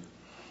Him.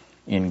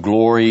 In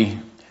glory,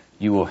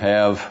 you will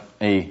have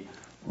a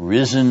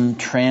risen,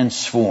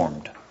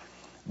 transformed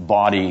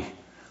body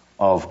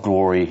of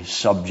glory,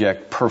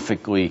 subject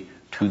perfectly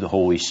to the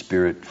Holy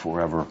Spirit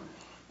forever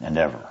and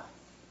ever.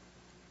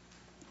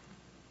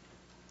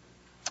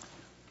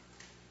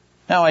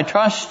 Now, I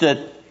trust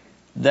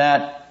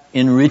that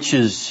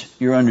enriches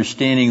your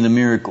understanding of the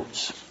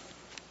miracles.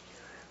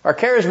 Our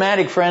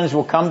charismatic friends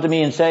will come to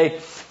me and say,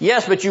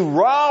 yes, but you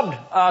robbed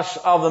us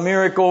of the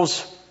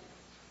miracles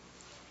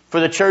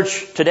for the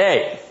church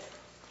today.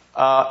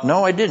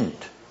 No, I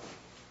didn't.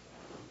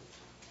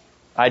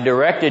 I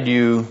directed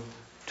you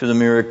to the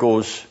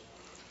miracles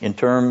in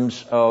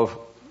terms of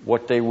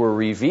what they were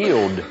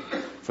revealed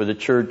for the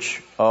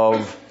church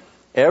of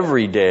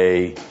every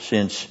day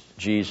since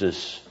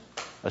Jesus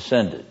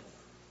ascended.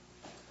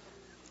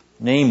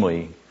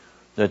 Namely,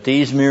 that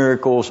these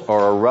miracles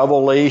are a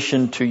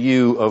revelation to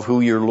you of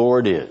who your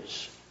Lord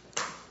is.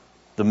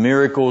 The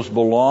miracles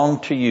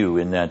belong to you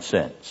in that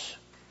sense.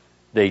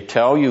 They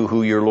tell you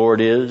who your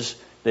Lord is.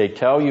 They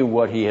tell you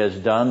what He has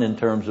done in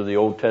terms of the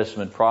Old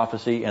Testament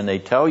prophecy, and they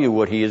tell you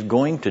what He is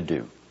going to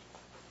do.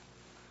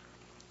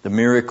 The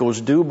miracles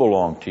do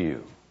belong to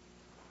you.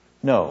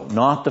 No,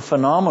 not the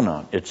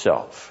phenomenon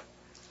itself,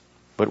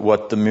 but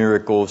what the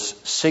miracles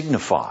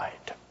signified,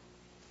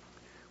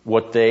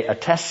 what they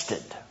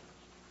attested,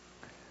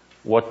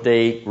 what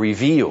they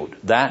revealed.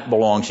 That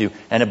belongs to you.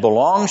 And it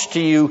belongs to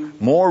you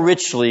more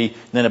richly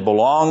than it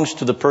belongs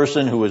to the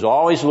person who is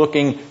always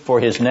looking for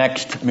his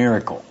next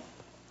miracle.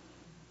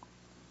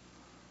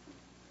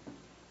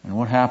 And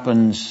what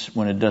happens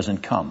when it doesn't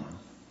come?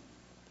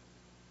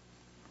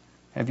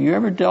 Have you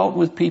ever dealt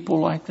with people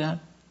like that?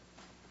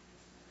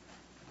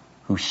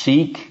 Who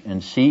seek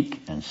and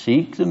seek and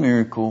seek the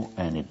miracle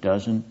and it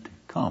doesn't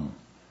come.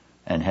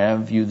 And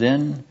have you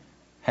then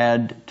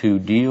had to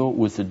deal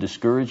with the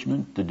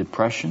discouragement, the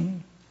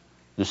depression,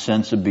 the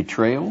sense of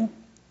betrayal,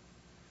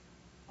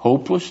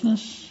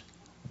 hopelessness?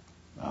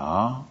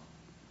 God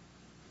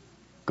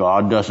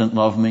doesn't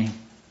love me.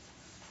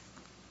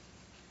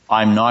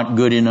 I'm not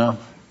good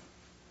enough.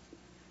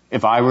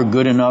 If I were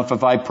good enough,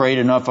 if I prayed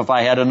enough, if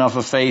I had enough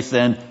of faith,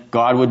 then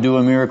God would do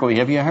a miracle.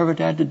 Have you ever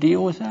had to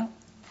deal with that?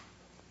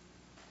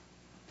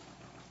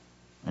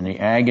 And the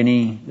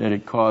agony that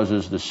it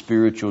causes, the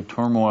spiritual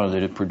turmoil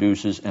that it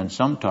produces, and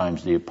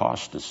sometimes the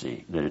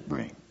apostasy that it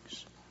brings.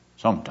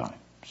 Sometimes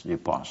the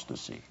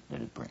apostasy that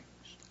it brings.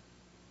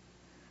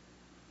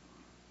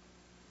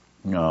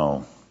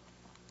 No.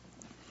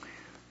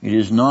 It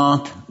is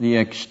not the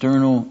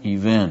external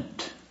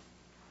event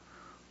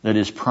that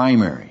is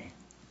primary.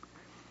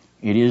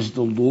 It is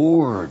the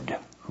Lord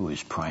who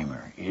is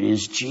primary. It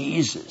is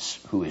Jesus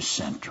who is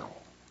central.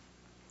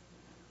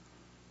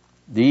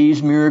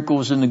 These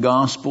miracles in the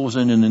Gospels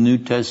and in the New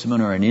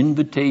Testament are an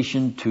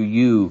invitation to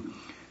you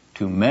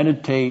to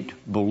meditate,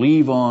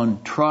 believe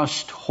on,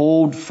 trust,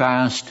 hold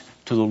fast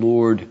to the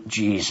Lord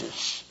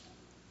Jesus.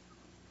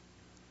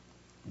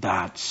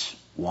 That's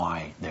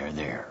why they're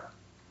there.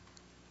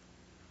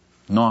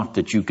 Not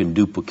that you can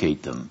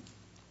duplicate them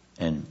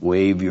and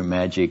wave your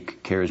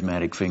magic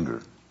charismatic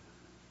finger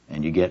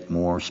and you get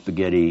more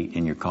spaghetti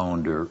in your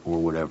colander or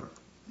whatever.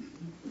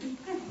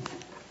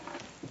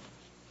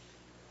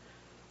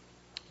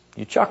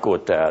 You chuckle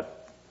at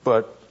that,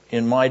 but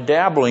in my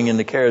dabbling in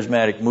the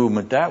charismatic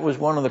movement, that was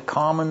one of the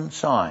common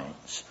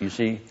signs, you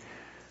see,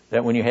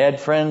 that when you had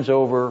friends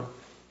over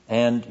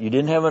and you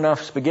didn't have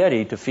enough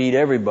spaghetti to feed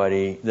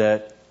everybody,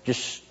 that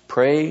just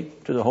pray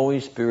to the Holy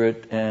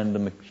Spirit and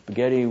the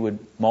spaghetti would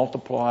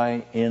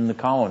multiply in the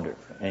colander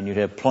and you'd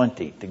have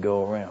plenty to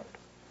go around.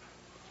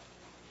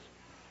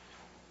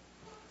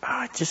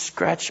 I just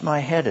scratch my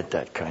head at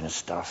that kind of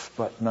stuff.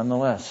 But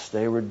nonetheless,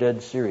 they were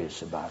dead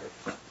serious about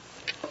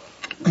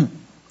it.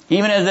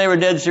 Even as they were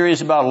dead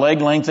serious about leg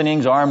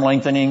lengthenings, arm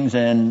lengthenings,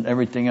 and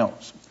everything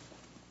else.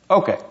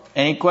 Okay.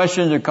 Any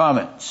questions or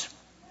comments?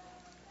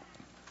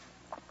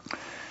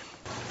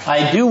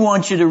 I do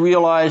want you to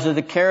realize that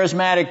the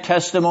charismatic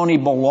testimony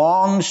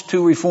belongs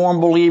to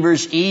Reformed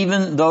believers,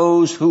 even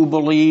those who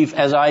believe,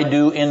 as I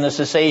do, in the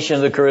cessation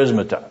of the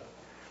charismata.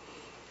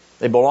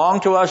 They belong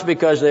to us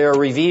because they are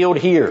revealed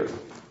here.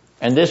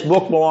 And this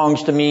book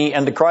belongs to me,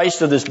 and the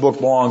Christ of this book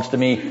belongs to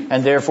me,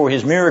 and therefore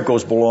His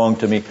miracles belong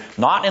to me.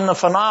 Not in the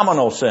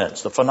phenomenal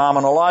sense, the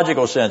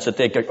phenomenological sense that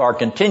they are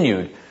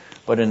continued,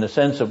 but in the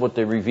sense of what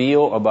they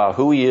reveal about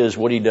who He is,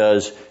 what He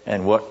does,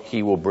 and what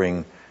He will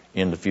bring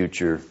in the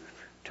future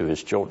to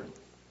His children.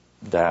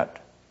 That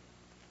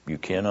you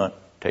cannot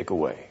take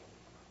away.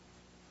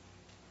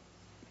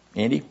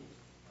 Andy? Do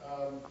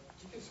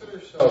you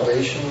consider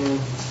salvation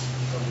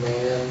of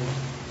man,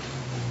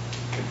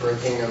 the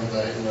breaking of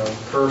the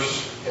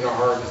curse in our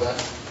heart, is that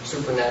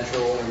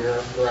supernatural and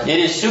miraculous? It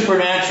is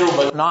supernatural,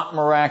 but not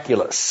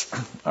miraculous.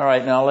 All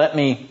right, now let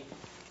me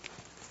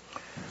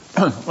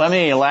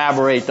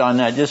elaborate on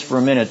that just for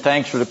a minute.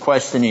 Thanks for the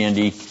question,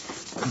 Andy.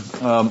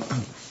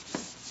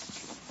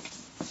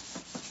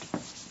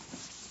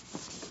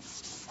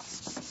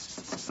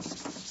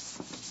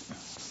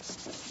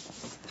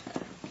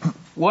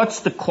 What's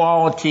the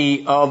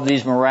quality of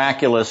these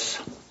miraculous,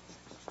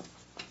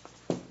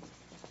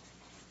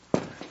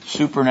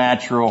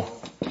 supernatural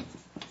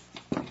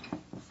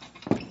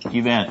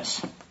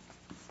events?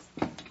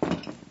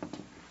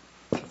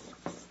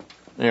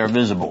 They are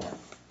visible.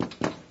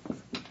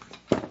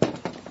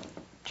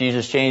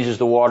 Jesus changes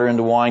the water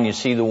into wine. You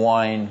see the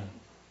wine,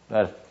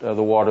 the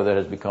water that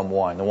has become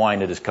wine, the wine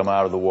that has come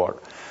out of the water.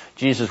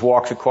 Jesus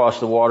walks across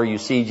the water. You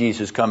see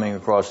Jesus coming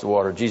across the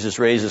water. Jesus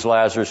raises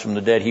Lazarus from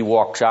the dead. He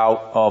walks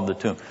out of the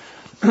tomb.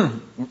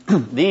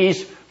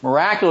 These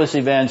miraculous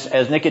events,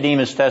 as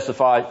Nicodemus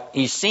testified,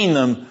 he's seen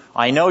them.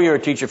 I know you're a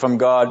teacher from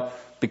God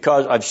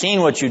because I've seen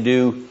what you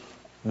do.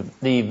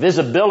 The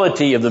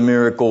visibility of the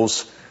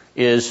miracles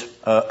is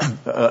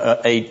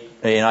an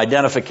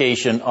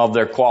identification of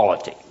their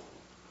quality.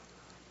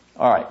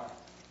 All right.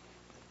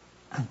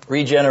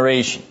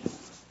 Regeneration.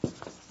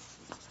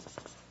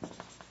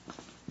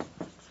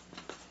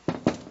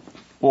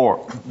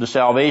 Or the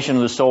salvation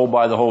of the soul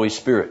by the Holy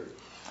Spirit.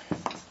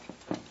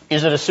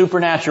 Is it a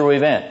supernatural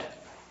event? Yes.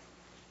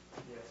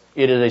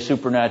 It is a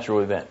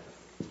supernatural event.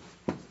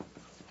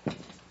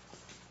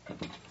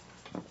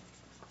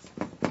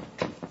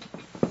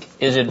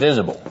 Is it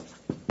visible?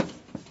 The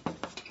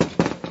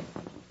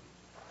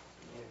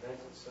event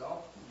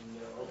itself?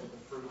 No. The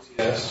fruits,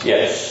 yes.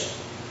 Yes.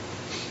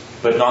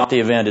 But not the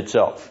event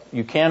itself.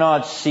 You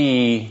cannot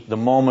see the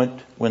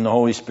moment when the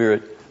Holy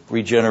Spirit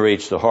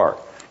regenerates the heart.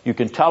 You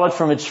can tell it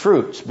from its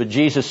fruits, but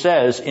Jesus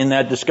says in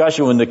that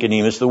discussion with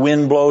Nicodemus, the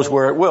wind blows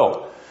where it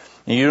will.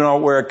 And you don't know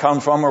where it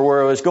comes from or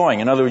where it was going.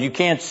 In other words, you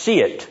can't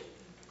see it.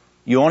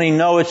 You only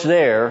know it's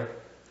there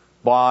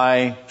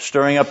by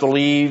stirring up the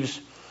leaves,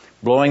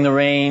 blowing the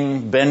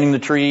rain, bending the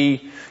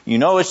tree. You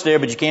know it's there,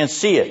 but you can't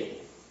see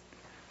it.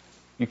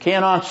 You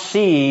cannot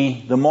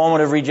see the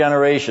moment of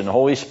regeneration. The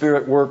Holy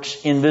Spirit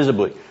works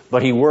invisibly,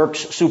 but He works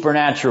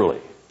supernaturally.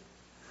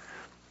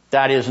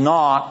 That is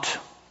not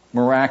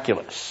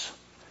miraculous.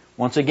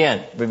 Once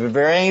again, be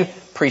very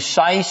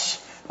precise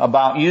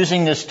about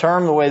using this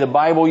term the way the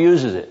Bible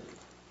uses it.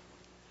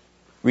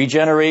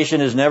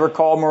 Regeneration is never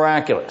called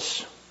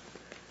miraculous.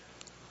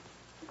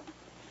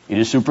 It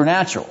is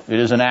supernatural. It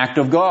is an act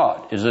of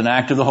God. It is an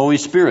act of the Holy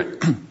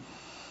Spirit.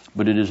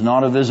 But it is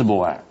not a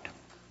visible act.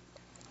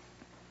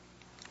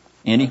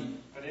 Andy?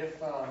 But if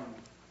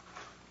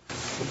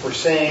we're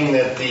saying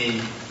that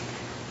the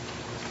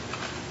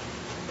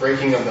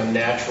breaking of the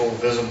natural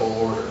visible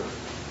order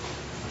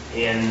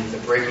in the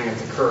breaking of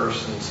the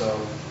curse, and so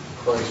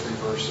Christ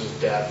reverses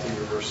death, He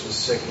reverses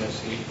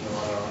sickness,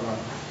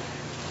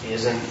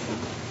 isn't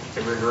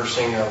the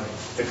reversing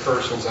of the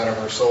curse inside of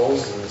our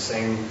souls in the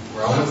same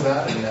realm as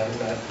that? And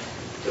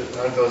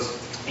aren't those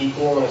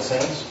equal in a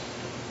sense?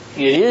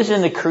 It is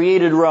in the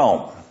created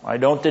realm. I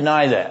don't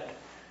deny that.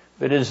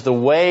 But it is the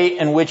way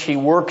in which He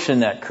works in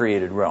that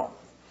created realm.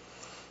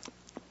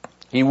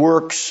 He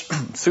works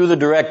through the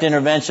direct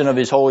intervention of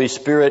His Holy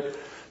Spirit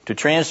to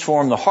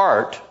transform the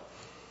heart,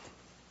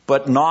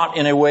 but not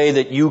in a way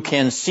that you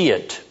can see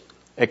it,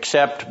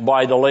 except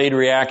by delayed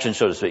reaction,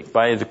 so to speak,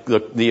 by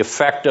the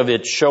effect of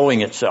it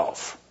showing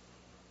itself.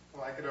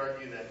 Well, I could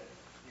argue that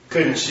you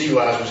couldn't see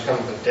Lazarus come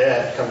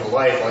to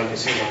life like you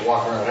see him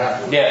walking around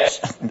afterwards. Yes.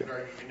 I could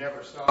argue you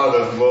never saw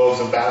the loaves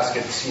of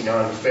baskets, and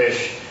the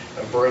fish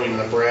burning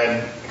the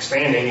bread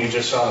expanding. You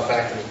just saw the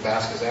fact that his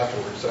baskets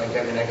afterwards. So I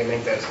can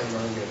make that same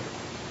argument.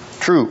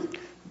 True.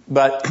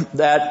 But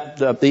that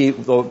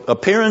the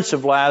appearance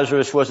of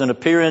Lazarus was an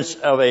appearance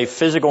of a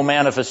physical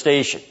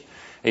manifestation,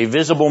 a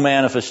visible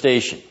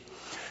manifestation.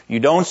 You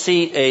don't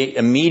see a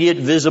immediate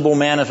visible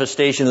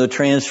manifestation of the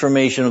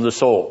transformation of the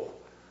soul.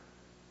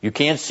 You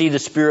can't see the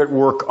Spirit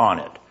work on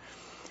it.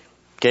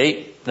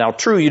 Okay? Now,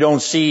 true, you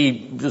don't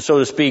see, so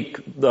to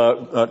speak,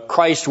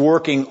 Christ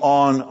working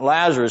on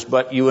Lazarus,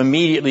 but you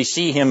immediately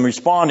see him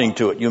responding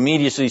to it. You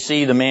immediately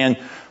see the man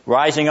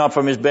rising up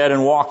from his bed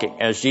and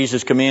walking, as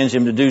Jesus commands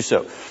him to do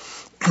so.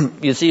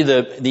 You see,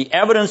 the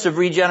evidence of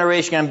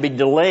regeneration can be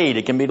delayed.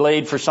 It can be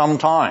delayed for some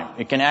time.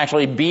 It can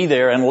actually be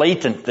there and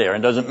latent there,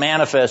 and doesn't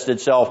manifest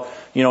itself,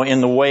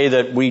 in the way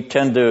that we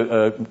tend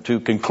to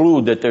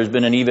conclude that there's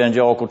been an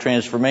evangelical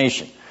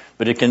transformation.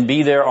 But it can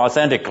be there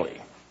authentically.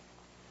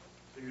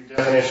 Your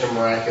definition of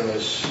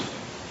miraculous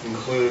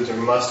includes or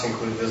must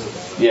include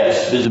visibility.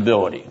 Yes,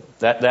 visibility.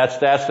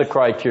 That's the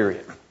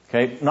criteria.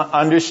 Okay? Now,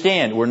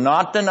 understand, we're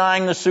not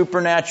denying the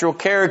supernatural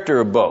character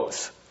of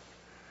both.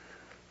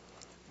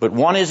 But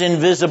one is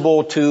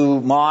invisible to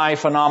my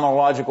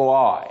phenomenological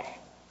eye.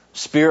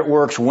 Spirit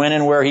works when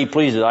and where he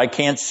pleases. I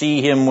can't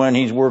see him when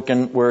he's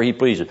working where he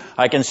pleases.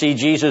 I can see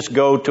Jesus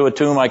go to a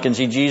tomb. I can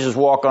see Jesus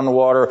walk on the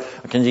water.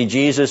 I can see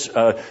Jesus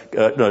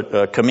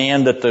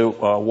command that the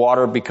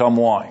water become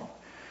wine.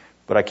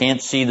 But I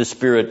can't see the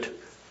Spirit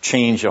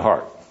change a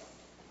heart.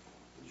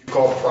 Would you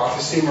call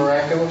prophecy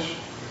miraculous?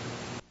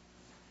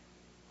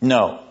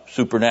 No,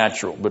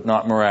 supernatural, but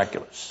not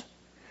miraculous.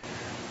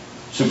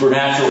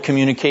 Supernatural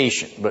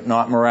communication, but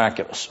not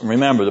miraculous.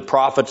 Remember, the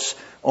prophet's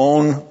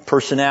own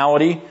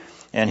personality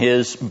and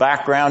his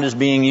background is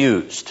being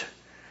used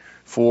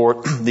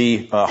for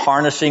the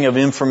harnessing of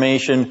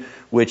information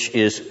which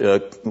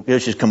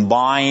is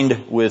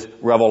combined with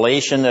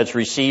revelation that's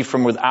received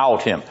from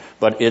without him.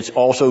 But it's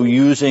also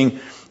using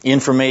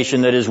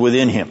information that is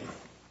within him.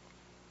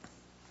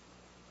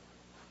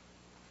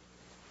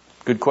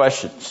 Good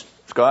questions.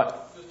 Scott?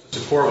 To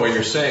support what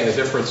you're saying, the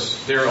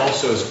difference there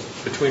also is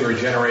between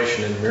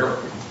regeneration and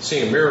miracle.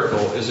 Seeing a miracle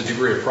is a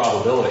degree of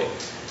probability.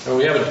 And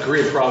we have a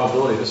degree of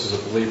probability this is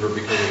a believer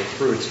because of the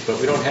fruits, but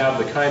we don't have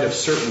the kind of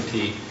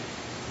certainty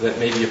that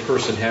maybe a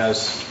person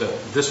has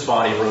that this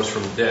body rose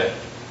from the dead.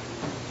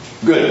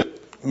 Good.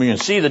 We can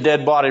see the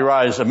dead body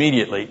rise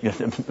immediately.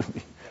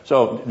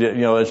 So,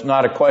 it's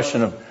not a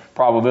question of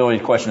probability,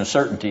 it's a question of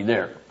certainty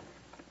there.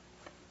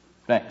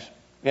 Thanks.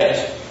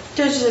 Yes?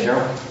 Does the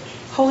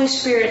Holy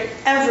Spirit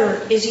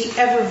is he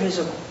ever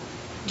visible?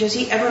 Does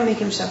he ever make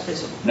himself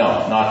visible?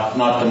 No,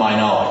 not to my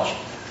knowledge.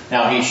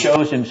 Now, he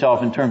shows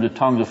himself in terms of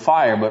tongues of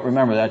fire, but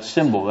remember, that's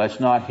symbol. That's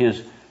not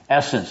his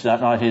essence.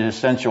 That's not his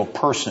essential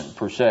person,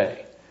 per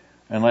se.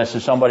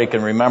 Unless somebody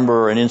can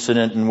remember an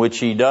incident in which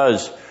he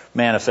does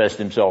manifest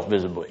himself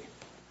visibly.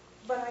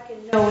 But I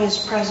can know his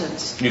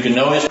presence. You can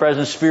know his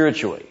presence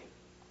spiritually.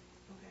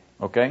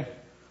 Okay?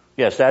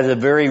 Yes, that is a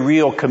very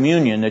real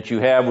communion that you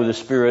have with the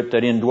Spirit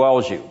that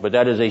indwells you. But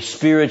that is a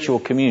spiritual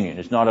communion.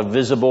 It's not a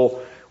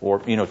visible or,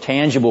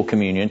 tangible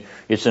communion.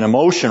 It's an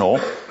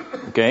emotional,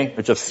 okay?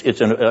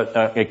 It's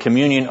a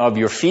communion of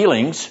your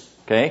feelings,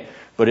 okay?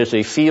 But it's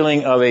a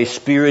feeling of a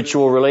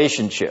spiritual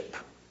relationship.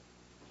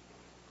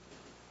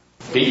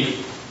 Pete?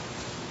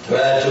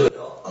 To add to it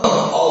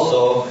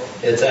also,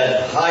 it's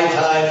at high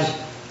times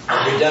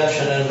of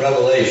redemption and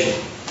revelation.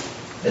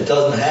 It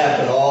doesn't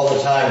happen all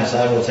the time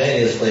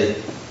simultaneously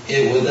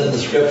within the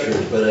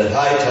Scriptures, but at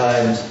high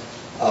times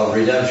of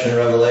redemption and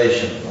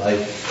revelation, like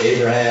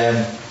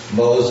Abraham,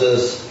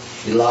 Moses,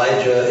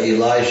 Elijah,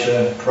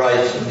 Elisha,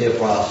 Christ, and the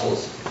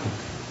apostles.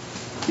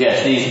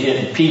 Yes,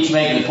 Pete's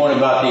making the point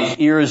about these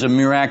eras of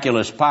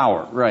miraculous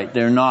power. Right,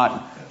 they're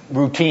not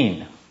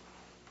routine.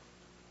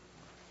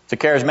 The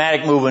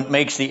charismatic movement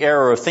makes the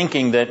error of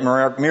thinking that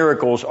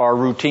miracles are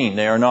routine.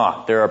 They are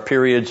not. There are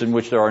periods in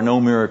which there are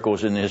no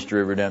miracles in the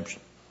history of redemption.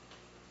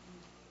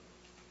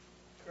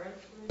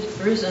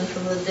 Risen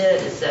from the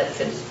dead, is that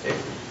considered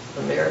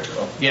a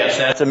miracle? Yes,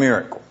 that's a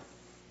miracle.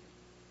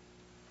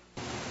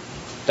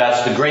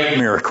 That's the great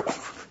miracle.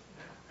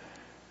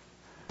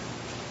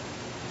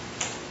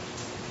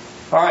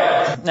 All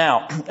right,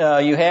 now,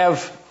 you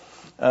have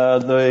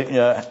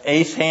the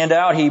 8th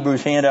handout,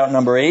 Hebrews handout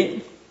number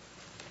 8.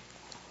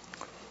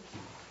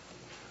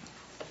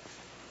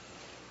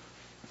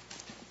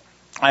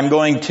 I'm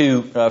going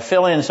to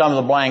fill in some of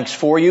the blanks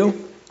for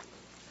you.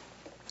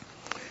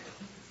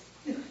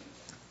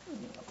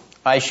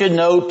 I should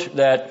note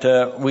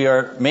that we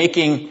are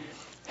making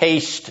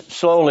haste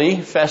slowly,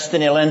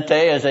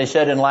 festinilente, as they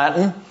said in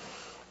Latin,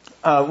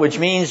 which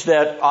means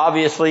that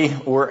obviously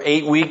we're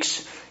 8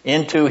 weeks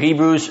into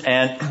Hebrews,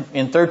 and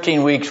in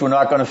 13 weeks we're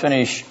not going to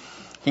finish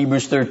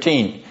Hebrews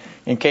 13,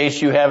 in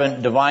case you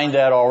haven't divined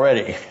that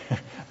already.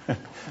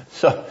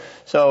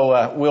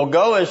 So we'll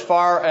go as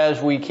far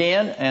as we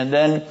can, and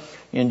then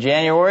in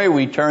January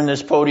we turn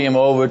this podium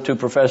over to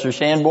Professor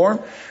Sanborn,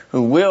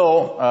 who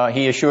will,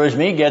 he assures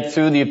me, get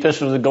through the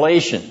Epistle of the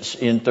Galatians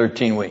in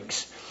 13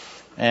 weeks.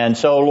 And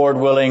so, Lord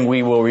willing,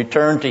 we will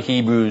return to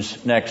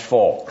Hebrews next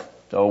fall.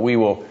 So we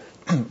will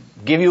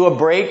give you a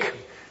break.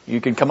 You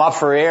can come up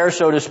for air,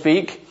 so to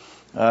speak.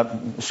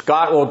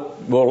 Scott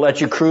will let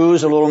you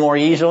cruise a little more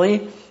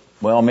easily.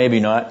 Well, maybe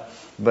not.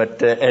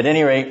 But at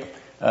any rate,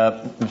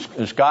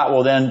 Scott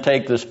will then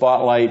take the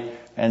spotlight,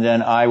 and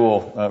then I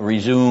will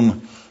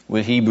resume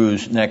with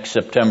Hebrews next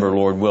September,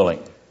 Lord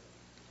willing.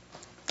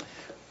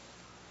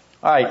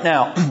 All right,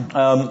 now,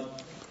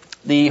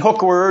 the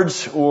hook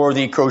words or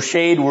the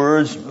crocheted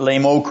words, les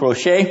mots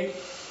crochet,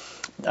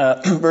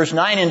 verse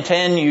 9 and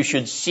 10, you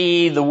should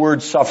see the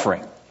word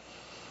suffering.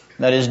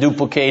 That is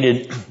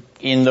duplicated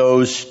in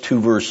those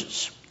two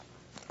verses.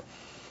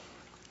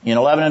 In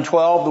 11 and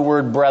 12, the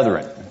word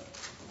brethren.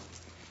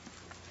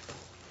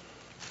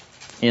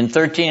 In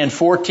 13 and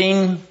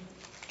 14,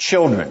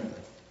 children.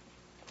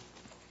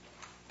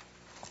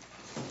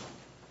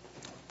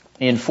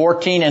 In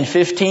 14 and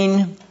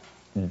 15,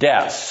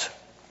 death.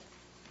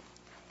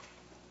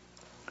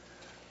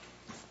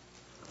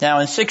 Now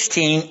in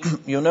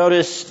 16, you'll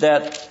notice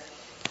that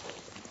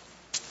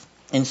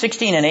in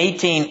 16 and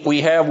 18,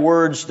 we have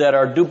words that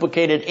are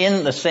duplicated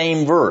in the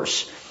same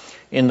verse.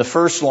 In the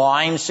first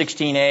line,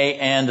 16a,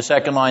 and the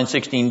second line,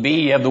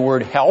 16b, you have the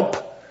word help.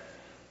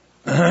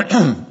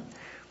 And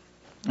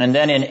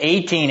then in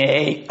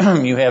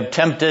 18a, you have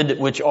tempted,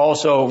 which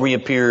also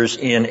reappears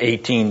in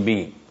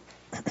 18b.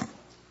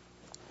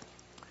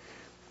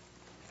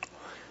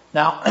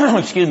 Now,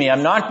 excuse me,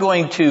 I'm not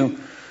going to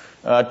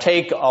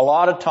take a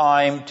lot of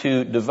time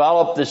to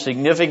develop the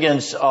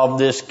significance of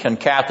this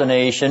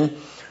concatenation,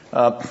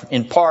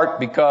 in part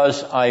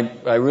because I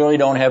really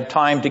don't have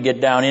time to get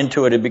down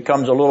into it. It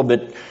becomes a little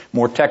bit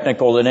more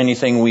technical than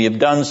anything we have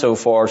done so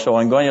far, so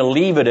I'm going to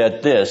leave it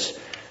at this,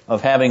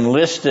 of having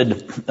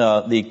listed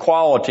the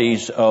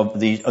qualities of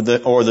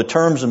the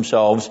terms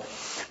themselves,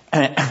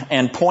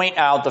 and point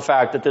out the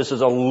fact that this is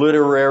a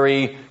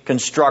literary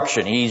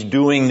construction. He's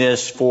doing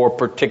this for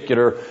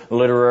particular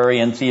literary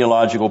and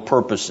theological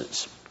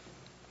purposes.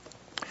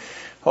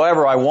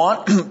 However, I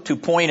want to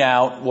point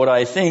out what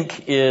I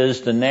think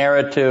is the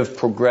narrative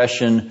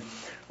progression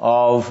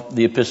of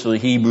the Epistle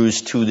of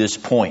Hebrews to this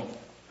point,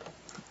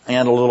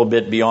 and a little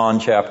bit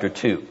beyond chapter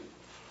 2.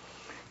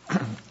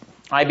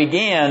 I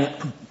began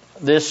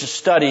this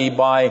study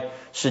by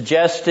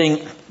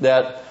suggesting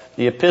that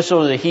the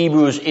Epistle of the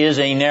Hebrews is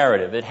a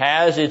narrative. It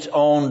has its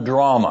own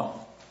drama.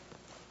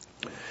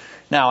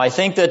 Now, I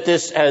think that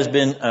this has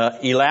been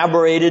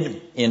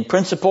elaborated in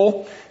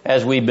principle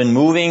as we've been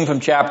moving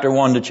from chapter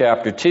 1 to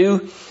chapter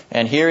 2,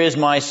 and here is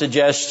my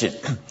suggestion.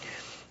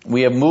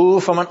 We have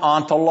moved from an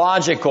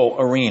ontological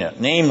arena,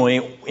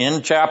 namely,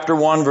 in chapter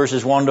 1,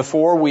 verses 1 to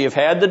 4, we have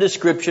had the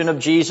description of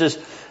Jesus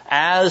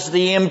as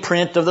the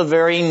imprint of the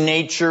very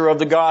nature of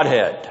the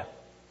Godhead.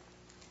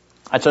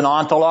 That's an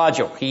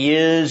ontological. He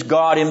is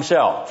God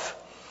Himself.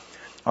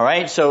 All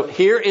right, so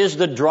here is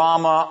the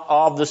drama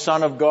of the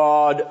Son of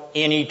God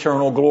in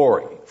eternal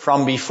glory,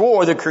 from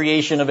before the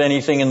creation of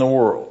anything in the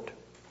world.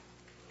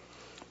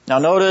 Now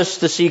notice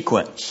the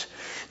sequence.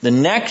 The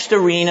next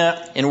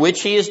arena in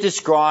which He is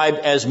described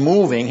as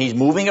moving, He's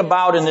moving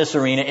about in this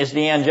arena, is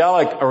the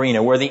angelic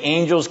arena, where the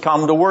angels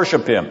come to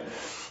worship Him.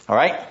 All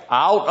right,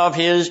 out of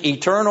His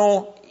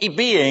eternal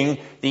being,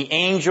 the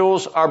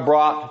angels are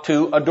brought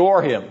to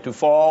adore Him, to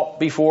fall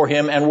before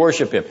Him and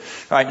worship Him.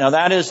 All right, now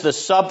that is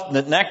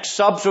the next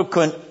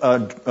subsequent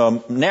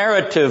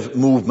narrative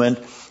movement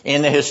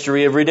in the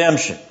history of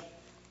redemption.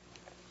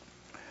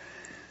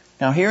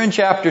 Now here in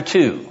chapter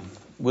 2,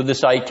 with the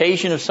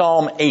citation of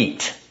Psalm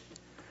 8,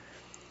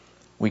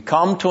 we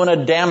come to an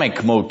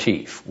Adamic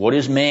motif. What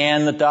is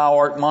man that thou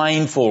art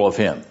mindful of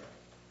him?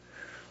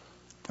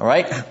 All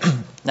right,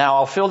 now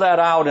I'll fill that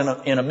out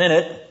in a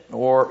minute,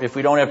 or if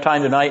we don't have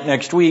time tonight,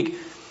 next week.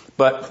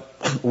 But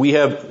we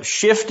have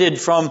shifted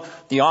from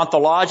the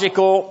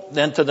ontological,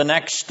 then to the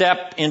next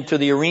step into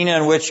the arena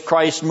in which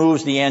Christ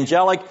moves the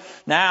angelic,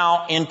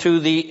 now into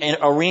the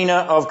arena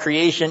of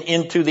creation,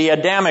 into the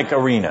Adamic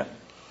arena.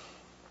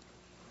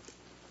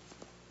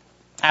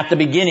 At the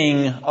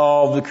beginning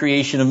of the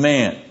creation of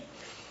man.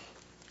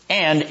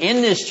 And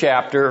in this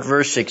chapter,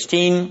 verse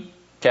 16,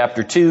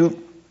 chapter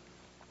 2,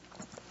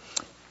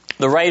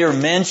 the writer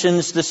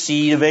mentions the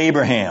seed of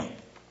Abraham.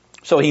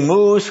 So he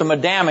moves from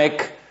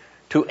Adamic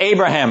to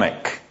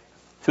Abrahamic,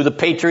 to the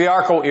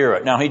patriarchal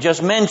era. Now he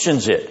just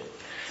mentions it.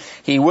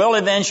 He will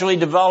eventually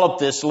develop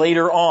this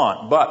later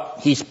on,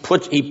 but he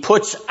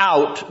puts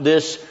out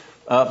this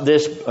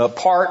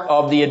part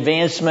of the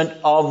advancement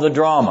of the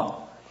drama.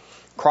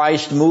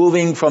 Christ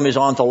moving from His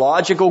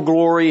ontological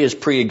glory, His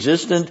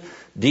pre-existent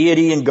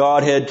deity and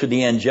Godhead, to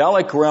the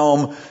angelic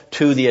realm,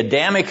 to the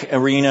Adamic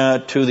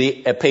arena, to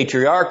the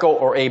patriarchal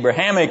or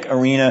Abrahamic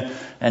arena,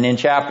 and in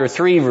chapter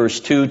 3, verse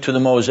 2, to the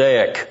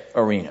Mosaic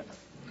arena.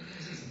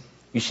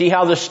 You see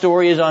how the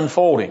story is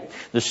unfolding.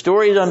 The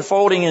story is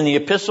unfolding in the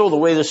epistle the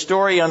way the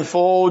story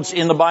unfolds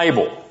in the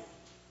Bible,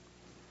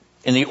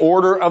 in the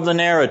order of the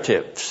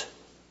narratives.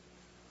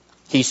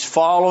 He's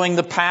following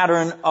the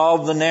pattern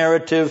of the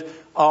narrative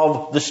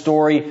of the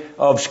story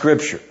of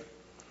Scripture.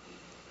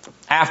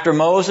 After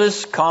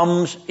Moses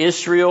comes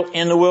Israel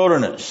in the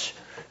wilderness.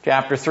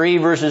 Chapter 3,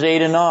 verses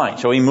 8 and 9.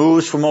 So he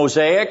moves from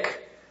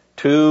Mosaic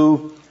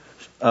to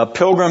a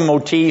pilgrim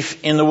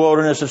motif in the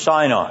wilderness of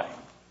Sinai.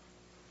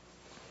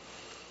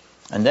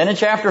 And then in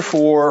chapter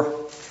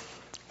 4,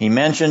 he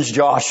mentions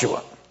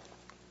Joshua.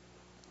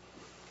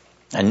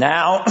 And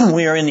now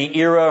we are in the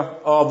era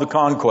of the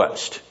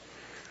conquest.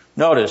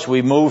 Notice,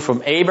 we move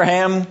from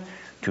Abraham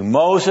to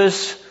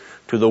Moses,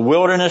 to the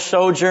wilderness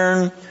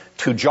sojourn,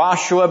 to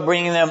Joshua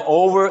bringing them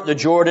over the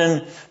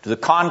Jordan to the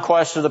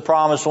conquest of the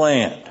promised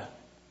land.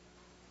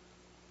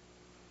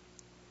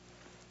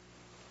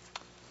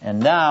 And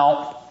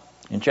now,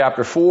 in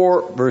chapter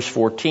 4, verse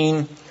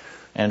 14,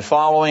 and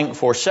following,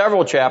 for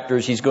several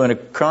chapters, he's going to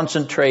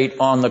concentrate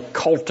on the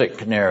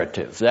cultic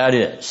narrative. That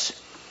is,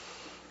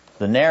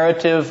 the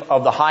narrative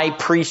of the high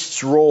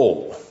priest's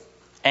role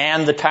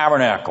and the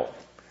tabernacle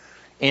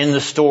in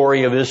the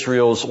story of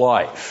Israel's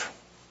life.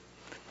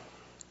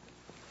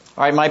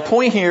 All right, my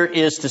point here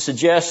is to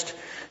suggest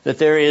that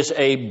there is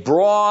a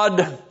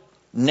broad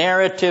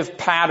narrative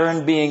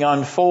pattern being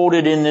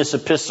unfolded in this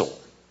epistle.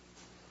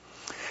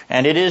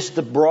 And it is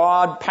the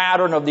broad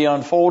pattern of the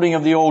unfolding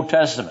of the Old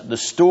Testament, the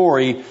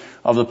story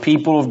of the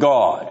people of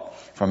God,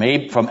 from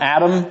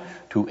Adam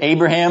to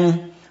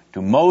Abraham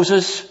to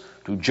Moses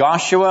to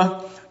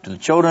Joshua to the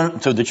children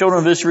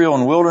of Israel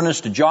in the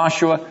wilderness to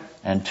Joshua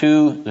and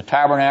to the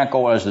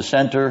tabernacle as the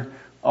center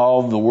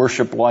of the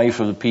worship life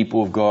of the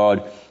people of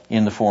God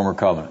in the former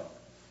covenant.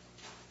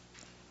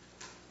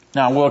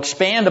 Now we'll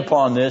expand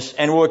upon this,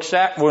 and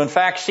we'll in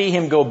fact see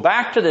him go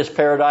back to this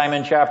paradigm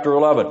in chapter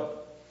 11.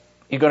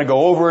 He's going to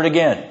go over it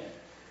again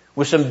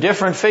with some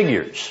different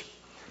figures,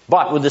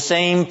 but with the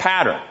same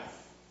pattern.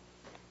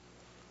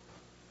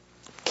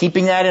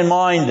 Keeping that in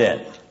mind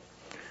then,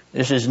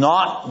 this is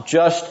not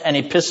just an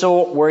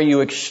epistle where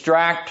you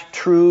extract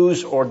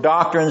truths or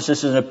doctrines.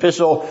 This is an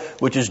epistle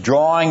which is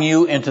drawing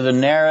you into the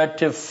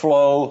narrative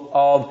flow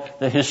of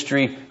the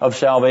history of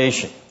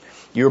salvation.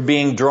 You're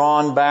being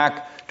drawn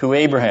back to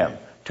Abraham,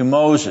 to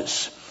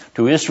Moses,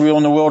 to Israel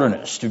in the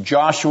wilderness, to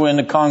Joshua in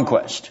the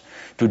conquest,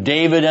 to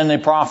David and the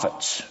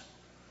prophets.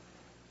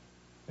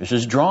 This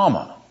is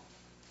drama.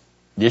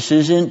 This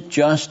isn't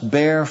just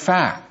bare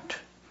fact.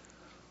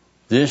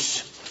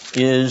 This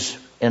is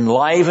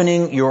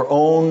enlivening your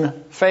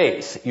own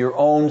faith, your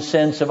own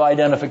sense of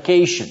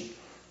identification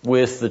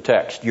with the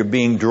text. You're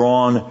being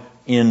drawn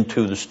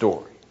into the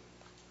story.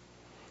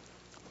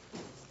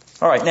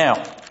 All right,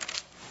 now,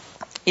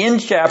 in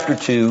chapter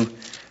 2,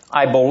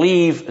 I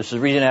believe, this is the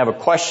reason I have a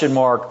question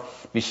mark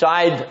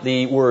beside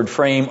the word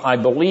frame, I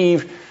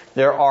believe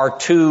there are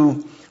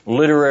two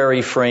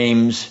literary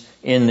frames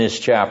in this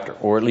chapter,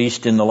 or at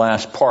least in the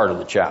last part of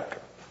the chapter.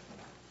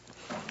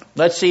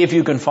 Let's see if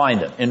you can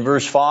find them. In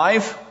verse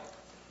 5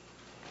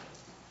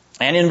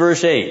 and in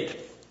verse 8,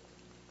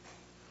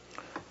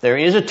 there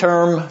is a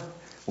term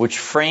which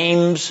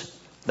frames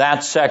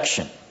that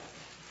section.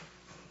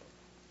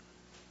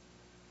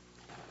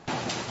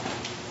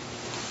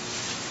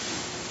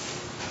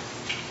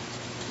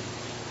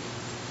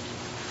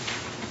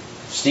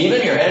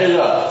 Stephen, your head is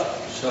up.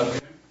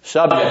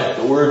 Subject.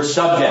 The word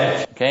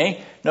subject.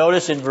 Okay?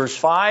 Notice in verse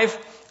 5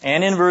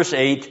 and in verse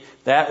 8,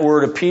 that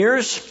word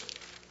appears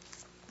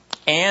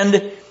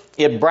and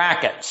it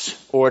brackets,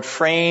 or it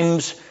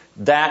frames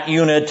that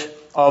unit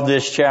of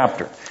this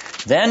chapter.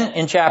 Then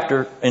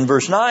in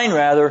verse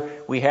 9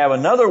 we have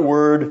another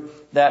word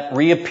that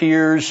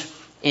reappears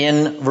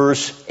in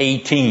verse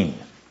 18.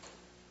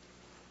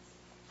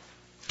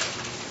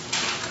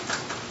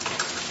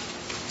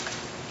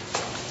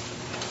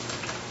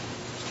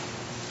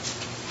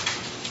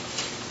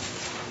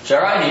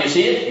 Sarah, do you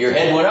see it? Your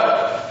head went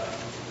up.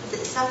 Is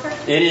it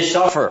suffer? It is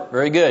suffer.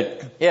 Very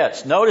good.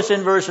 Yes. Notice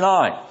in verse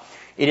 9.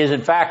 It is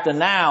in fact a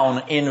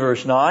noun in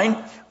verse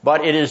 9,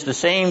 but it is the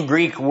same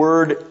Greek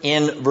word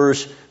in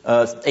verse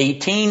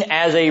 18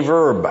 as a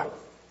verb.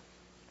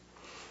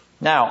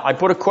 Now, I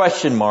put a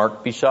question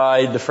mark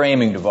beside the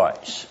framing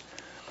device.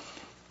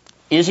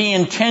 Is he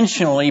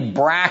intentionally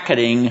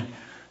bracketing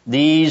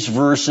these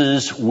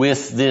verses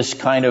with this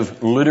kind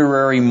of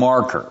literary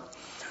marker?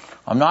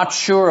 I'm not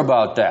sure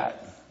about that.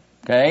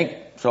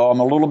 Okay? So I'm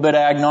a little bit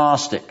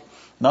agnostic.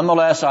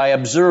 Nonetheless, I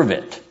observe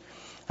it.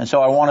 And so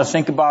I want to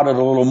think about it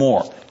a little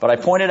more. But I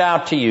point it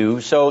out to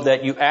you so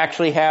that you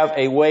actually have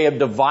a way of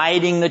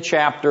dividing the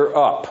chapter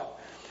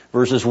up.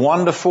 Verses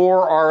 1 to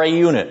 4 are a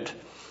unit.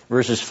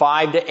 Verses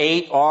 5 to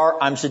 8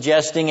 are, I'm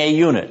suggesting, a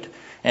unit.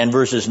 And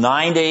verses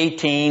 9 to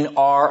 18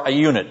 are a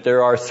unit.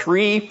 There are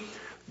 3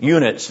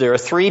 units. There are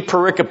 3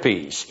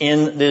 pericopes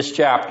in this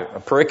chapter.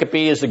 A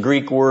pericope is the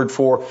Greek word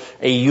for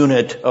a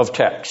unit of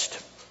text.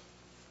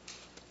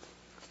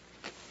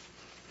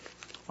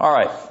 All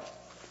right.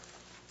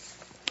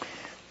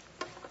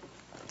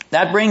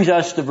 That brings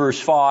us to verse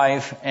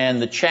 5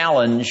 and the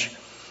challenge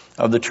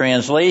of the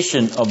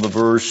translation of the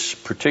verse,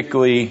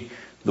 particularly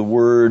the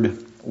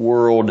word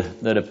world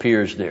that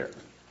appears there.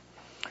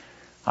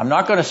 I'm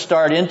not going to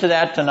start into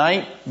that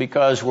tonight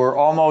because we're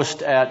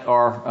almost at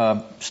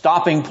our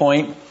stopping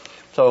point.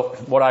 So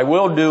what I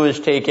will do is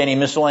take any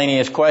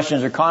miscellaneous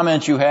questions or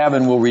comments you have,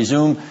 and we'll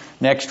resume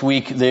next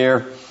week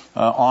there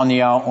on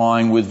the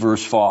outline with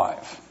verse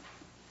 5.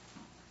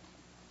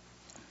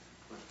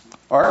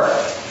 Art?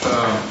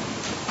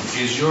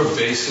 Is your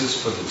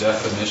basis for the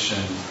definition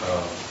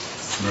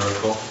of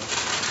miracle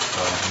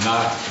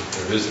not that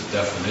there is a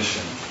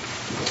definition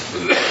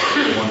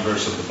in one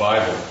verse of the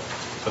Bible,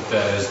 but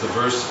that as the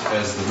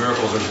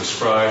miracles are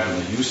described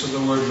in the use of the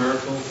word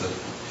miracle, that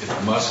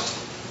it must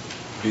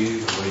be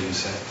the way you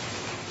say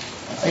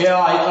it. Yeah,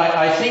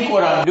 I think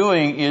what I'm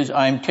doing is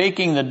I'm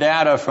taking the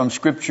data from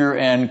Scripture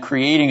and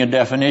creating a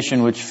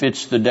definition which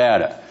fits the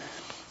data.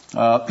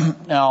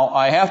 Now,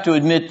 I have to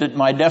admit that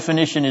my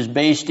definition is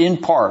based in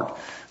part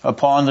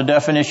upon the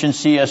definition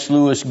C.S.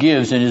 Lewis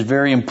gives in his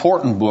very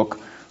important book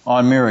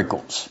on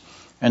miracles.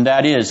 And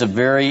that is a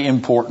very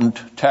important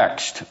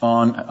text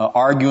on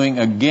arguing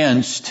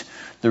against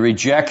the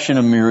rejection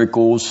of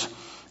miracles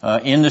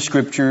in the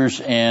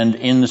Scriptures and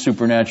in the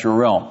supernatural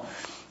realm.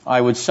 I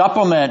would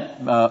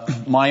supplement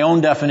my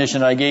own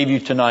definition I gave you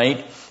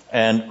tonight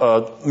and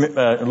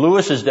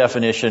Lewis's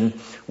definition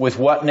with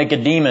what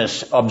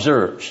Nicodemus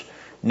observes,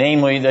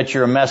 namely that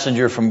you're a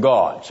messenger from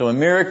God. So a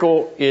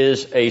miracle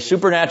is a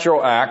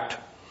supernatural act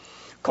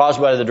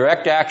caused by the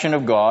direct action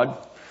of God,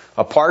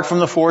 apart from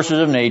the forces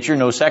of nature,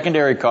 no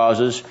secondary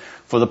causes,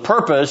 for the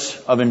purpose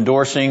of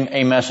endorsing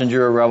a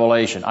messenger of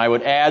revelation. I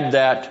would add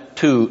that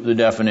to the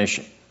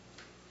definition.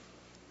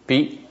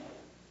 Pete?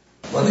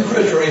 When the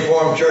Christian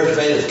Reformed Church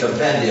made its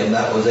compendium,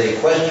 that was a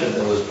question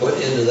that was put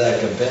into that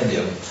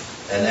compendium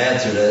and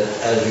answered it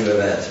as you have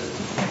answered.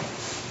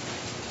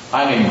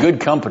 I'm in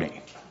good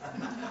company.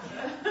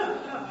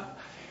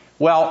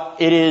 Well,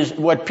 it is,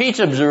 what Pete's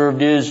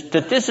observed is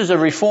that this is a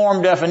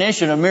Reformed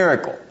definition of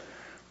miracle.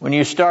 When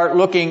you start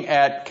looking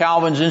at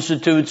Calvin's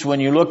Institutes, when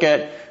you look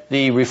at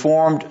the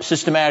Reformed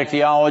systematic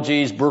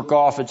theologies,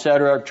 Burkhoff,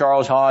 etc.,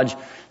 Charles Hodge,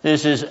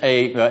 this is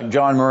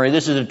John Murray,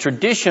 this is a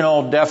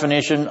traditional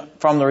definition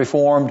from the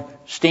Reformed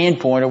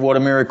standpoint of what a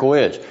miracle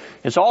is.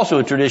 It's also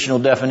a traditional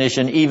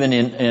definition even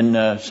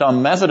in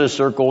some Methodist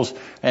circles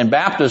and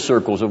Baptist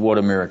circles of what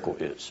a miracle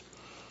is.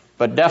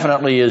 But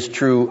definitely is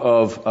true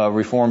of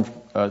Reformed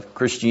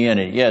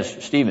Christianity.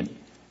 Yes, Stephen?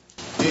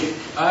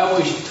 I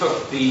always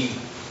took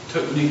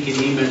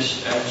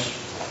Nicodemus as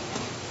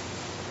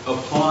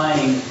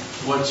applying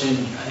what's in,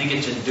 I think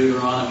it's in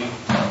Deuteronomy,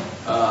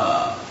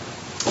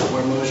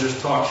 where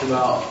Moses talks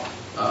about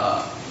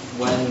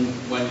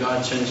when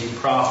God sends you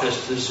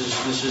prophets, this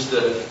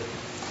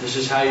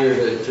is how you're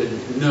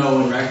to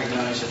know and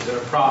recognize that they're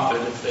a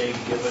prophet. If they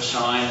give a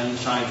sign and the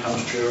sign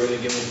comes true, or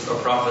they give a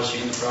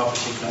prophecy and the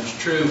prophecy comes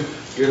true,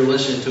 you're to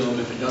listen to them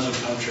if it doesn't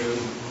come true.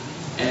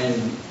 And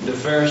the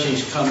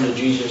Pharisees come to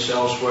Jesus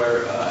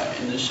elsewhere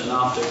in the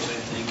Synoptics, I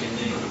think, and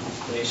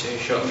they say,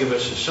 give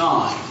us a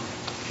sign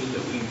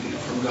that we,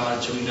 from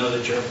God, so we know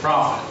that you're a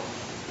prophet.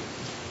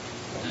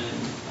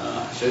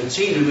 And so it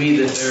seemed to me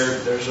that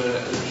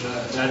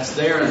that's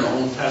there in the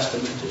Old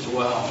Testament as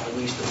well, at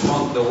least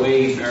the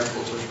way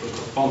miracles are supposed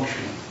to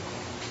function.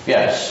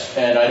 Yes,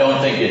 and I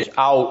don't think it's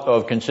out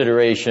of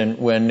consideration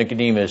when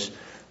Nicodemus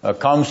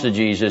comes to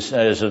Jesus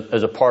as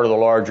a part of the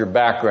larger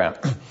background.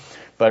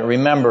 But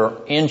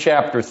remember, in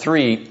chapter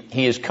 3,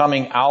 he is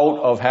coming out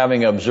of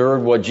having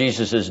observed what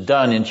Jesus has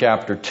done in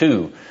chapter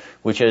 2,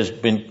 which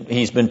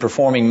he's been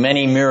performing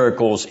many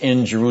miracles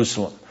in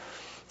Jerusalem.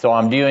 So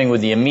I'm dealing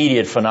with the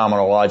immediate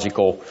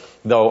phenomenological,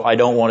 though I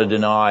don't want to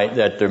deny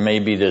that there may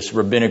be this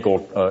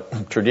rabbinical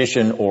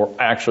tradition or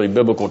actually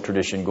biblical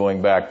tradition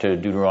going back to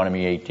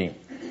Deuteronomy 18.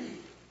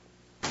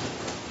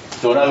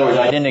 So in other words,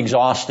 I didn't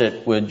exhaust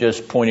it with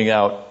just pointing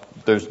out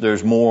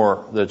there's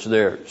more that's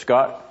there.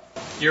 Scott?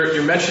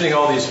 You're mentioning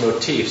all these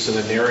motifs in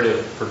the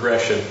narrative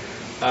progression.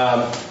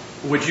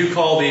 Would you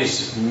call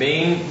these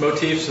main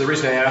motifs? The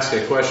reason I ask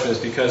that question is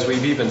because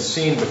we've even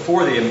seen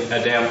before the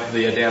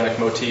Adamic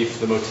motif,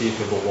 the motif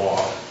of the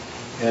law.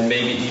 And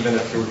maybe even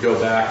if we would go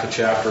back to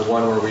chapter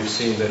 1 where we've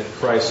seen that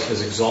Christ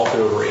is exalted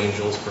over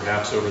angels,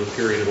 perhaps over the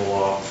period of the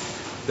law,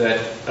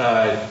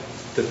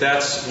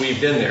 that's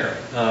weaved in there.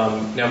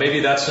 Now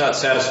maybe that's not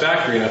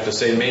satisfactory enough to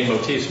say main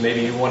motifs.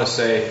 Maybe you want to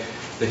say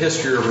the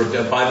history of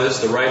redemption. By this,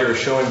 the writer is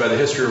showing by the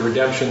history of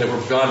redemption that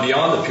we've gone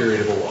beyond the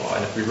period of the law.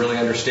 And if we really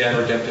understand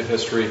redemptive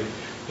history,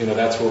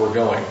 that's where we're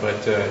going.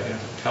 But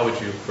how would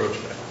you approach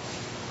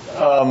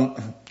that?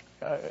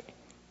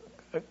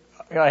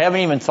 I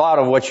haven't even thought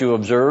of what you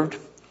observed.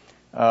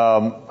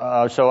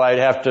 So I'd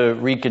have to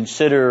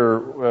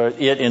reconsider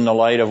it in the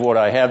light of what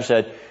I have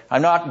said.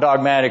 I'm not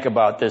dogmatic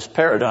about this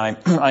paradigm.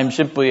 I'm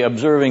simply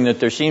observing that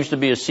there seems to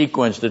be a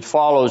sequence that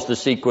follows the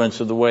sequence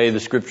of the way the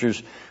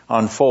Scriptures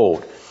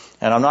unfold.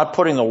 And I'm not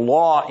putting the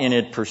law in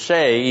it per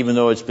se, even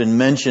though it's been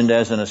mentioned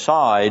as an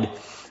aside,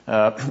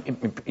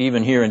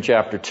 even here in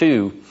chapter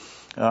 2.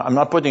 I'm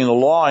not putting the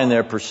law in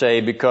there per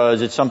se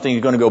because it's something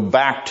he's going to go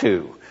back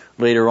to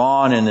later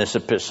on in this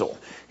epistle.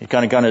 He's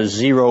kind of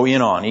zero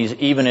in on.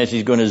 Even as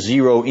he's going to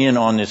zero in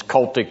on this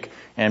cultic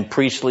and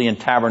priestly and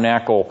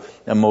tabernacle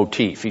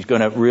motif. He's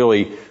going to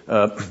really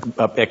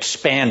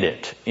expand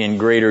it in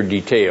greater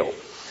detail.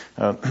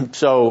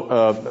 So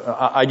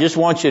I just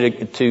want you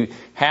to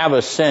have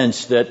a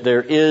sense that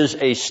there is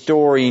a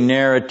story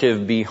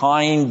narrative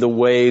behind the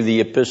way the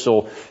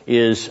epistle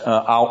is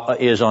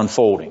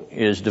unfolding,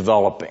 is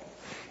developing.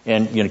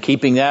 And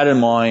keeping that in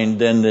mind,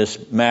 then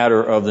this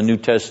matter of the New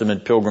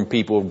Testament pilgrim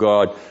people of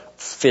God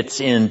fits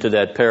into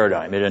that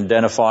paradigm. It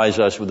identifies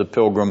us with the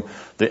pilgrim,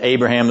 the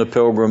Abraham the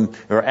pilgrim,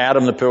 or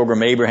Adam the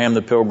pilgrim, Abraham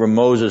the pilgrim,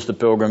 Moses the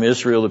pilgrim,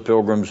 Israel the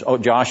pilgrims,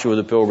 Joshua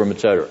the pilgrim,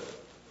 etc.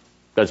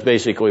 That's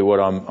basically what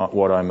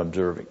I'm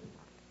observing.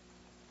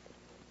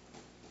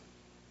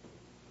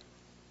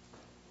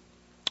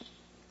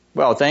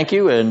 Well, thank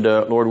you, and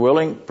Lord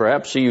willing,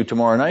 perhaps see you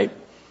tomorrow night.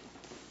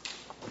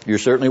 You're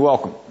certainly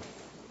welcome.